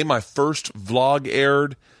day my first vlog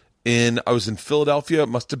aired. I was in Philadelphia. It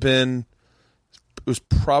must have been. It was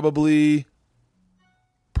probably.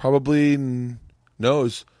 No,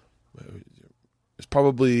 it's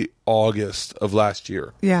probably August of last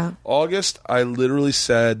year. Yeah. August, I literally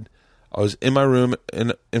said, I was in my room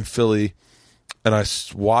in Philly, and I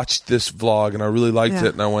watched this vlog, and I really liked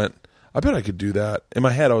it, and I went, I bet I could do that. In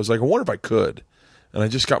my head, I was like, I wonder if I could. And I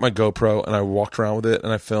just got my GoPro, and I walked around with it,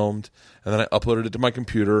 and I filmed, and then I uploaded it to my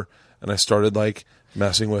computer, and I started, like,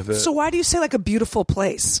 messing with it. So why do you say, like, a beautiful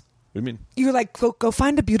place? What do you mean? You're like, go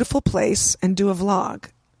find a beautiful place and do a vlog.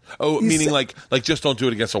 Oh, meaning like just don't do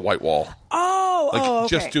it against a white wall. Okay.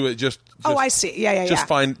 Just do it. Just I see. Yeah. Just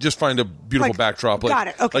find a beautiful backdrop. Got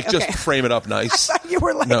it. Okay. Just frame it up nice. I thought you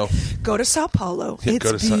were like, no. Go to Sao Paulo. Yeah,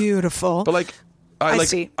 it's beautiful. But like, I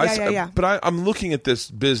see. Yeah. But I'm looking at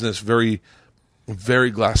this business very,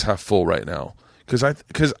 very glass half full right now, because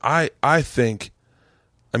I think,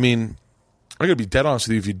 I mean, I'm gonna be dead honest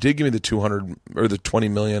with you. If you did give me the 200 or the 20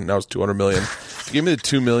 million, now it's 200 million. If you give me the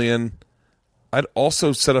 2 million. I'd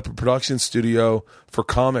also set up a production studio for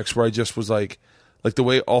comics where I just was like the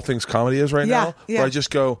way All Things Comedy is right now, where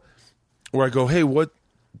I go, hey, what,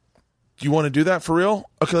 do you want to do that for real?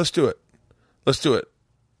 Okay, let's do it.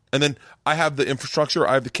 And then I have the infrastructure,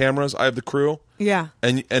 I have the cameras, I have the crew. Yeah.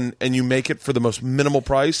 And you make it for the most minimal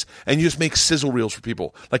price, and you just make sizzle reels for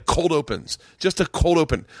people, like cold opens. Just a cold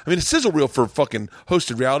open. I mean, a sizzle reel for fucking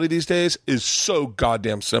hosted reality these days is so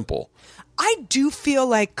goddamn simple. I do feel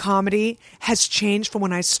like comedy has changed from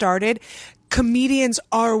when I started. comedians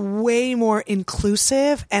are way more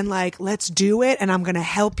inclusive and like, let's do it, and I'm going to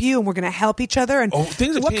help you, and we're going to help each other. And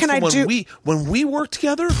things have what changed can I from do? when we worked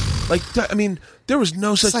together. Like, I mean, there was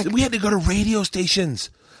no such. like- we had to go to radio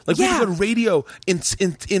stations. Like we had to go to radio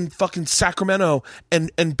in fucking Sacramento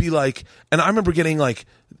and be like. And I remember getting like,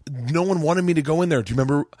 no one wanted me to go in there. Do you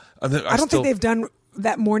remember? I don't think they've done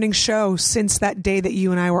that morning show since that day that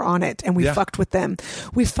you and I were on it, and we fucked with them.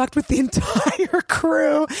 We fucked with the entire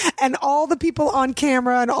crew and all the people on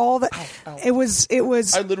camera and all the. It was.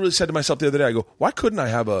 I literally said to myself the other day, I go, why couldn't I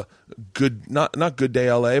have a good, not Good Day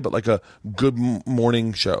LA, but like a good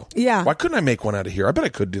morning show? Yeah. Why couldn't I make one out of here? I bet I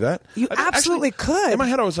could do that. You absolutely could. In my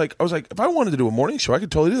head, I was like, if I wanted to do a morning show, I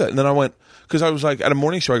could totally do that. And then I went, because I was like, at a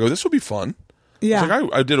morning show, I go, this would be fun. Yeah. I was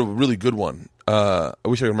like, I did a really good one. I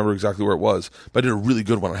wish I could remember exactly where it was, but I did a really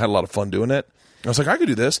good one. I had a lot of fun doing it. I was like, I could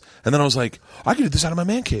do this. And then I was like, I could do this out of my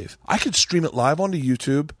man cave. I could stream it live onto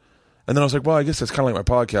YouTube. And then I was like, well, I guess that's kind of like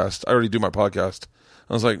my podcast. I already do my podcast.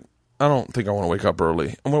 I was like, I don't think I want to wake up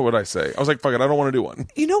early. And what would I say? I was like, fuck it, I don't want to do one.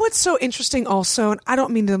 You know what's so interesting also, and I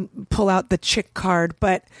don't mean to pull out the chick card,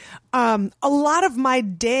 but a lot of my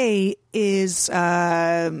day is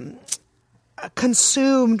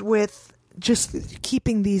consumed with just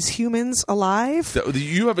keeping these humans alive.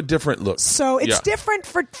 You have a different look. So it's different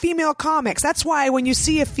for female comics. That's why when you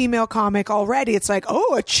see a female comic already, it's like,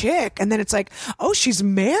 oh, a chick. And then it's like, oh, she's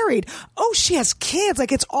married. Oh, she has kids.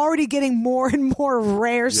 Like it's already getting more and more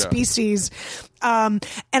rare species. And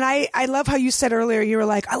I love how you said earlier, you were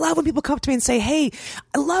like, I love when people come up to me and say, hey,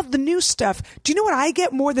 I love the new stuff. Do you know what I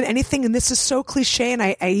get more than anything? And this is so cliche, and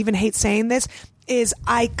I even hate saying this, is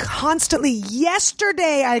I constantly,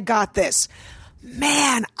 yesterday I got this.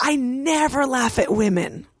 Man, I never laugh at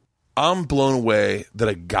women. I'm blown away that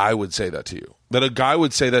a guy would say that to you. That a guy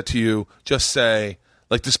would say that to you, just say,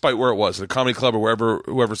 like, despite where it was, the comedy club or wherever,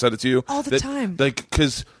 whoever said it to you. All the time. Like,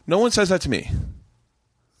 because no one says that to me.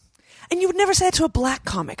 And you would never say that to a black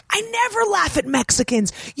comic. I never laugh at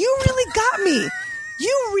Mexicans. You really got me.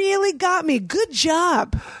 You really got me. Good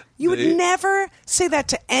job. You would never say that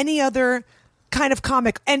to any other kind of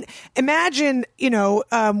comic. And imagine,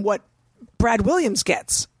 what Brad Williams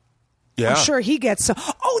gets. Yeah. I'm sure he gets.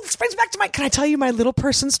 This brings back to can I tell you my little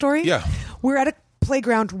person story? Yeah. We're at a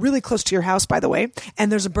playground really close to your house, by the way, and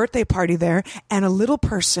there's a birthday party there, and a little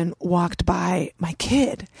person walked by my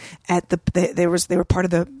kid at they were part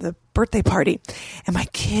of the birthday party, and my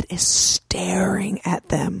kid is staring at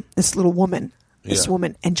them, this woman,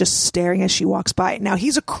 and just staring as she walks by. Now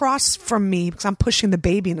he's across from me because I'm pushing the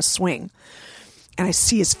baby in a swing. And I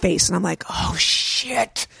see his face, and I'm like, oh,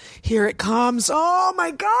 shit, here it comes. Oh,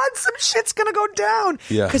 my God, some shit's going to go down.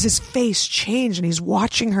 Yeah. Because his face changed, and he's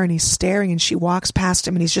watching her, and he's staring, and she walks past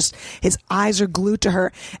him, and his eyes are glued to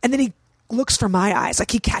her. And then he looks for my eyes,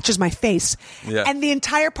 like he catches my face. Yeah. And the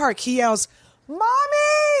entire park, he yells,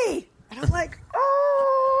 Mommy! And I'm like,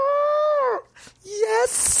 oh,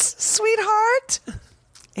 yes, sweetheart.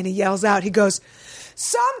 And he yells out, he goes,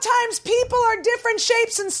 sometimes people are different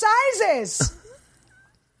shapes and sizes.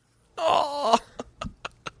 Oh.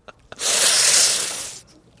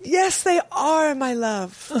 Yes, they are, my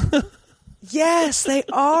love. Yes, they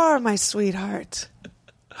are, my sweetheart.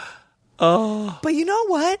 Oh. But you know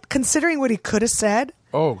what? Considering what he could have said.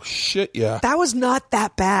 Oh, shit, yeah. That was not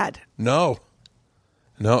that bad. No,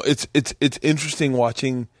 it's interesting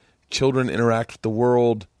watching children interact with the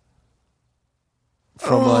world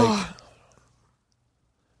from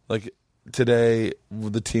like today,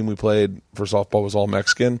 the team we played for softball was all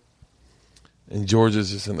Mexican. And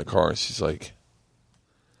Georgia's just in the car, and she's like,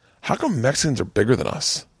 how come Mexicans are bigger than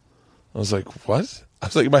us? I was like, what? I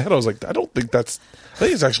was like, in my head, I was like, I think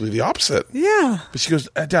it's actually the opposite. Yeah. But she goes,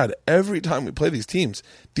 Dad, every time we play these teams,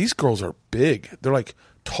 these girls are big. They're like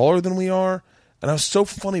taller than we are. And I was so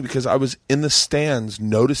funny because I was in the stands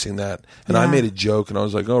noticing that. And I made a joke, and I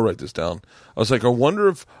was like, oh, write this down. I was like, I wonder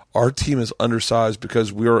if our team is undersized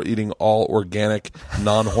because we are eating all organic,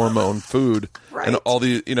 non-hormone food. Right. And all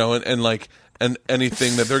the, and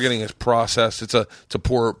anything that they're getting is processed. It's a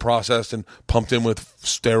poor processed and pumped in with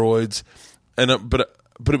steroids. And but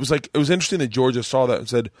it was interesting that Georgia saw that and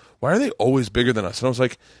said, why are they always bigger than us? And I was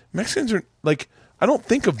like, Mexicans are like, I don't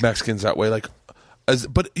think of Mexicans that way. Like,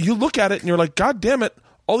 but you look at it and you're like, God damn it,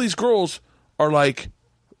 all these girls are like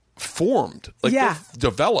formed, like they're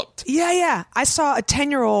developed. Yeah. I saw a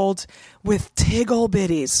 10-year-old with tiggle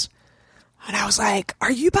bitties. And I was like,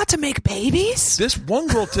 are you about to make babies? This one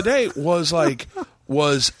girl today was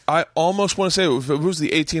I almost want to say, if it was the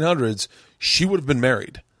 1800s, she would have been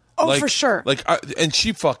married. Oh, for sure. And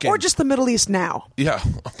she fucking... Or just the Middle East now. Yeah.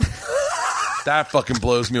 That fucking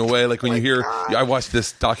blows me away. Like when you hear, I watched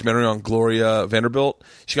this documentary on Gloria Vanderbilt.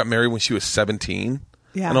 She got married when she was 17.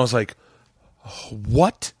 Yeah. And I was like,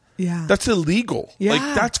 what? Yeah. That's illegal. Yeah.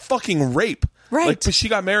 Like, that's fucking rape. Right. Like, but she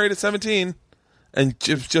got married at 17. And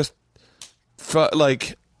just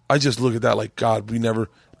like, I just look at that like, God,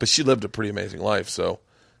 but she lived a pretty amazing life. So,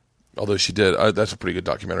 although she did, that's a pretty good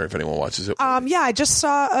documentary if anyone watches it. Yeah, I just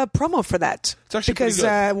saw a promo for that. It's actually because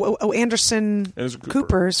Anderson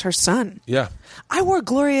Cooper's her son. Yeah. I wore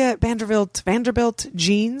Gloria Vanderbilt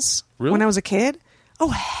jeans Really? when I was a kid. Oh,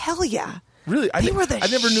 hell yeah. Really? I never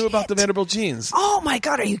knew about the shit. Vanderbilt jeans. Oh my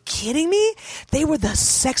God, are you kidding me? They were the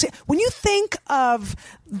sexy. When you think of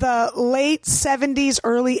the late 70s,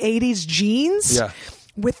 early 80s jeans, Yeah.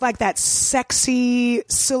 with like that sexy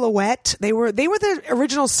silhouette, they were the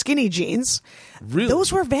original skinny jeans. Really?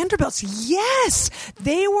 Those were Vanderbilts. Yes.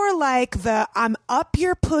 They were like the I'm up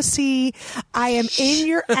your pussy, I am in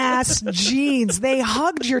your ass jeans. They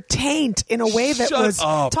hugged your taint in a way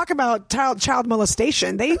that talk about child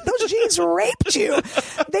molestation. Those jeans raped you.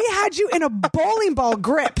 They had you in a bowling ball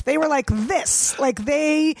grip. They were like this.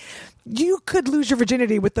 You could lose your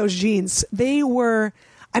virginity with those jeans. I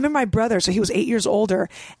remember my brother, so he was 8 years older.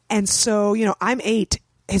 And so, I'm 8.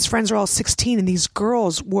 His friends are all 16, and these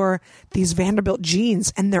girls wore these Vanderbilt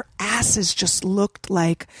jeans, and their asses just looked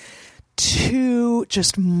like two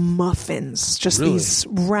just muffins. Just Really? These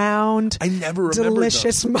round, I never remembered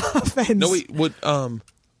delicious those. muffins. No, wait, what, I'm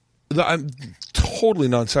totally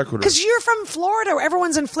non sequitur. Because you're from Florida, where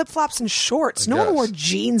everyone's in flip-flops and shorts. No one wore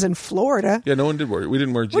jeans in Florida. Yeah, no one did wear it. We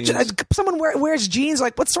didn't wear jeans. Someone wears jeans.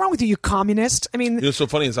 Like, what's wrong with you communist? I mean, What's so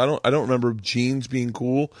funny is I don't remember jeans being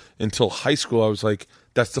cool until high school. I was like,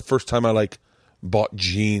 that's the first time I bought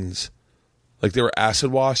jeans. Like they were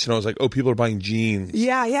acid washed, and I was like, oh, people are buying jeans.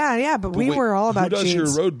 Yeah. But we were all about jeans. Who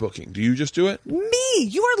does your road booking? Do you just do it? Me.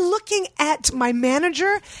 You are looking at my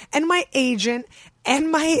manager and my agent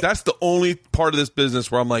and my. That's the only part of this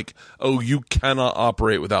business where I'm like, oh, you cannot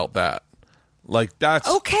operate without that. Like that's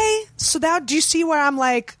okay. So now, do you see where I'm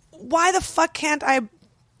like, why the fuck can't I?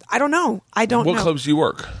 I don't know. I don't know. What clubs do you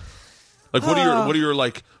work? Like, what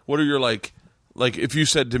are your if you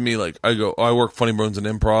said to me, like, I go, oh, I work Funny Bones and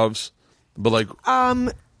Improvs, but like,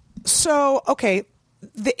 so okay,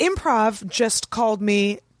 the Improv just called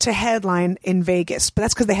me to headline in Vegas, but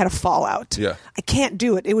that's because they had a fallout. Yeah, I can't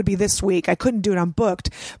do it. It would be this week. I couldn't do it. I'm booked.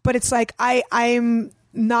 But it's like I'm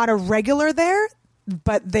not a regular there,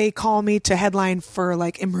 but they call me to headline for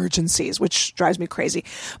like emergencies, which drives me crazy.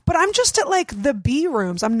 But I'm just at like the B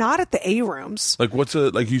rooms. I'm not at the A rooms. Like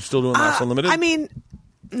you still doing Laughs Unlimited? I mean,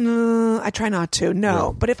 I try not to. No,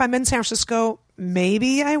 Yeah. But if I'm in San Francisco,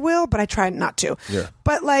 maybe I will. But I try not to. Yeah.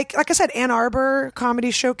 But like I said, Ann Arbor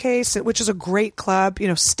Comedy Showcase, which is a great club.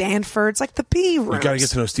 Stanford's like the B rooms. You got to get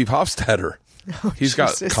to know Steve Hofstadter. He's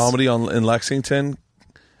got comedy in Lexington.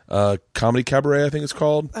 Comedy Cabaret, I think it's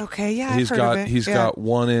called. Okay, yeah, He's got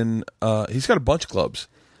one in. He's got a bunch of clubs,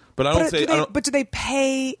 but But do they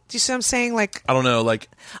pay? Do you see what I'm saying? Like, I don't know.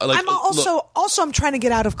 I'm also I'm trying to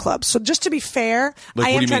get out of clubs. So just to be fair, I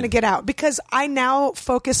am trying to get out because I now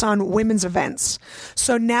focus on women's events.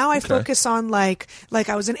 So now I focus on like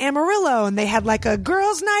I was in Amarillo and they had like a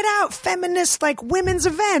girls' night out, feminist like women's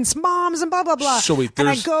events, moms and blah blah blah. So wait, and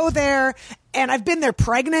I go there. And I've been there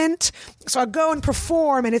pregnant, so I go and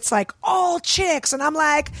perform, and it's like all chicks, and I'm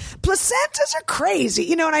like, placentas are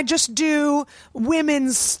crazy, and I just do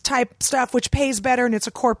women's type stuff, which pays better, and it's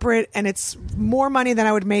a corporate, and it's more money than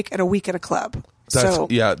I would make at a week at a club. So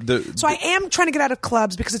I am trying to get out of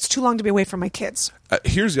clubs because it's too long to be away from my kids.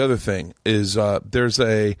 Here's the other thing: is there's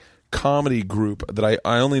a comedy group that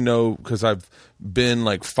I only know because I've been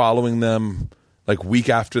like following them. Like week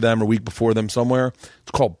after them or week before them somewhere.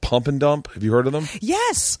 It's called Pump and Dump. Have you heard of them?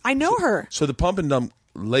 Yes, I know her. So the Pump and Dump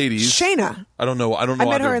ladies, Shayna. I don't know. I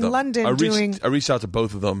met her in London. I reached out to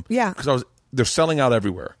both of them. Yeah, because they're selling out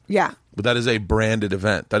everywhere. Yeah, but that is a branded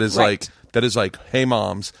event. That is like hey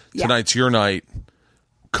moms, tonight's your night.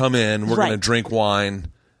 Come in. We're going to drink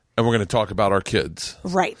wine and we're going to talk about our kids.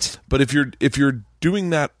 Right. But if you're doing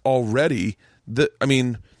that already, but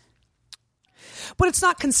it's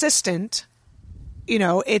not consistent.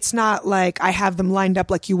 It's not like I have them lined up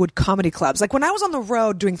like you would comedy clubs. Like when I was on the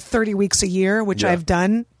road doing 30 weeks a year, which I've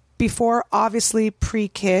done before, obviously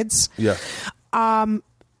pre-kids. Yeah. I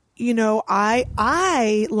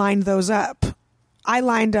lined those up. I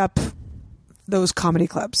lined up those comedy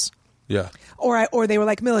clubs. Yeah. Or they were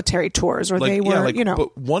like military tours, or they were,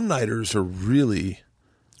 But one-nighters are really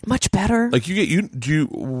much better. Like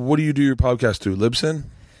what do you do your podcast through? Libsyn?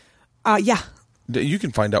 Yeah. You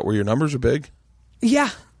can find out where your numbers are big.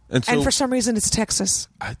 Yeah. And for some reason, it's Texas.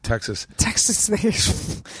 Texas.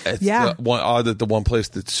 Yeah. The one place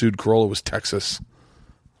that sued Corolla was Texas.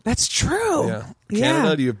 That's true. Yeah.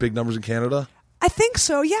 Canada, do you have big numbers in Canada? I think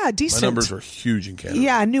so, yeah, decent. My numbers are huge in Canada.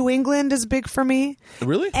 Yeah, New England is big for me.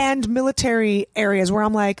 Really? And military areas where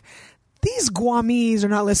I'm like, these Guamese are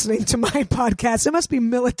not listening to my podcast. It must be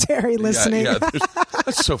military listening. Yeah,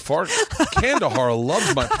 that's so far. Kandahar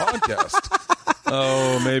loves my podcast.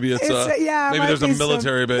 Oh, maybe maybe there's a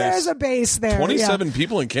military base. There's a base there. 27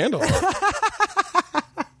 people in Kandahar.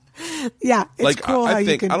 Yeah, it's cool I how think,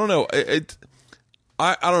 you can... I don't know.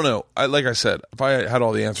 I don't know. Like I said, if I had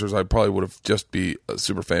all the answers, I probably would have just be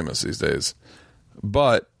super famous these days.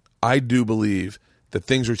 But I do believe that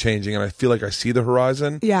things are changing, and I feel like I see the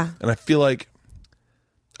horizon. Yeah. And I feel like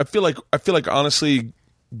honestly,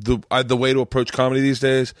 the way to approach comedy these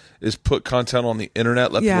days is put content on the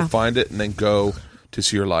internet, let people find it, and then go to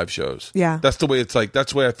see your live shows. Yeah. That's the way it's like.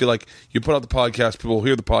 That's the way I feel like you put out the podcast, people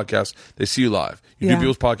hear the podcast, they see you live. You do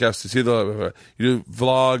people's podcasts, you do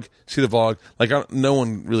vlog, see the vlog. Like, no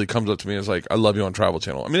one really comes up to me and is like, I love you on Travel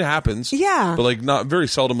Channel. I mean, it happens. Yeah. But like, not very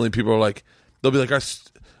seldomly people are like, they'll be like,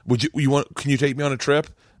 can you take me on a trip?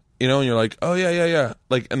 You know, and you're like, oh yeah.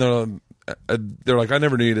 Like, and they're like, I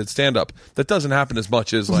never knew you did stand up. That doesn't happen as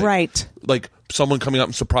much as like someone coming up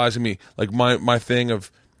and surprising me. Like my thing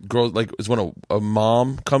of girls, like, is when a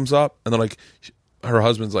mom comes up and they're like, her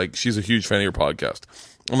husband's like, she's a huge fan of your podcast.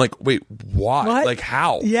 I'm like, wait, why? What? Like,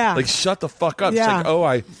 how? Yeah. Like, shut the fuck up. Yeah. It's like, oh,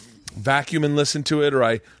 I vacuum and listen to it, or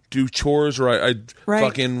I do chores, or I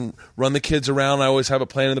fucking run the kids around. I always have a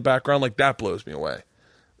plan in the background. Like, that blows me away.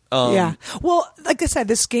 Yeah. Well, like I said,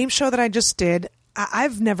 this game show that I just did,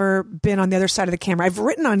 I've never been on the other side of the camera. I've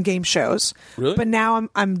written on game shows. Really? But now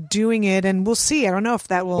I'm doing it, and we'll see. I don't know if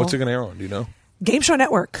that will... What's it going to air on? Do you know? Game Show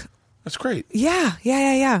Network. That's great. Yeah.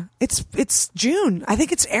 It's June. I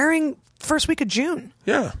think it's airing first week of June.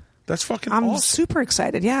 Yeah. That's fucking awesome. I'm super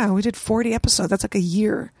excited. Yeah, we did 40 episodes. That's like a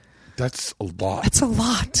year. That's a lot. That's a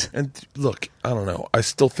lot. And look, I don't know. I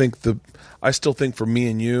still think for me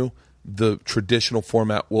and you, the traditional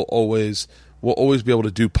format will always be able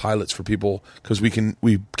to do pilots for people because we can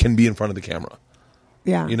be in front of the camera.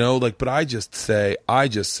 Yeah. You know, like, but I just say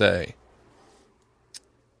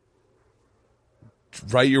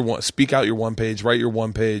speak out your one page, write your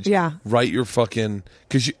one page. Yeah. Write your fucking,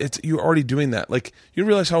 because you're already doing that. Like, you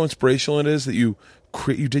realize how inspirational it is that you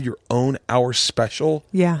did your own hour special.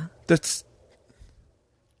 Yeah. That's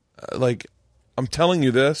like, I'm telling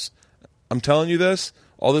you this,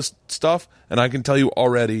 all this stuff, and I can tell you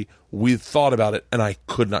already, we thought about it and I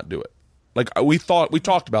could not do it. Like, we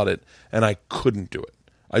talked about it and I couldn't do it.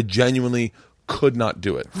 I genuinely could not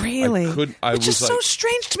do it. Really? Which is so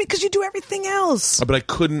strange to me because you do everything else. But I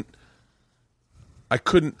couldn't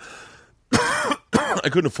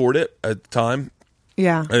afford it at the time.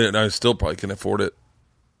 Yeah. And I still probably can afford it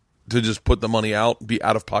to just put the money out, be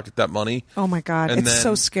out of pocket that money. Oh my God. It's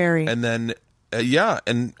so scary. And then,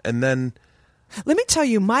 and then. Let me tell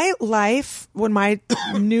you, my life when my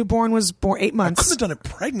newborn was born, 8 months. I couldn't have done it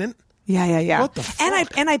pregnant. Yeah. What the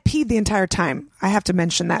fuck? And I peed the entire time. I have to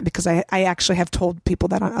mention that because I actually have told people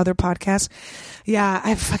that on other podcasts. Yeah,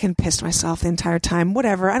 I fucking pissed myself the entire time.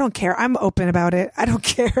 Whatever. I don't care. I'm open about it. I don't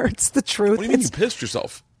care. It's the truth. What do you mean you pissed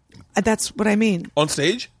yourself? That's what I mean. On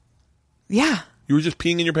stage? Yeah. You were just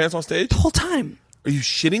peeing in your pants on stage? The whole time. Are you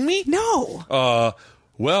shitting me? No.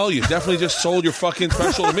 Well, you definitely just sold your fucking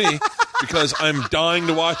special to me because I'm dying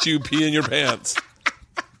to watch you pee in your pants.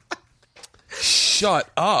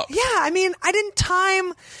 Shut up. Yeah, I mean, I didn't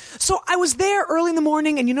time. So I was there early in the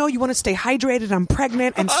morning, and you want to stay hydrated. I'm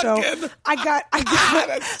pregnant, and so I got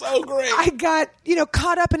that's so great. I got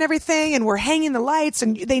caught up in everything, and we're hanging the lights,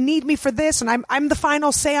 and they need me for this, and I'm the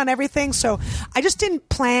final say on everything. So I just didn't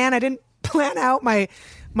plan. I didn't plan out my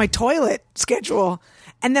toilet schedule,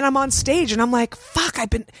 and then I'm on stage, and I'm like, fuck. When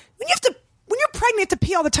you're pregnant, you have to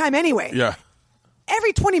pee all the time anyway. Yeah.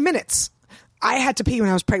 Every 20 minutes. I had to pee when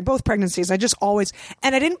I was pregnant, both pregnancies. I just always,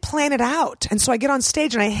 and I didn't plan it out. And so I get on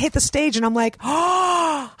stage and I hit the stage and I'm like,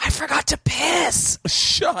 oh, I forgot to piss.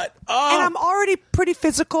 Shut up. And I'm already pretty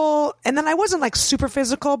physical. And then I wasn't like super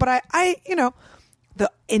physical, but I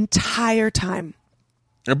the entire time.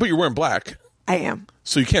 But you're wearing black. I am.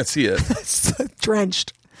 So you can't see it.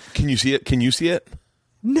 Drenched. Can you see it? Can you see it?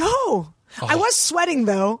 No. Oh. I was sweating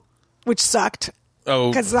though, which sucked.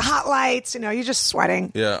 Oh, because the hot lights, you're just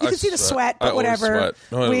sweating. Yeah, you can see the sweat, but whatever. Sweat.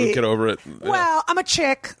 No, get over it. Well, I'm a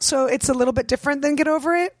chick, so it's a little bit different than get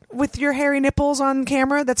over it. with your hairy nipples on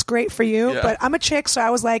camera. That's great for you. Yeah. But I'm a chick, so I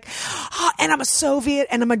was like, and I'm a Soviet,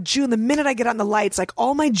 and I'm a Jew. And the minute I get on the lights, like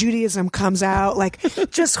all my Judaism comes out, like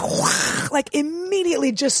just like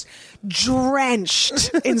immediately just drenched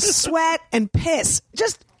in sweat and piss.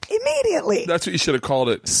 Just immediately. That's what you should have called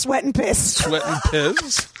it. Sweat and piss. Sweat and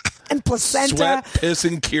piss. And placenta. Sweat, piss,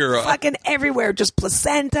 and Kira. Fucking everywhere. Just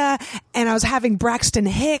placenta. And I was having Braxton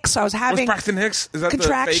Hicks. So I was having... What's Braxton Hicks? Is that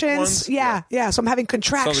contractions? the fake ones? Yeah. So I'm having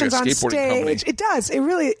contractions like a on skateboarding company. stage. It does. It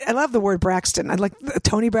really... I love the word Braxton. I like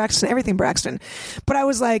Tony Braxton, everything Braxton. But I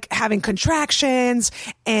was like having contractions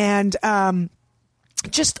and...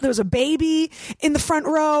 just there was a baby in the front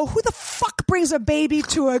row. Who the fuck brings a baby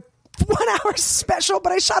to a 1 hour special?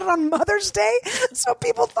 But I shot it on Mother's Day, so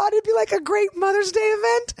people thought it'd be like a great Mother's Day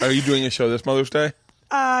event. Are you doing a show this Mother's Day?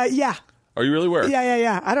 Yeah. Are you really? Where?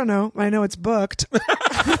 Yeah. I don't know. I know it's booked.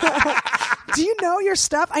 Do you know your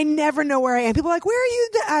stuff? I never know where I am. People are like, where are you?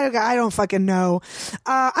 I don't fucking know.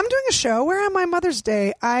 I'm doing a show. Where am I Mother's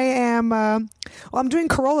Day? I am, I'm doing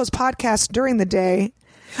Corolla's podcast during the day.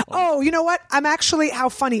 Oh, you know what? I'm actually, how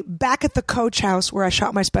funny, back at the Coach House where I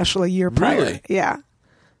shot my special a year prior. Really? Yeah.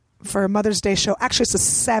 For a Mother's Day show. Actually, it's the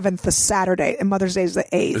 7th, the Saturday, and Mother's Day is the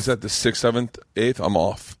 8th. Is that the 6th, 7th, 8th? I'm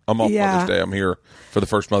off. Yeah. Mother's Day. I'm here for the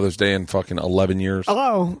first Mother's Day in fucking 11 years.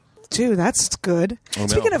 Oh, dude, that's good. Oh,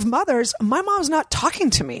 Speaking no. of mothers, my mom's not talking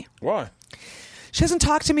to me. Why? She hasn't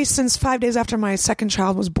talked to me since 5 days after my second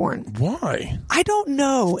child was born. Why? I don't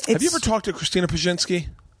know. Have you ever talked to Christina Pajinski?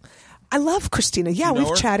 I love Christina. Yeah, You know we've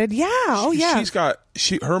her? chatted. Yeah. Oh, yeah. She's got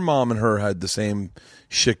her mom and her had the same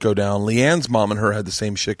shit go down. Leanne's mom and her had the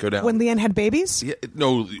same shit go down. When Leanne had babies? Yeah,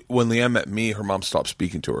 no, when Leanne met me, her mom stopped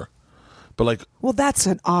speaking to her. But like, Well, that's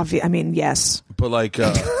an obvious. I mean, yes. but like,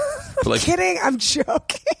 Kidding. I'm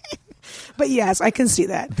joking. But yes, I can see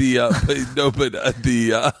that.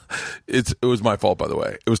 It was my fault, by the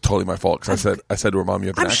way. It was totally my fault because I said to her mom, "You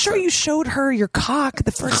have an I'm sure accent." you showed her your cock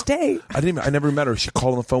the first day. I never met her. She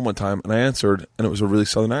called on the phone one time, and I answered, and it was a really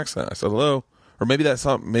southern accent. I said hello, or maybe that's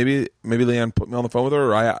not. Maybe Leanne put me on the phone with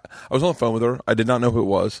her, or I was on the phone with her. I did not know who it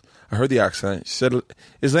was. I heard the accent. She said,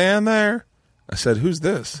 "Is Leanne there?" I said, "Who's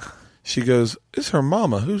this?" She goes, "It's her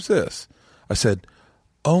mama. Who's this?" I said,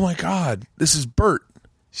 "Oh my God, this is Bert."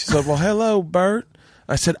 She said, "Well, hello, Bert."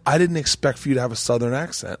 I said, "I didn't expect for you to have a southern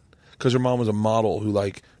accent because her mom was a model who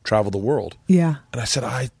like traveled the world." Yeah. And I said,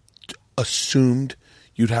 "I assumed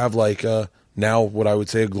you'd have like now what I would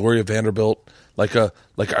say a Gloria Vanderbilt, like I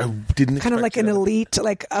didn't Kind of expect like you an to have elite,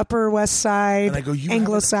 like Upper West Side, And I go, you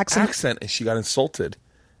Anglo-Saxon have an accent," and she got insulted,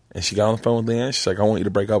 and she got on the phone with Leanne. She's like, "I want you to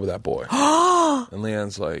break up with that boy." And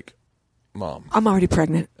Leanne's like, "Mom," I'm already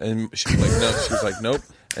pregnant. and she was like, "No," she was like, "Nope,"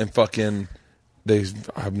 and fucking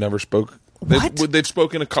I've never spoke. What? They've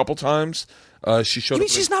spoken a couple times. She showed You mean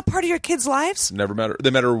up. she's not part of your kids' lives? Never met her. They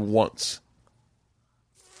met her once.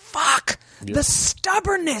 Fuck. Yeah. The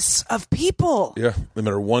stubbornness of people. Yeah, they met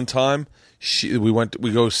her one time.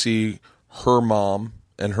 We go see her mom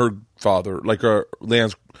and her father, like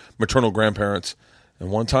Leanne's maternal grandparents. And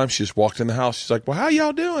one time she just walked in the house. She's like, "Well, how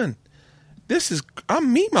y'all doing?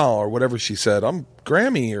 I'm Meemaw," or whatever she said. "I'm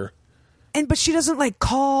Grammy," or But she doesn't like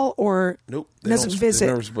call or nope, doesn't visit.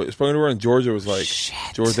 They never spoken to her. And Georgia was like,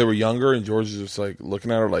 Shit. George. They were younger, and Georgia was like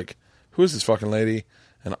looking at her like, "Who is this fucking lady?"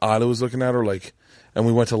 And Ida was looking at her like, and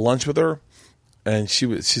we went to lunch with her, and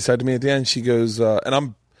she said to me at the end, she goes, and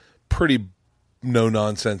I'm pretty no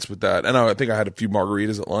nonsense with that, and I think I had a few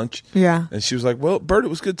margaritas at lunch. Yeah. And she was like, "Well, Bert, it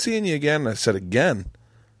was good seeing you again." And I said, "Again?"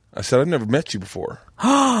 I said, "I've never met you before."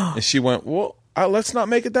 And she went, "Well, let's not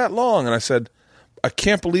make it that long." And I said, "I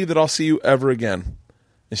can't believe that I'll see you ever again."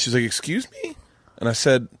 And she's like, "Excuse me?" And I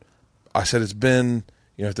said, "It's been,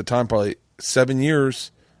 at the time, probably 7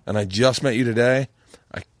 years, and I just met you today.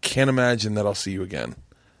 I can't imagine that I'll see you again."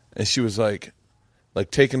 And she was like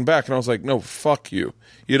taken back. And I was like, "No, fuck you.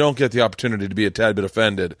 You don't get the opportunity to be a tad bit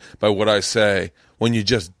offended by what I say when you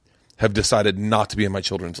just have decided not to be in my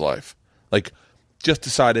children's life. Like, just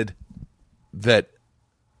decided that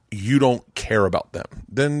you don't care about them.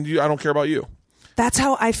 Then I don't care about you." That's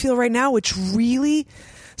how I feel right now, which really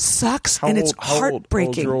sucks, and it's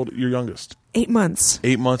heartbreaking. How old your youngest? 8 months.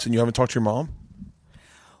 8 months, and you haven't talked to your mom?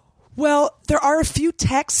 Well, there are a few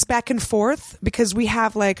texts back and forth because we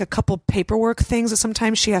have like a couple paperwork things that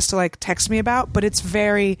sometimes she has to like text me about, but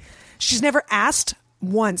she's never asked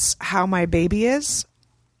once how my baby is.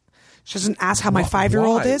 She doesn't ask how my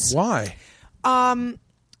 5-year-old is. Why?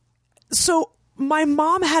 So my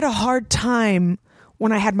mom had a hard time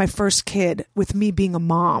when I had my first kid with me being a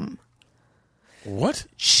mom. What?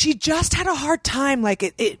 She just had a hard time. Like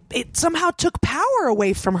it somehow took power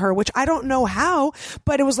away from her, which I don't know how,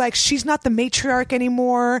 but it was like she's not the matriarch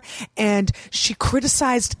anymore. And she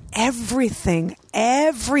criticized everything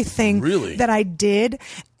Really? that I did,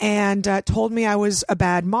 and told me I was a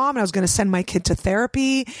bad mom and I was going to send my kid to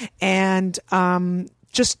therapy, and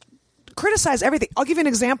just criticize everything. I'll give you an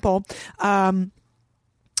example.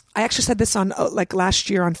 I actually said this on like last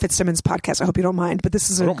year on Fitzsimmons' podcast. I hope you don't mind, but this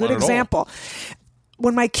is a good example.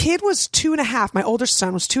 When my kid was 2.5, my older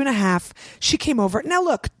son was 2.5, she came over. Now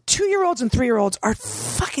look, 2-year-olds and 3-year-olds are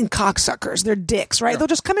fucking cocksuckers. They're dicks, right? Yeah. They'll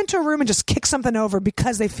just come into a room and just kick something over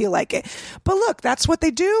because they feel like it. But look, that's what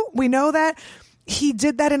they do. We know that. He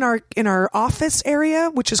did that in our office area,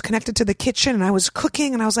 which is connected to the kitchen. And I was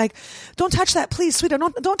cooking and I was like, don't touch that, please, sweetheart.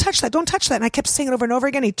 Don't touch that. Don't touch that. And I kept saying it over and over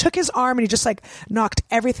again. He took his arm and he just like knocked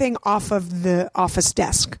everything off of the office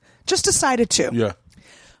desk. Just decided to. Yeah.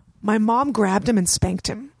 My mom grabbed him and spanked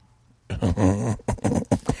him.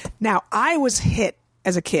 Now, I was hit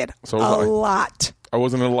as a kid. So was a lot. I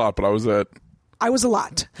wasn't a lot, but I was at... I was a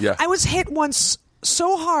lot. Yeah. I was hit once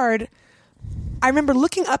so hard... I remember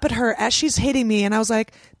looking up at her as she's hitting me, and I was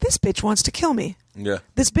like, this bitch wants to kill me. Yeah.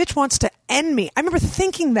 This bitch wants to end me. I remember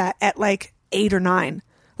thinking that at like 8 or 9.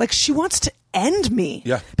 Like, she wants to end me.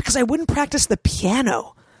 Yeah. Because I wouldn't practice the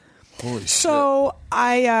piano. Holy shit. So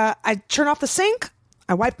I turned off the sink.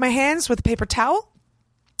 I wiped my hands with a paper towel.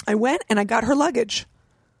 I went and I got her luggage.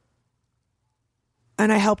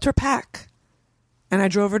 And I helped her pack. And I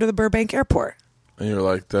drove her to the Burbank airport. And you're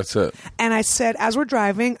like, that's it. And I said, as we're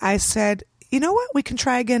driving, I said, you know what? We can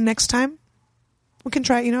try again next time. We can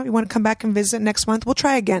try, you want to come back and visit next month? We'll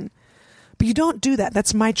try again. But you don't do that.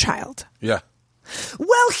 That's my child. Yeah.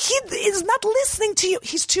 Well, he is not listening to you.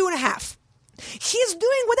 He's 2.5. He's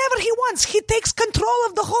doing whatever he wants. He takes control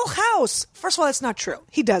of the whole house. First of all, that's not true.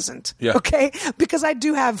 He doesn't. Yeah. Okay? Because I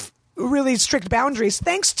do have really strict boundaries.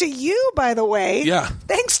 Thanks to you, by the way. Yeah.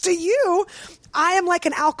 Thanks to you. I am like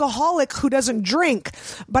an alcoholic who doesn't drink,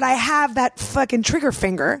 but I have that fucking trigger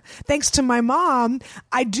finger. Thanks to my mom,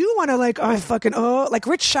 I do want to like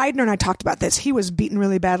Rich Scheidner and I talked about this. He was beaten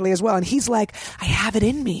really badly as well. And he's like, I have it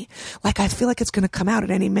in me. Like, I feel like it's going to come out at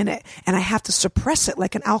any minute. And I have to suppress it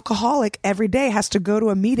like an alcoholic every day has to go to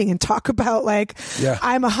a meeting and talk about like,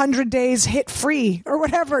 I'm 100 days hit free or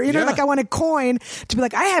whatever. Like I want a coin to be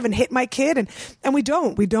like, I haven't hit my kid. And we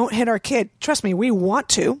don't hit our kid. Trust me, we want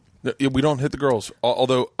to. We don't hit the girls.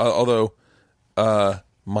 Although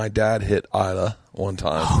my dad hit Isla one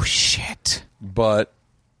time. Oh shit! But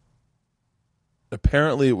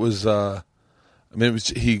apparently it was. I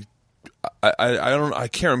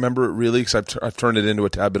can't remember it really because I've turned it into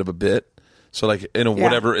a tad bit of a bit. So like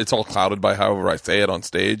whatever, it's all clouded by however I say it on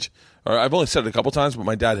stage. Or I've only said it a couple times, but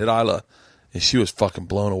my dad hit Isla, and she was fucking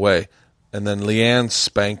blown away. And then Leanne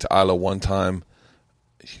spanked Isla one time.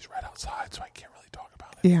 She's right outside, so I can't.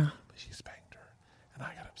 Yeah. But she spanked her, and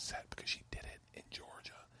I got upset because she did it in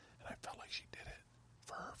Georgia, and I felt like she did it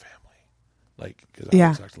for her family, like because I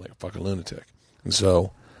was acting like a fucking lunatic, and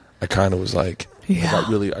so I kind of was like, I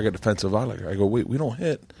got defensive. I go, wait, we don't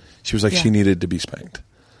hit. She was like, she needed to be spanked,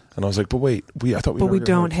 and I was like, but wait, I thought we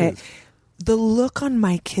don't hit. The look on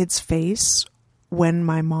my kid's face when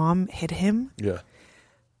my mom hit him,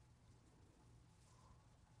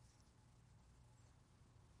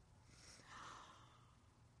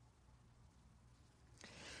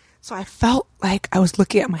 So I felt like I was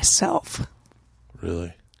looking at myself.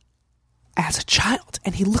 Really? As a child.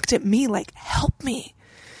 And he looked at me like, help me.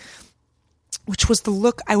 Which was the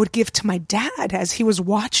look I would give to my dad as he was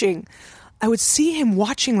watching. I would see him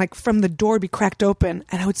watching like from the door be cracked open.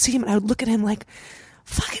 And I would see him and I would look at him like,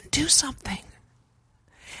 fucking do something.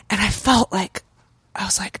 And I felt like, I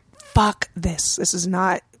was like, fuck this. This is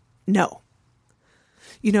not, no.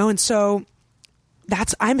 And so...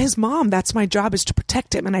 I'm his mom. That's my job, is to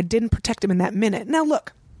protect him. And I didn't protect him in that minute. Now,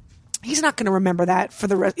 look, he's not going to remember that for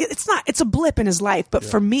the rest. It's a blip in his life. But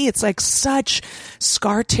for me, it's like such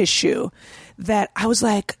scar tissue that I was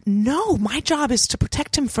like, no, my job is to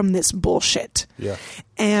protect him from this bullshit. Yeah.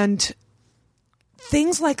 And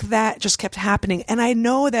things like that just kept happening. And I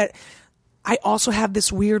know that I also have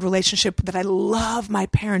this weird relationship that I love my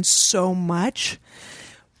parents so much.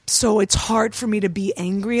 So it's hard for me to be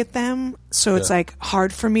angry at them. So it's like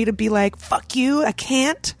hard for me to be like, fuck you. I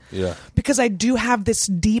can't. Yeah. Because I do have this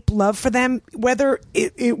deep love for them. Whether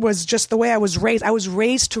it was just the way I was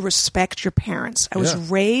raised to respect your parents. I was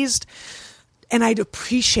raised, and I'd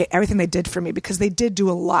appreciate everything they did for me because they did do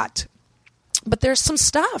a lot. But there's some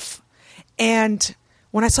stuff. And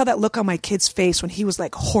when I saw that look on my kid's face when he was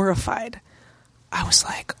like horrified, I was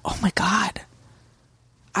like, oh my God.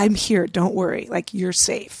 I'm here. Don't worry. Like, you're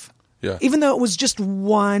safe. Yeah. Even though it was just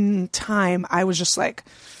one time, I was just like,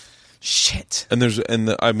 shit. And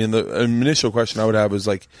the initial question I would have is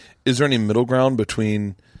like, is there any middle ground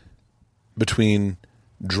between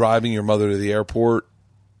driving your mother to the airport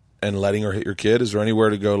and letting her hit your kid? Is there anywhere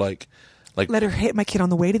to go like let her hit my kid on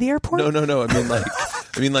the way to the airport? No.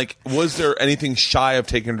 I mean like was there anything shy of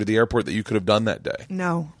taking her to the airport that you could have done that day?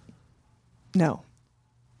 No.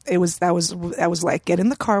 That was like, get in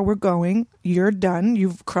the car, we're going. You're done.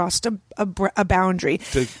 You've crossed a boundary.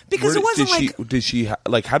 Because it wasn't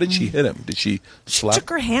how did she hit him? Did she slap? She took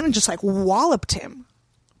her hand and just like walloped him.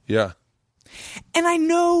 Yeah. And I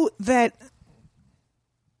know that,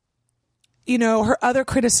 you know, her other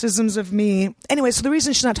criticisms of me. Anyway, so the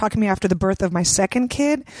reason she's not talking to me after the birth of my second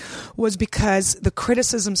kid was because the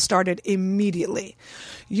criticism started immediately.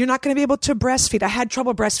 You're not going to be able to breastfeed. I had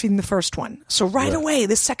trouble breastfeeding the first one. So right away,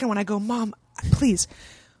 the second one, I go, Mom, please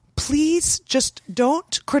just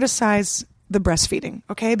don't criticize the breastfeeding,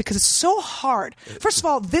 okay? Because it's so hard. First of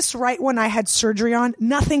all, this right one I had surgery on,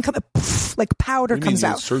 nothing like powder comes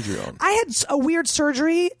out. Surgery on? I had a weird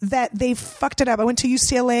surgery that they fucked it up. I went to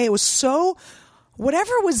UCLA. It was so,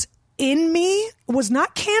 whatever was in me was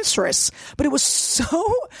not cancerous, but it was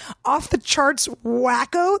so off the charts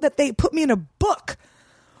wacko that they put me in a book.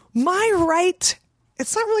 My right,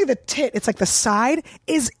 it's not really the tit, it's like the side,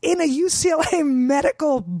 is in a UCLA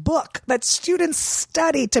medical book that students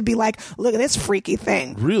study to be like, look at this freaky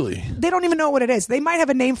thing. Really? They don't even know what it is. They might have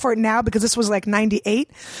a name for it now because this was like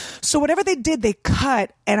 98. So whatever they did, they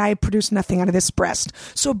cut, and I produced nothing out of this breast.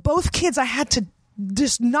 So both kids, I had to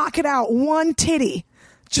just knock it out, one titty,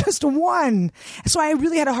 just one. So I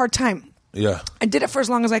really had a hard time. Yeah. I did it for as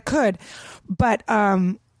long as I could, but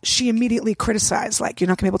she immediately criticized, like, you're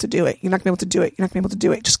not going to be able to do it. You're not going to be able to do it. You're not going to be able to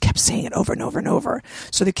do it. Just kept saying it over and over and over.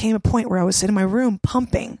 So there came a point where I was sitting in my room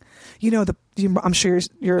pumping. You know, I'm sure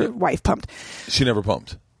your wife pumped. She never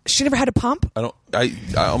pumped. She never had to pump? I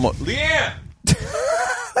almost... Leanne!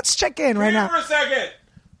 Let's check in right now. For a second.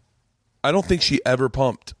 I don't think she ever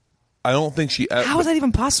pumped. I don't think she ever... How is that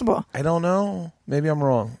even possible? I don't know. Maybe I'm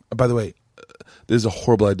wrong. By the way, this is a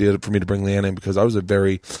horrible idea for me to bring Leanne in because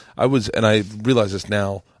and I realize this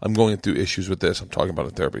now, I'm going through issues with this. I'm talking about it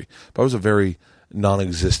in therapy. But I was a very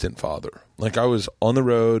non-existent father. Like, I was on the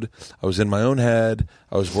road. I was in my own head.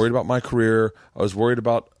 I was worried about my career. I was worried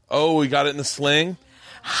about, we got it in the sling.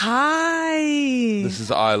 Hi. This is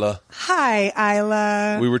Isla. Hi,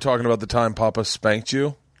 Isla. We were talking about the time Papa spanked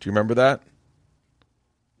you. Do you remember that?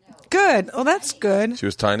 Good. Oh, that's good. She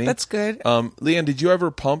was tiny? That's good. Leanne, did you ever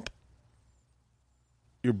pump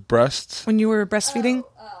your breasts? When you were breastfeeding?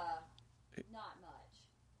 Not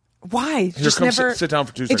much. Why? Here, sit down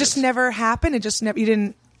for 2 seconds. It just never happened? It just never, you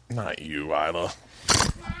didn't... Not you, Isla.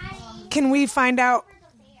 Can we find out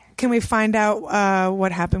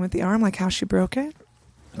what happened with the arm? Like how she broke it?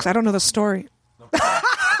 Because I don't know the story.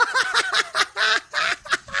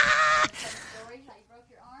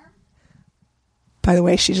 By the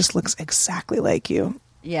way, she just looks exactly like you.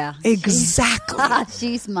 Yeah. Exactly.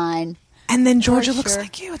 She's mine. And then Georgia looks sure.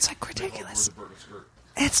 like you. It's like ridiculous.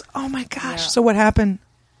 It's, oh my gosh. Yeah. So what happened?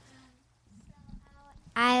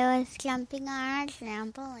 I was jumping on a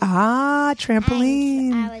trampoline. Ah,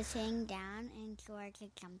 trampoline. And I was sitting down and Georgia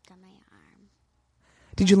jumped on my arm.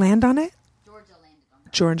 Did you land on it?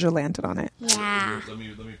 Georgia landed on it. Yeah. Let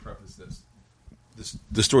me preface this.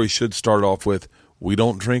 The story should start off with, we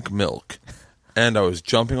don't drink milk. And I was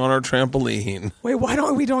jumping on our trampoline. Wait, why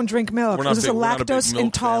don't we drink milk? Was this a lactose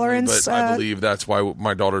intolerance? Family, but I believe that's why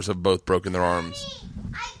my daughters have both broken their arms.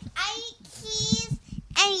 I eat cheese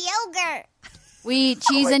and yogurt. We eat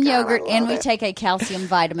cheese and yogurt, and we take a calcium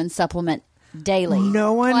vitamin supplement daily.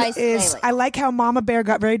 No one Twice is. daily. I like how Mama Bear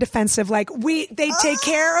got very defensive. Like they take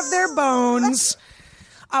care of their bones.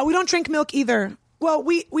 We don't drink milk either. Well,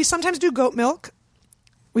 we sometimes do goat milk.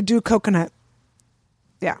 We do coconut.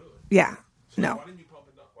 Yeah. No. Why didn't you pump?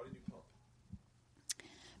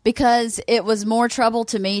 Because it was more trouble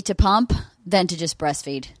to me to pump than to just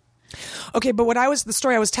breastfeed. Okay, but the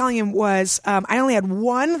story I was telling him was I only had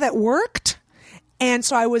one that worked, and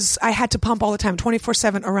so I had to pump all the time,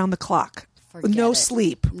 24/7 around the clock, with no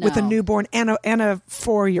sleep, with a newborn and a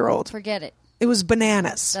 4-year-old. Forget it. It was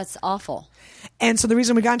bananas. That's awful. And so the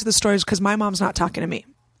reason we got into the story is because my mom's not talking to me.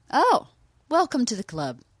 Oh, welcome to the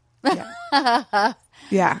club.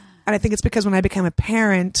 Yeah. And I think it's because when I became a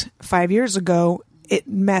parent 5 years ago, it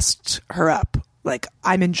messed her up. Like,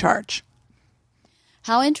 I'm in charge.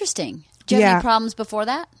 How interesting. Did you have any problems before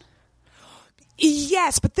that?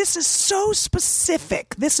 Yes, but this is so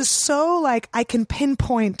specific. This is so, like, I can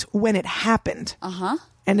pinpoint when it happened. Uh-huh.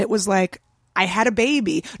 And it was like, I had a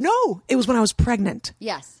baby. No, it was when I was pregnant.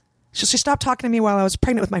 Yes. So she stopped talking to me while I was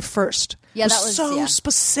pregnant with my first. Yeah, It that was so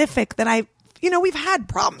specific that we've had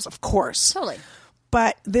problems, of course. Totally.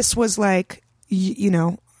 But this was like,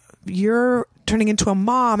 you're turning into a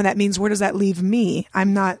mom, and that means where does that leave me?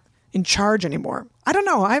 I'm not in charge anymore. I don't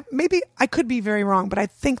know. I could be very wrong, but I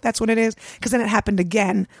think that's what it is, because then it happened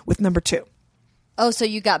again with number 2. Oh, so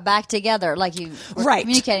you got back together, like you were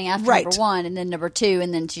communicating after number 1, and then number 2,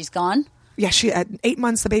 and then she's gone? Yeah, she at 8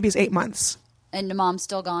 months. The baby's 8 months. And the mom's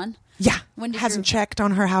still gone? Yeah. When did Hasn't checked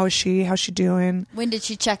on her. How's she doing? When did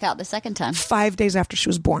she check out the second time? 5 days after she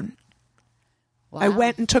was born. Wow. I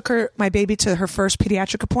went and took my baby to her first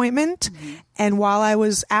pediatric appointment. And while I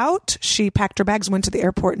was out, she packed her bags, went to the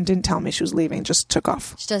airport, and didn't tell me she was leaving. Just took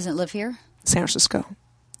off. She doesn't live here? San Francisco.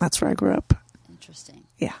 That's where I grew up. Interesting.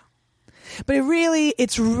 Yeah. But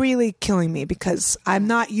it's really killing me, because I'm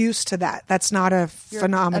not used to that. That's not a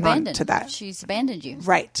phenomenon abandoned. to that. She's abandoned you.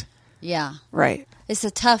 Right. Yeah. Right. It's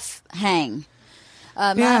a tough hang.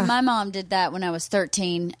 My mom did that when I was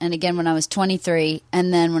 13, and again when I was 23,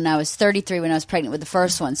 and then when I was 33 when I was pregnant with the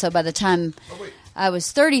first one. So by the time I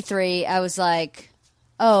was 33, I was like,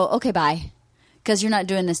 oh, okay, bye. Because you're not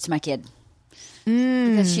doing this to my kid.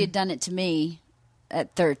 Because she had done it to me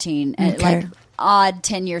at 13. And like odd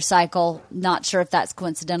 10-year cycle. Not sure if that's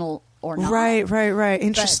coincidental or not. Right.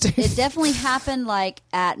 Interesting. But it definitely happened like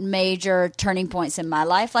at major turning points in my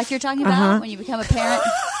life, like you're talking about when you become a parent.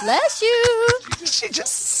 Bless you. She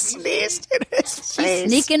just sneezed in his face.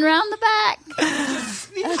 Sneaking around the back.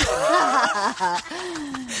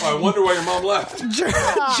 I wonder why your mom left.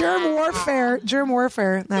 Germ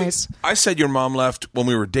warfare. Nice. I said your mom left when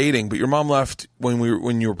we were dating, but your mom left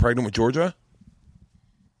when you were pregnant with Georgia?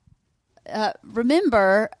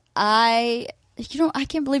 Remember, I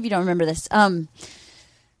can't believe you don't remember this.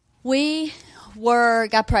 We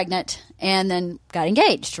got pregnant and then got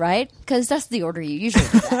engaged, right? Because that's the order you usually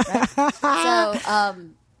do that, right? So,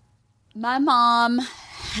 my mom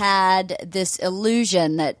had this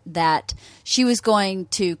illusion that she was going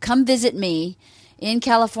to come visit me in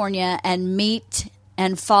California and meet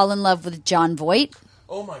and fall in love with John Voight.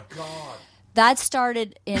 Oh my God. That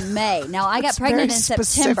started in May. Now, I got pregnant in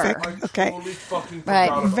September. Okay. Totally fucking Right.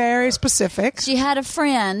 forgot about Very that. specific. She had a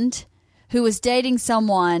friend who was dating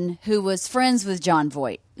someone who was friends with John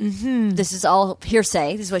Voight. Mm-hmm. This is all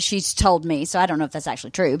hearsay. This is what she's told me. So I don't know if that's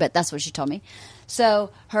actually true, but that's what she told me.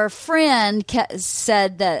 So her friend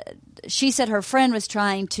said that she said her friend was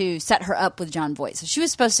trying to set her up with John Voight. So she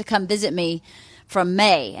was supposed to come visit me from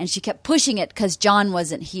May, and she kept pushing it because John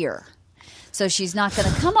wasn't here. So she's not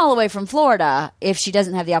going to come all the way from Florida if she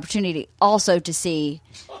doesn't have the opportunity also to see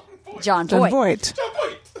John Voight.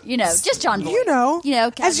 Just John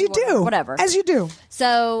Voight. As you do. Whatever. As you do.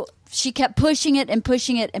 So she kept pushing it and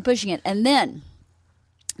pushing it and pushing it. And then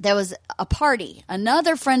there was a party.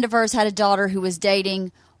 Another friend of hers had a daughter who was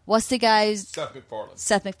dating, what's the guy's?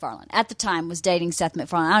 Seth MacFarlane. At the time was dating Seth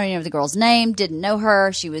MacFarlane. I don't even know the girl's name. Didn't know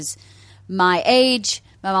her. She was my age.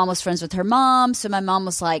 My mom was friends with her mom. So my mom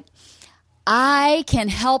was like, I can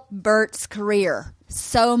help Bert's career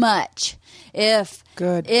so much if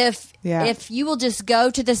you will just go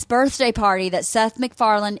to this birthday party that Seth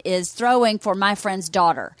MacFarlane is throwing for my friend's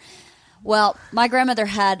daughter. Well, my grandmother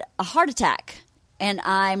had a heart attack, and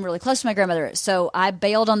I'm really close to my grandmother, so I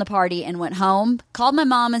bailed on the party and went home, called my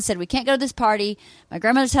mom and said, we can't go to this party. My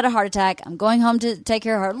grandmother's had a heart attack. I'm going home to take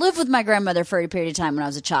care of her. Lived with my grandmother for a period of time when I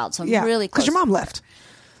was a child, so I'm really close. Because your mom left.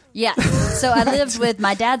 Yeah. So I lived with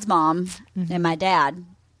my dad's mom and my dad.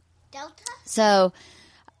 Delta? So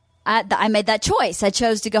I made that choice. I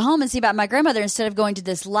chose to go home and see about my grandmother instead of going to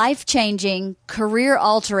this life-changing,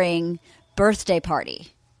 career-altering birthday party.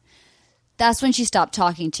 That's when she stopped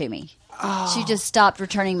talking to me. Oh. She just stopped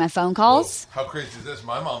returning my phone calls. Whoa, how crazy is this?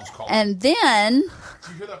 My mom's calling. And then... Did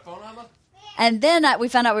you hear that phone, Emma? And then we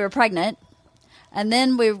found out we were pregnant. And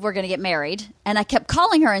then we were going to get married. And I kept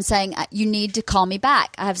calling her and saying, you need to call me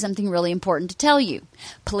back. I have something really important to tell you.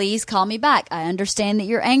 Please call me back. I understand that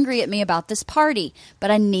you're angry at me about this party,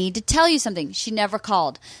 but I need to tell you something. She never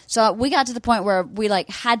called. So we got to the point where we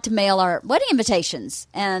had to mail our wedding invitations.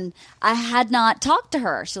 And I had not talked to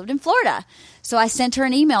her. She lived in Florida. So I sent her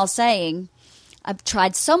an email saying, I've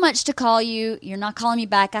tried so much to call you. You're not calling me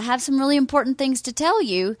back. I have some really important things to tell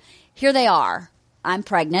you. Here they are. I'm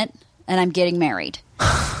pregnant. And I'm getting married.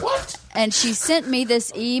 What? And she sent me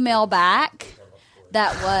this email back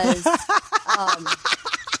that was...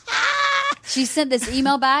 she sent this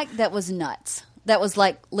email back that was nuts. That was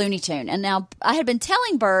like Looney Tune. And now I had been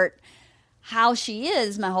telling Bert, how she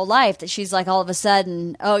is my whole life, that she's like, all of a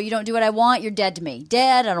sudden, oh, you don't do what I want, you're dead to me.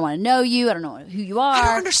 Dead, I don't want to know you, I don't know who you are. I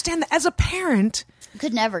don't understand that. As a parent,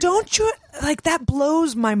 could never don't you, like, that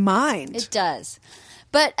blows my mind. It does.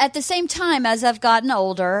 But at the same time, as I've gotten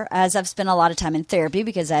older, as I've spent a lot of time in therapy,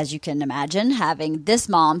 because as you can imagine, having this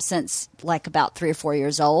mom since like about 3 or 4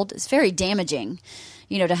 years old is very damaging.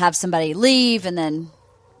 You know, to have somebody leave and then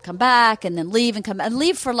come back and then leave and come and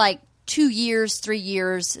leave for like 2 years, 3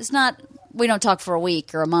 years. It's not, we don't talk for a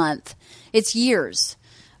week or a month. It's years.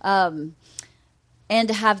 And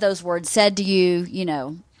to have those words said to you, you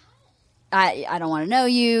know, I don't want to know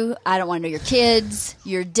you. I don't want to know your kids.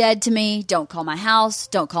 You're dead to me. Don't call my house.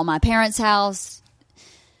 Don't call my parents' house.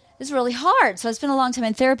 It's really hard. So I spent a long time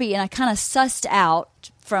in therapy, and I kind of sussed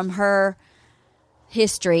out from her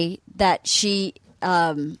history that she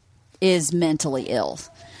is mentally ill.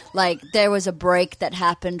 Like, there was a break that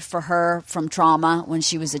happened for her from trauma when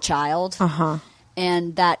she was a child.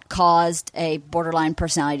 And that caused a borderline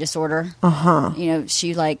personality disorder. You know,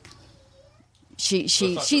 she like...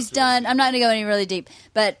 She's done. I'm not going to go any really deep,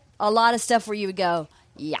 but a lot of stuff where you would go,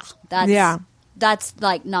 that's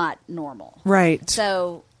like not normal. Right.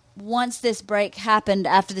 So once this break happened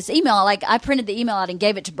after this email, like I printed the email out and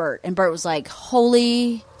gave it to Bert, and Bert was like,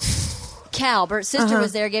 holy cow. Bert's sister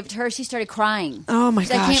was there, gave it to her. She started crying. Oh my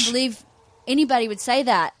gosh. I can't believe anybody would say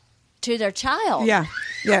that to their child. Yeah.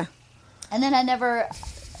 And then I never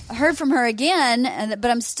heard from her again, but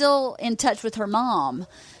I'm still in touch with her mom,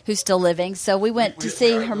 who's still living. So we went to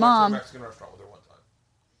see her mom.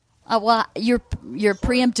 Well, you're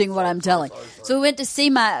preempting what I'm telling. So we went to see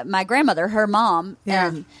my grandmother, her mom,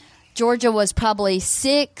 and Georgia was probably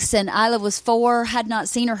 6 and Isla was 4. Had not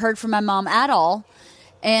seen or heard from my mom at all.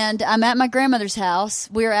 And I'm at my grandmother's house.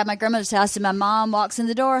 We were at my grandmother's house, and my mom walks in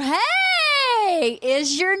the door. Hey,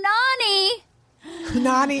 is your Nani?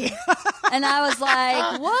 Nani. And I was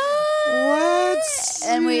like, what?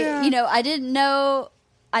 And we, you know, I didn't know.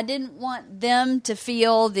 I didn't want them to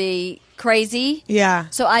feel the crazy. Yeah.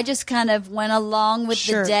 So I just kind of went along with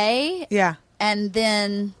the day. Yeah. And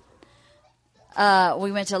then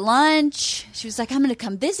we went to lunch. She was like, I'm going to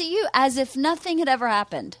come visit you, as if nothing had ever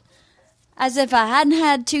happened. As if I hadn't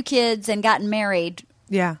had 2 kids and gotten married.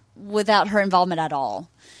 Yeah. Without her involvement at all.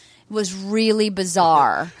 It was really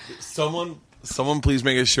bizarre. Someone please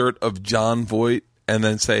make a shirt of John Voight and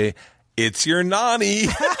then say, it's your Nani.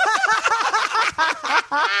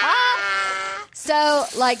 So,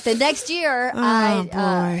 like, the next year,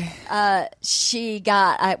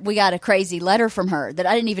 we got a crazy letter from her that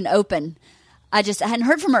I didn't even open. I hadn't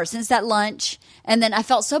heard from her since that lunch. And then I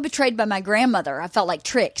felt so betrayed by my grandmother. I felt like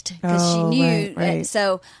tricked because she knew. Right.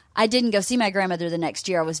 So I didn't go see my grandmother the next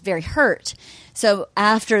year. I was very hurt. So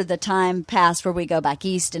after the time passed where we go back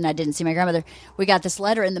east and I didn't see my grandmother, we got this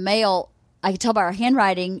letter in the mail. I could tell by her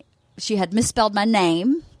handwriting, she had misspelled my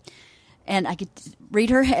name. And I could read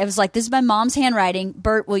her. It was like, this is my mom's handwriting.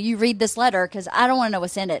 Bert, will you read this letter? Because I don't want to know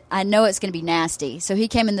what's in it. I know it's going to be nasty. So he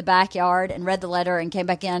came in the backyard and read the letter and came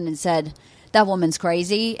back in and said, that woman's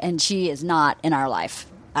crazy and she is not in our life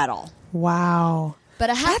at all. Wow. But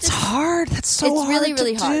that's hard. That's so hard really,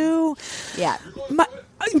 really to hard. do. Yeah.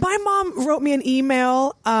 My mom wrote me an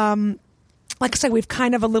email. Like I said, we've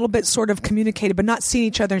kind of a little bit sort of communicated, but not seen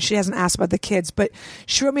each other, and she hasn't asked about the kids. But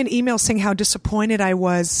she wrote me an email saying how disappointed I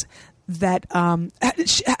was that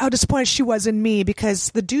how disappointed she was in me,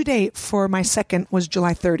 because the due date for my second was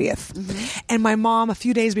July 30th. Mm-hmm. And my mom, a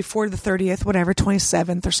few days before the 30th, whatever,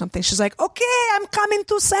 27th or something, she's like, okay, I'm coming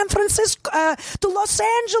to San Francisco, to Los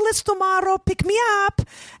Angeles tomorrow, pick me up.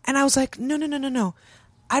 And I was like, no.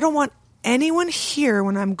 I don't want anyone here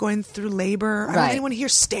when I'm going through labor. I don't want anyone here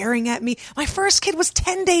staring at me. My first kid was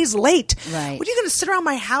 10 days late. Right. What are you going to sit around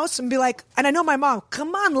my house and be like, and I know my mom,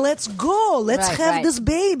 come on, let's go. Let's have this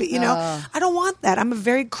baby. You know, I don't want that. I'm a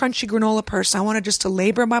very crunchy granola person. I wanted just to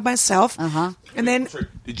labor by myself. Uh-huh. And then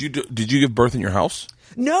did you give birth in your house?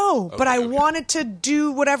 No, but I wanted to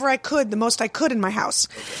do whatever I could, the most I could in my house.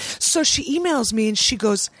 Okay. So she emails me and she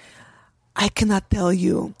goes, I cannot tell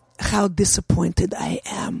you how disappointed I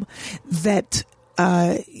am that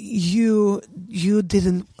you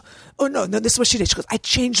didn't. Oh no, this is what she did. She goes, I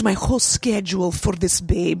changed my whole schedule for this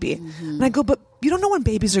baby. Mm-hmm. And I go, but you don't know when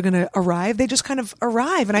babies are going to arrive. They just kind of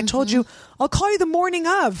arrive. And I told you, I'll call you the morning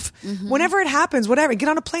of. Mm-hmm. Whenever it happens, whatever. Get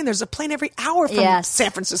on a plane. There's a plane every hour from San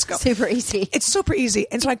Francisco. Super easy. It's super easy.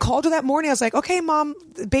 And so I called her that morning. I was like, okay, Mom,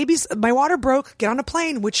 my water broke. Get on a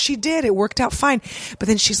plane, which she did. It worked out fine. But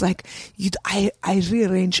then she's like, I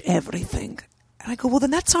rearrange everything. And I go, well, then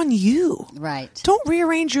that's on you. Right. Don't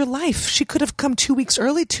rearrange your life. She could have come 2 weeks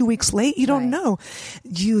early, 2 weeks late. You don't know.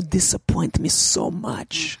 You disappoint me so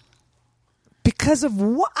much. Because of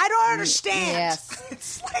what? I don't understand. Yes.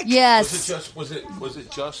 It's like, Yes.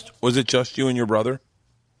 Was it just you and your brother?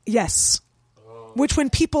 yes. Which when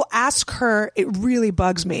people ask her, it really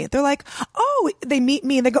bugs me. They're like, oh, they meet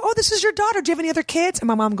me and they go, oh, this is your daughter. Do you have any other kids? And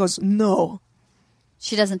my mom goes, no.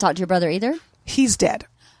 She doesn't talk to your brother either? He's dead.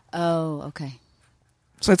 Oh, okay.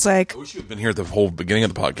 So it's like, I wish you had been here at the whole beginning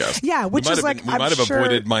of the podcast. Yeah, which is like, we I'm might have sure-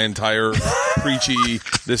 avoided my entire preachy,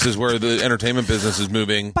 this is where the entertainment business is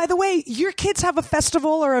moving by the way, your kids have a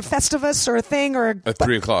festival or a festivus or a thing or at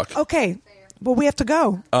 3 o'clock. Okay. Well, we have to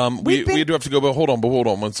go. We do have to go, but hold on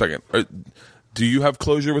 1 second. Do you have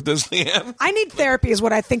closure with this, Leanne? I need therapy is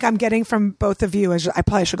what I think I'm getting from both of you. I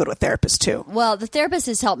probably should go to a therapist too. Well, the therapist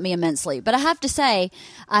has helped me immensely. But I have to say,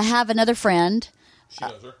 I have another friend. She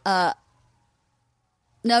knows her.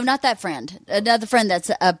 No, not that friend. Another friend that's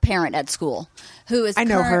a parent at school who is I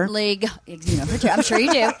know her. currently... You know her too. I'm sure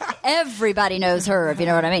you do. Everybody knows her, if you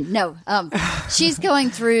know what I mean. No. She's going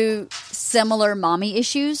through similar mommy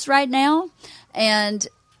issues right now. And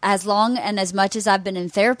as long and as much as I've been in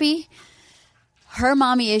therapy... Her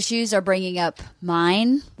mommy issues are bringing up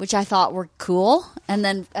mine, which I thought were cool. And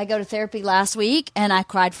then I go to therapy last week, and I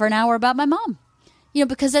cried for an hour about my mom. You know,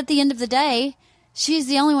 because at the end of the day, she's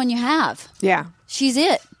the only one you have. Yeah. She's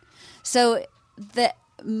it. So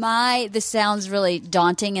this sounds really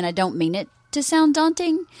daunting, and I don't mean it to sound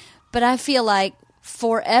daunting, but I feel like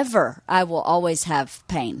forever I will always have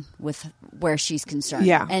pain with where she's concerned.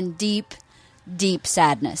 Yeah. And deep, deep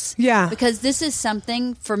sadness. Yeah. Because this is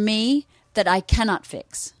something for me that I cannot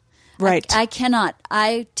fix. Right. I cannot.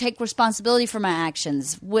 I take responsibility for my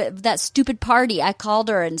actions. With that stupid party, I called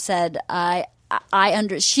her and said,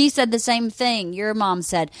 she said the same thing your mom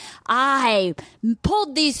said. I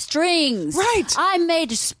pulled these strings. Right. I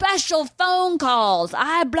made special phone calls.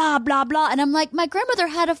 I blah, blah, blah. And I'm like, my grandmother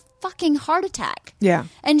had a fucking heart attack. Yeah.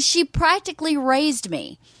 And she practically raised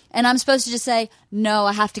me. And I'm supposed to just say, no,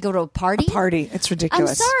 I have to go to a party? Party. It's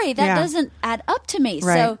ridiculous. I'm sorry. That doesn't add up to me.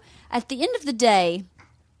 Right. So at the end of the day,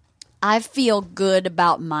 I feel good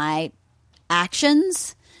about my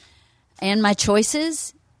actions and my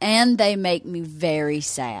choices, and they make me very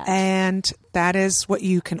sad. And that is what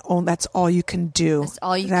you can own. That's all you can do. That's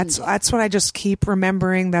all you can do. That's what I just keep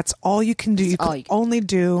remembering. That's all you can do. You can only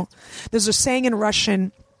do. There's a saying in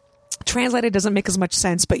Russian, translated doesn't make as much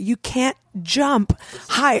sense, but you can't jump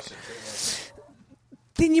high.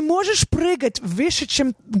 Ты не можешь прыгать выше,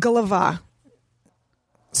 чем голова.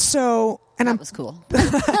 So, and That was cool.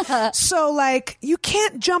 so like, you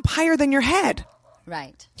can't jump higher than your head.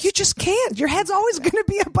 Right. You just can't. Your head's always going to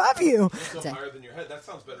be above you. Jump higher than your head. That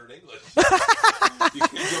sounds better in English. You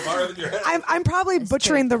can't jump higher than your head. I'm probably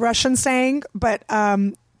butchering the Russian saying, but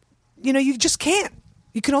you just can't.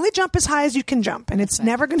 You can only jump as high as you can jump, and it's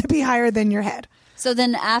never going to be higher than your head. So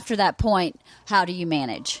then after that point, how do you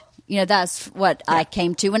manage? You know, that's what I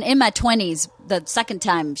came to. When in my 20s, the second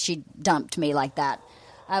time she dumped me like that,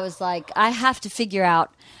 I was like, I have to figure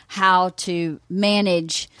out how to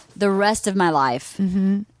manage the rest of my life,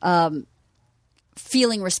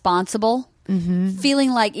 feeling responsible,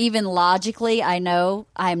 feeling like even logically I know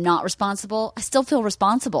I'm not responsible. I still feel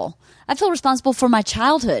responsible. I feel responsible for my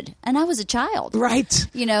childhood, and I was a child. Right.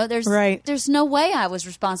 You know, there's no way I was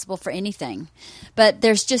responsible for anything. But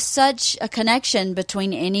there's just such a connection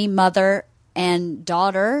between any mother and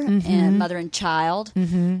daughter and mother and child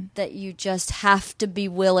that you just have to be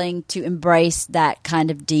willing to embrace that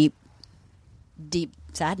kind of deep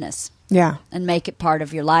sadness. Yeah. And make it part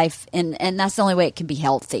of your life. And that's the only way it can be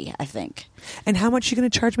healthy, I think. And how much are you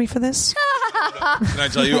going to charge me for this? Can I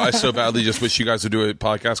tell you, I so badly just wish you guys would do a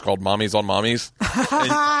podcast called Mommies on Mommies.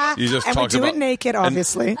 And you just And we talked do about it naked,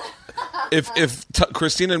 obviously. If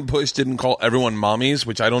Christina and Bush didn't call everyone mommies,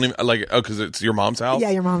 which I don't even like, because it's your mom's house. Yeah,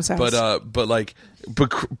 your mom's house. But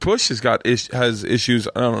Bush has issues.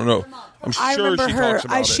 I don't know. I'm sure I remember she her. talks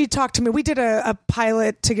about She it. talked to me. We did a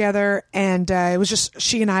pilot together, and it was just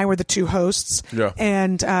she and I were the two hosts. Yeah.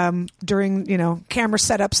 And during camera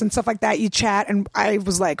setups and stuff like that, you chat, and I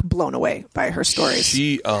was like blown away by her stories.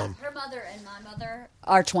 Her mother and my mother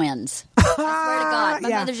are twins. I swear to God. My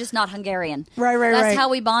mother's just not Hungarian. Right. That's how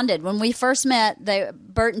we bonded. When we first met,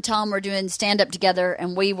 Bert and Tom were doing stand-up together,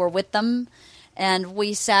 and we were with them. And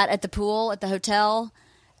we sat at the pool at the hotel,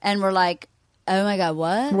 and we're like, oh, my God,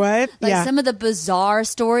 what? What? Like some of the bizarre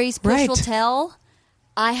stories Bush will Right. tell.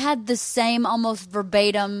 I had the same almost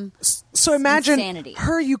verbatim So imagine insanity.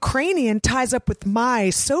 her Ukrainian ties up with my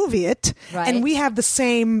Soviet, Right. and we have the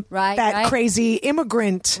same Right. crazy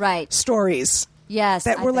immigrant Right. stories. Yes,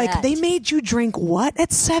 that I were like, bet. they made you drink what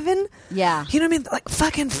at 7? Yeah. You know what I mean? Like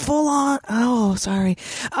fucking full on. Oh, sorry.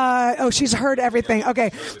 She's heard everything.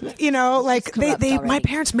 Okay. You know, like corrupt my already.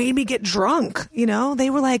 parents made me get drunk. You know, they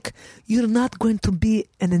were like, you're not going to be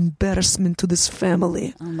an embarrassment to this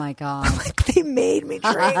family. Oh my God. Like they made me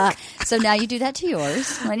drink. So now you do that to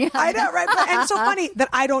yours when you I know, right? And it's so funny that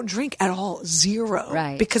I don't drink at all. Zero.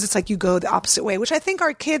 Right. Because it's like you go the opposite way, which I think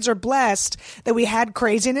our kids are blessed that we had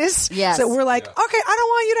craziness. Yes. So we're like, okay, I don't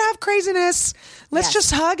want you to have craziness. Let's Yes.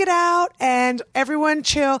 just hug it out and everyone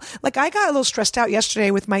chill. Like I got a little stressed out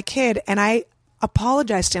yesterday with my kid and I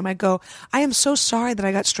apologized to him. I go, I am so sorry that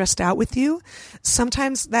I got stressed out with you.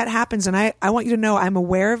 Sometimes that happens and I want you to know I'm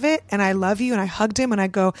aware of it and I love you. And I hugged him and I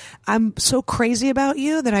go, I'm so crazy about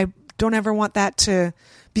you that I don't ever want that to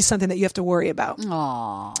be something that you have to worry about.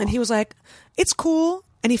 Aww. And he was like, it's cool.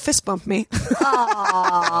 And he fist bumped me.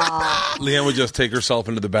 Leanne would just take herself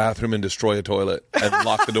into the bathroom and destroy a toilet and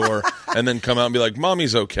lock the door and then come out and be like,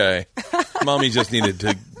 Mommy's okay. Mommy just needed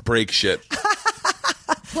to break shit.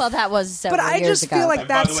 Well, that was several But I years just ago. feel like And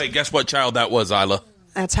by the way, guess what child that was, Isla?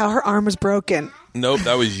 That's how her arm was broken. Nope,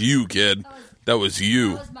 that was you, kid. That was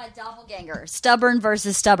you. That was my doppelganger. Stubborn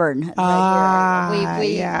versus stubborn. Right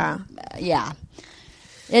here. Yeah. Yeah.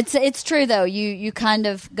 It's true though. You kind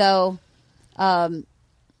of go.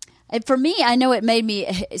 For me, I know it made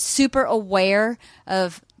me super aware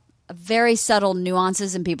of very subtle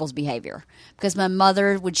nuances in people's behavior because my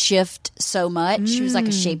mother would shift so much. She was like a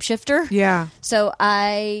shapeshifter. Yeah. So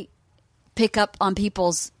I pick up on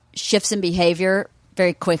people's shifts in behavior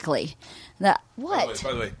very quickly. What?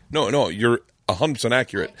 By the way, no, you're 100%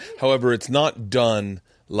 accurate. However, it's not done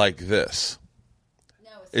like this. No,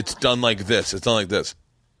 It's done like this. It's done like this.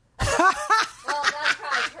 well, that's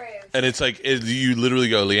probably true. And it's like, you literally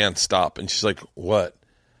go, Leanne, stop. And she's like, what?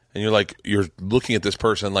 And you're like, you're looking at this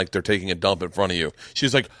person like they're taking a dump in front of you.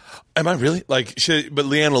 She's like, am I really? But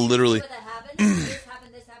Leanne will literally. That happened.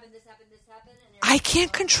 This happened. And I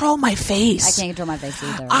can't control my face. I can't control my face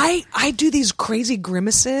either. I do these crazy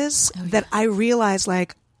grimaces that I realize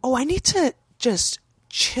like, oh, I need to just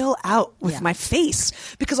chill out with my face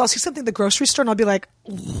because I'll see something at the grocery store and I'll be like,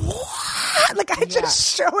 what? Like I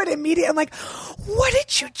just show it immediately. I'm like, what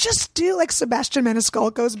did you just do? Like Sebastian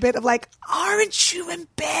Maniscalco's bit of like, aren't you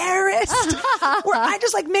embarrassed? Where I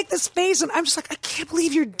just like make this face and I'm just like, I can't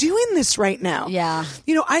believe you're doing this right now. Yeah.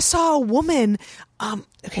 You know, I saw a woman,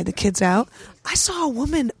 okay, the kid's out. I saw a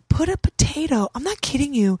woman put a potato, I'm not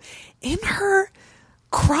kidding you, in her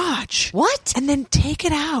crotch. What? And then take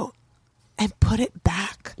it out and put it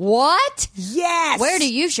back. What? Yes. Where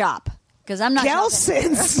do you shop? Because I'm not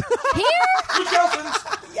Gelson's. shopping. Here?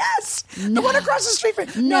 Yes. The one across the street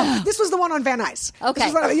from No, this was the one on Van Nuys. Okay.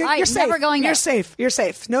 This was All right, you're safe. never going You're there. safe. You're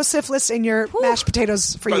safe. No syphilis in your mashed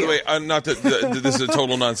potatoes for By you. the way, not that this is a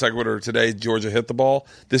total non sequitur today. Georgia hit the ball.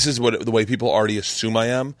 This is the way people already assume I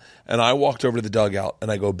am. And I walked over to the dugout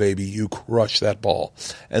and I go, baby, you crushed that ball.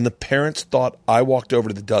 And the parents thought I walked over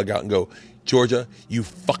to the dugout and go, Georgia, you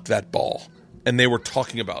fucked that ball. And they were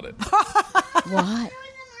talking about it. What?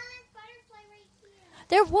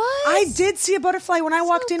 There was. I did see a butterfly when I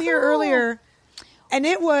walked in here cool. earlier. And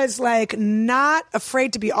it was like not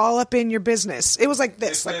afraid to be all up in your business. It was like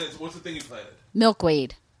this. Like, What's the thing you planted?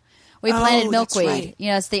 Milkweed. We planted that's milkweed. right.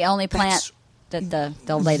 You know, it's the only plant that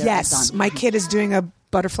they'll lay their eggs yes, on. my kid is doing a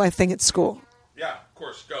butterfly thing at school. Yeah, of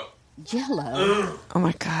course. Go. Yellow. Oh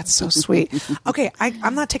my God, so sweet. Okay,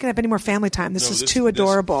 I'm not taking up any more family time. This is too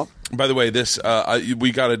adorable. By the way,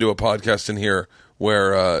 we got to do a podcast in here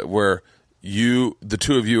where you, the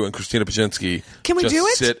two of you, and Christina Pajinski, Can we just do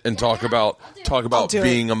it? sit and talk about do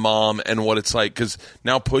being a mom and what it's like. Because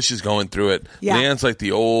now Push is going through it. Yeah. Leanne's like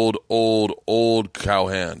the old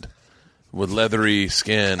cowhand with leathery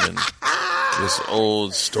skin and just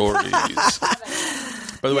old stories.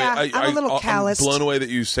 By the way, I'm a little calloused. I'm blown away that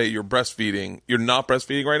you say you're breastfeeding. You're not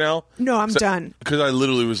breastfeeding right now? No, I'm done. Because I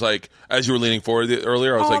literally was like, as you were leaning forward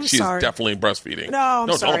earlier, I was like, I'm she's sorry. definitely breastfeeding. No,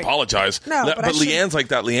 I'm sorry. Don't apologize. No, but Leanne's like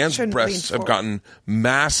that. Leanne's shouldn't breasts lean have forward. gotten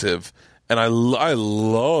massive, and I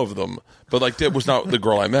love them. But like, that was not the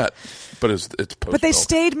girl I met. But it's post. But they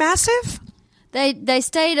stayed massive? They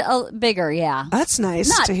stayed bigger, yeah. That's nice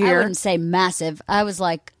Not, to I hear. wouldn't say massive. I was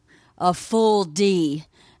like a full D,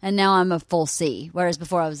 and now I'm a full C, whereas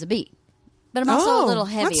before I was a B. But I'm also a little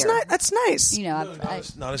heavier. That's nice. You know,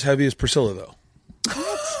 not as heavy as Priscilla, though.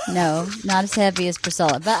 no, not as heavy as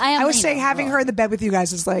Priscilla. But I was leaner. saying having her in the bed with you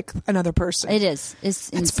guys is like another person. It is. It's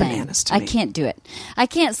insane. bananas to I me. can't do it. I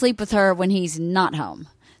can't sleep with her when he's not home.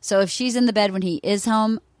 So if she's in the bed when he is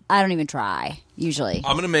home, I don't even try usually.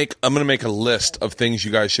 I'm gonna make a list of things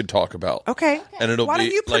you guys should talk about. Okay. And it'll Why be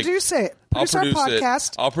don't you produce it? I'll Produce our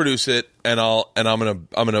podcast. I'll produce it, and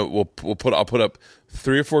we'll put up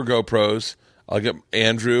 3 or 4 GoPros. I'll get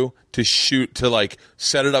Andrew to shoot, to like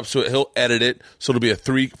set it up so he'll edit it. So it'll be a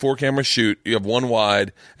 3-4 camera shoot. You have one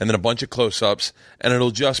wide and then a bunch of close-ups, and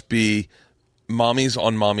it'll just be mommies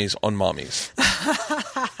on mommies on mommies.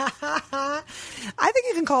 I think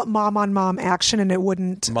you can call it mom on mom action, and it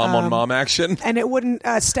wouldn't On mom action. and it wouldn't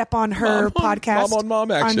step on her podcast. Mom on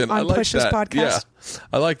mom action. On I like Push's that. podcast. Yeah,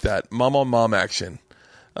 I like that. Mom on mom action.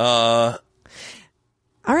 All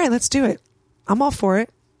right, let's do it. I'm all for it.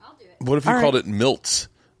 What if you All called right. it Milts?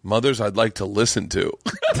 Mothers I'd like to listen to.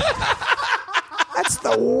 That's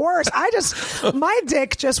the worst. My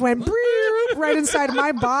dick just went right inside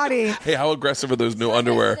my body. Hey, how aggressive are those new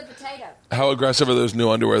underwear? How aggressive are those new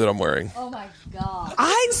underwear that I'm wearing? Oh my god!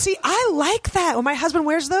 I like that. When my husband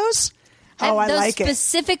wears those, I those like it.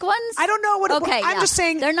 specific ones. I don't know what. Okay, I'm just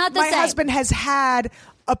saying they're not the my same. husband has had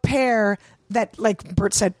a pair that, like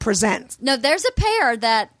Bert said, presents. No, there's a pair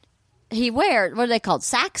that he wears. What are they called?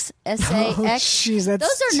 Sax. S-A-X. Oh, jeez, that's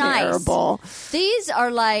those are terrible. nice. These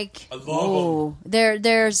are like. I love them.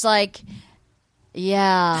 There's like.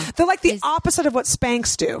 Yeah. They're like the It's- opposite of what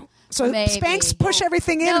Spanx do. So Maybe. Spanx push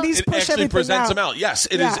everything in, No. and these It push actually everything presents out. them out. Yes,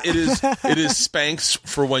 it Yeah. is. It is Spanx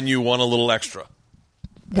for when you want a little extra.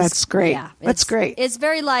 That's great. Yeah, That's great. It's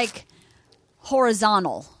very like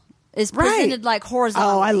horizontal. It's Right. presented like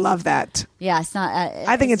horizontal. Oh, I love that. Yeah, it's not.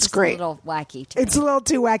 I think it's just great. A little wacky. To It's me. a little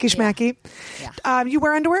too wacky schmacky. Yeah. You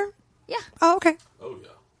wear underwear? Yeah. Oh, okay. Oh yeah.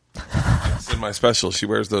 It's in my special. She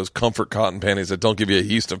wears those comfort cotton panties that don't give you a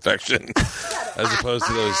yeast infection, as opposed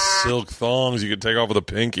to those silk thongs you can take off with a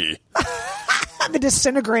pinky. They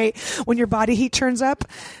disintegrate when your body heat turns up.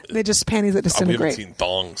 They just panties that We haven't disintegrate. seen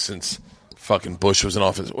thongs since fucking Bush was in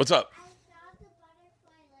office. What's up?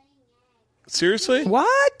 Seriously?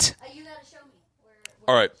 What? You gotta show me.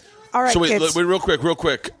 All right. All right, So wait, kids. real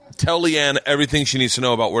quick. Tell Leanne everything she needs to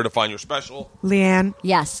know about where to find your special. Leanne,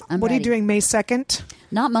 Yes, I'm what are you ready. doing May 2nd?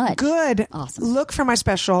 Not much. Good. Awesome. Look for my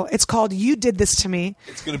special. It's called You Did This to Me.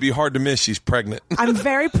 It's going to be hard to miss. She's pregnant. I'm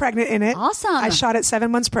very pregnant in it. Awesome. I shot it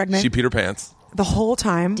 7 months pregnant She peed her pants. the whole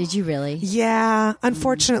time. Did you really? Yeah,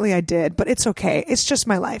 unfortunately I did, but it's okay. It's just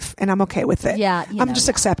my life, and I'm okay with it. Yeah, you I'm know, just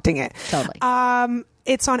yeah. accepting it. Totally.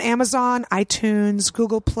 It's on Amazon, iTunes,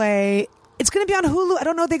 Google Play. It's going to be on Hulu. I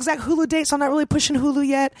don't know the exact Hulu date, so I'm not really pushing Hulu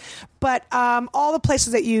yet. But all the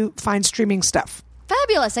places that you find streaming stuff.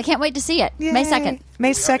 Fabulous. I can't wait to see it. Yay. May 2nd.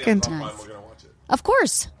 May 2nd. We're going to watch it. Of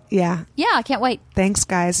course. Yeah. Yeah, I can't wait. Thanks,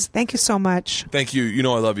 guys. Thank you so much. Thank you. You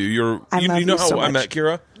know I love you. You love know you how so I much. met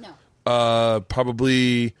Kira? No.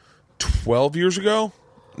 Probably 12 years ago.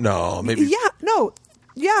 No, maybe Yeah. No.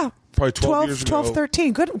 Yeah. probably 12 years 12, ago.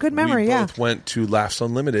 13. Good memory, we yeah. both went to Laughs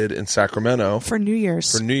Unlimited in Sacramento For New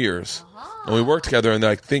Year's. for New Year's, and we worked together. And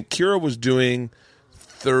I think Kira was doing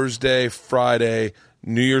Thursday, Friday.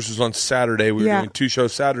 New Year's was on Saturday. We were Yeah. doing 2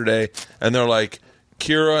 shows Saturday, and they're like,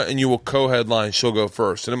 Kira and you will co-headline. She'll go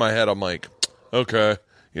first. And in my head, I'm like, okay,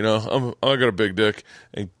 I got a big dick.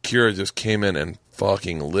 And Kira just came in and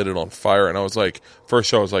fucking lit it on fire. And I was like, first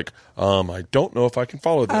show, I was like, I don't know if I can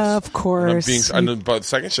follow this. Of course. But the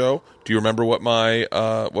second show, do you remember what my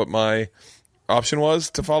option was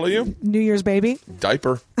to follow you? New Year's baby.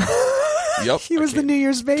 Diaper. Yep. He was the New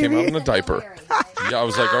Year's baby. Came out in a diaper. Yeah, I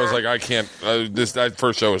was like, I can't. That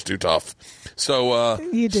first show was too tough. So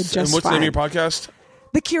You did just And what's the name of fine. your podcast?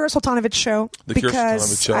 The Kira Soltanovich Show. The Kira because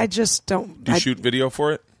Soltanovich Show. I just don't. Do you shoot video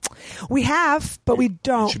for it? We have, but we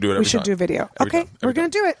don't. should do it every we should time. do video. Every Okay, time. we're Every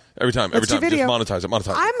going to time. do it. Every time. Let's do Just video. monetize it.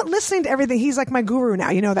 I'm listening to everything. He's like my guru now.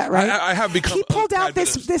 You know that, right? I have become. He pulled out I've been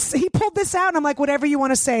this. He pulled this out, and I'm like, whatever you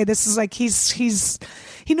want to say. This is like he knows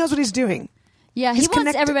what he's doing. Yeah, he He's wants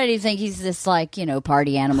connected. everybody to think he's this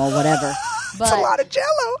party animal, whatever. But It's a lot of Jello.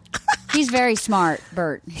 he's very smart,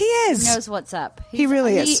 Bert. He is. He knows what's up. He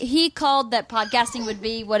really is. He called that podcasting would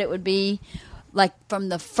be what it would be, like from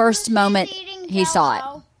the first moment he saw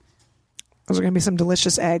it. Those are going to be some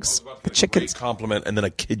delicious eggs. The chickens. Great compliment, and then a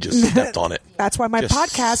kid just stepped on it. That's why my Just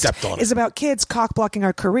podcast stepped on it. is about kids cock blocking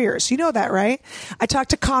our careers. You know that, right? I talk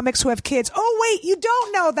to comics who have kids. Oh, wait, you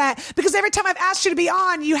don't know that because every time I've asked you to be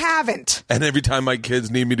on, you haven't. And every time my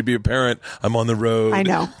kids need me to be a parent, I'm on the road.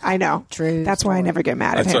 I know. True That's why I never get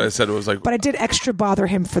mad at That's him. why I said it was like. But I did extra bother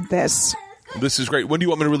him for this. This is great. When do you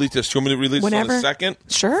want me to release this? Do you want me to release it on the 2nd?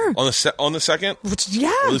 Sure. On the 2nd?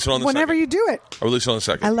 Yeah. Release it on the whenever 2nd. you do it. I'll release it on the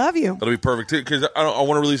 2nd. I love you. That'll be perfect because I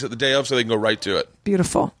want to release it the day of so they can go right to it.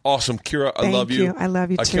 Beautiful. Awesome, Kira. I Thank love you. I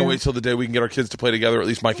love you too. I can't wait till the day we can get our kids to play together. At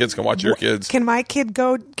least my kids can watch your kids. Can my kid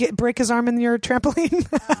go break his arm in your trampoline?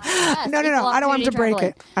 Yes, No. I don't want him to break trampoline.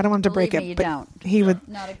 it. I don't want him to Believe break me, it. you But don't. he would.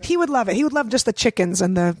 Not a good- He would love it. He would love just the chickens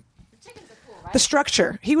and the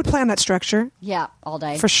structure. He would plan that structure Yeah, all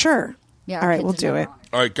day. for sure. Yeah, All our right, kids we'll are do never it. on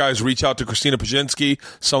All right, guys, reach out to Christina Pajinski.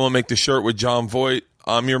 Someone make the shirt with John Voight.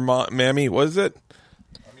 I'm your mammy. What is it?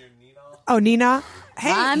 Oh, Nina.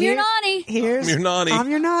 Hey, I'm your nanny. Here's I'm your nanny. I'm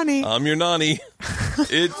your nanny. I'm your nanny.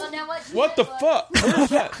 It's now what what the fuck? What is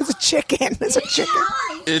that? It's a chicken. It's a chicken.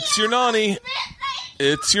 It's your nanny.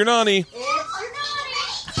 It's your nanny.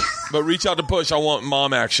 But reach out to Push. I want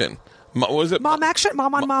mom action. What was it? Mom action.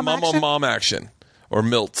 Mom on mom Mom action. on mom action. Or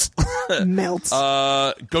Milts. Melts.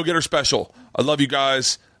 Go get her special. I love you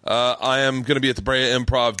guys. I am going to be at the Brea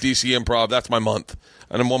Improv, DC Improv. That's my month.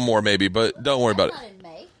 And then one more maybe, but don't worry about it. Not in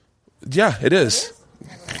May. Yeah, it is.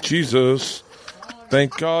 Jesus.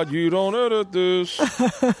 Thank God you don't edit this.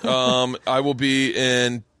 I will be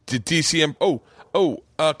in the DCM.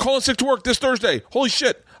 Calling sick to work this Thursday. Holy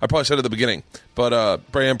shit. I probably said it at the beginning. But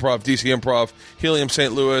Brea Improv, DC Improv, Helium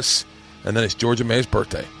St. Louis, and then it's Georgia May's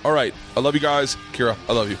birthday. All right. I love you guys. Kira,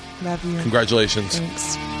 I love you. Love you. Congratulations.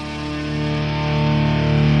 Thanks.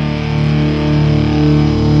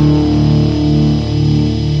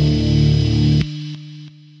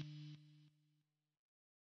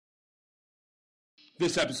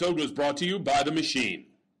 This episode was brought to you by The Machine.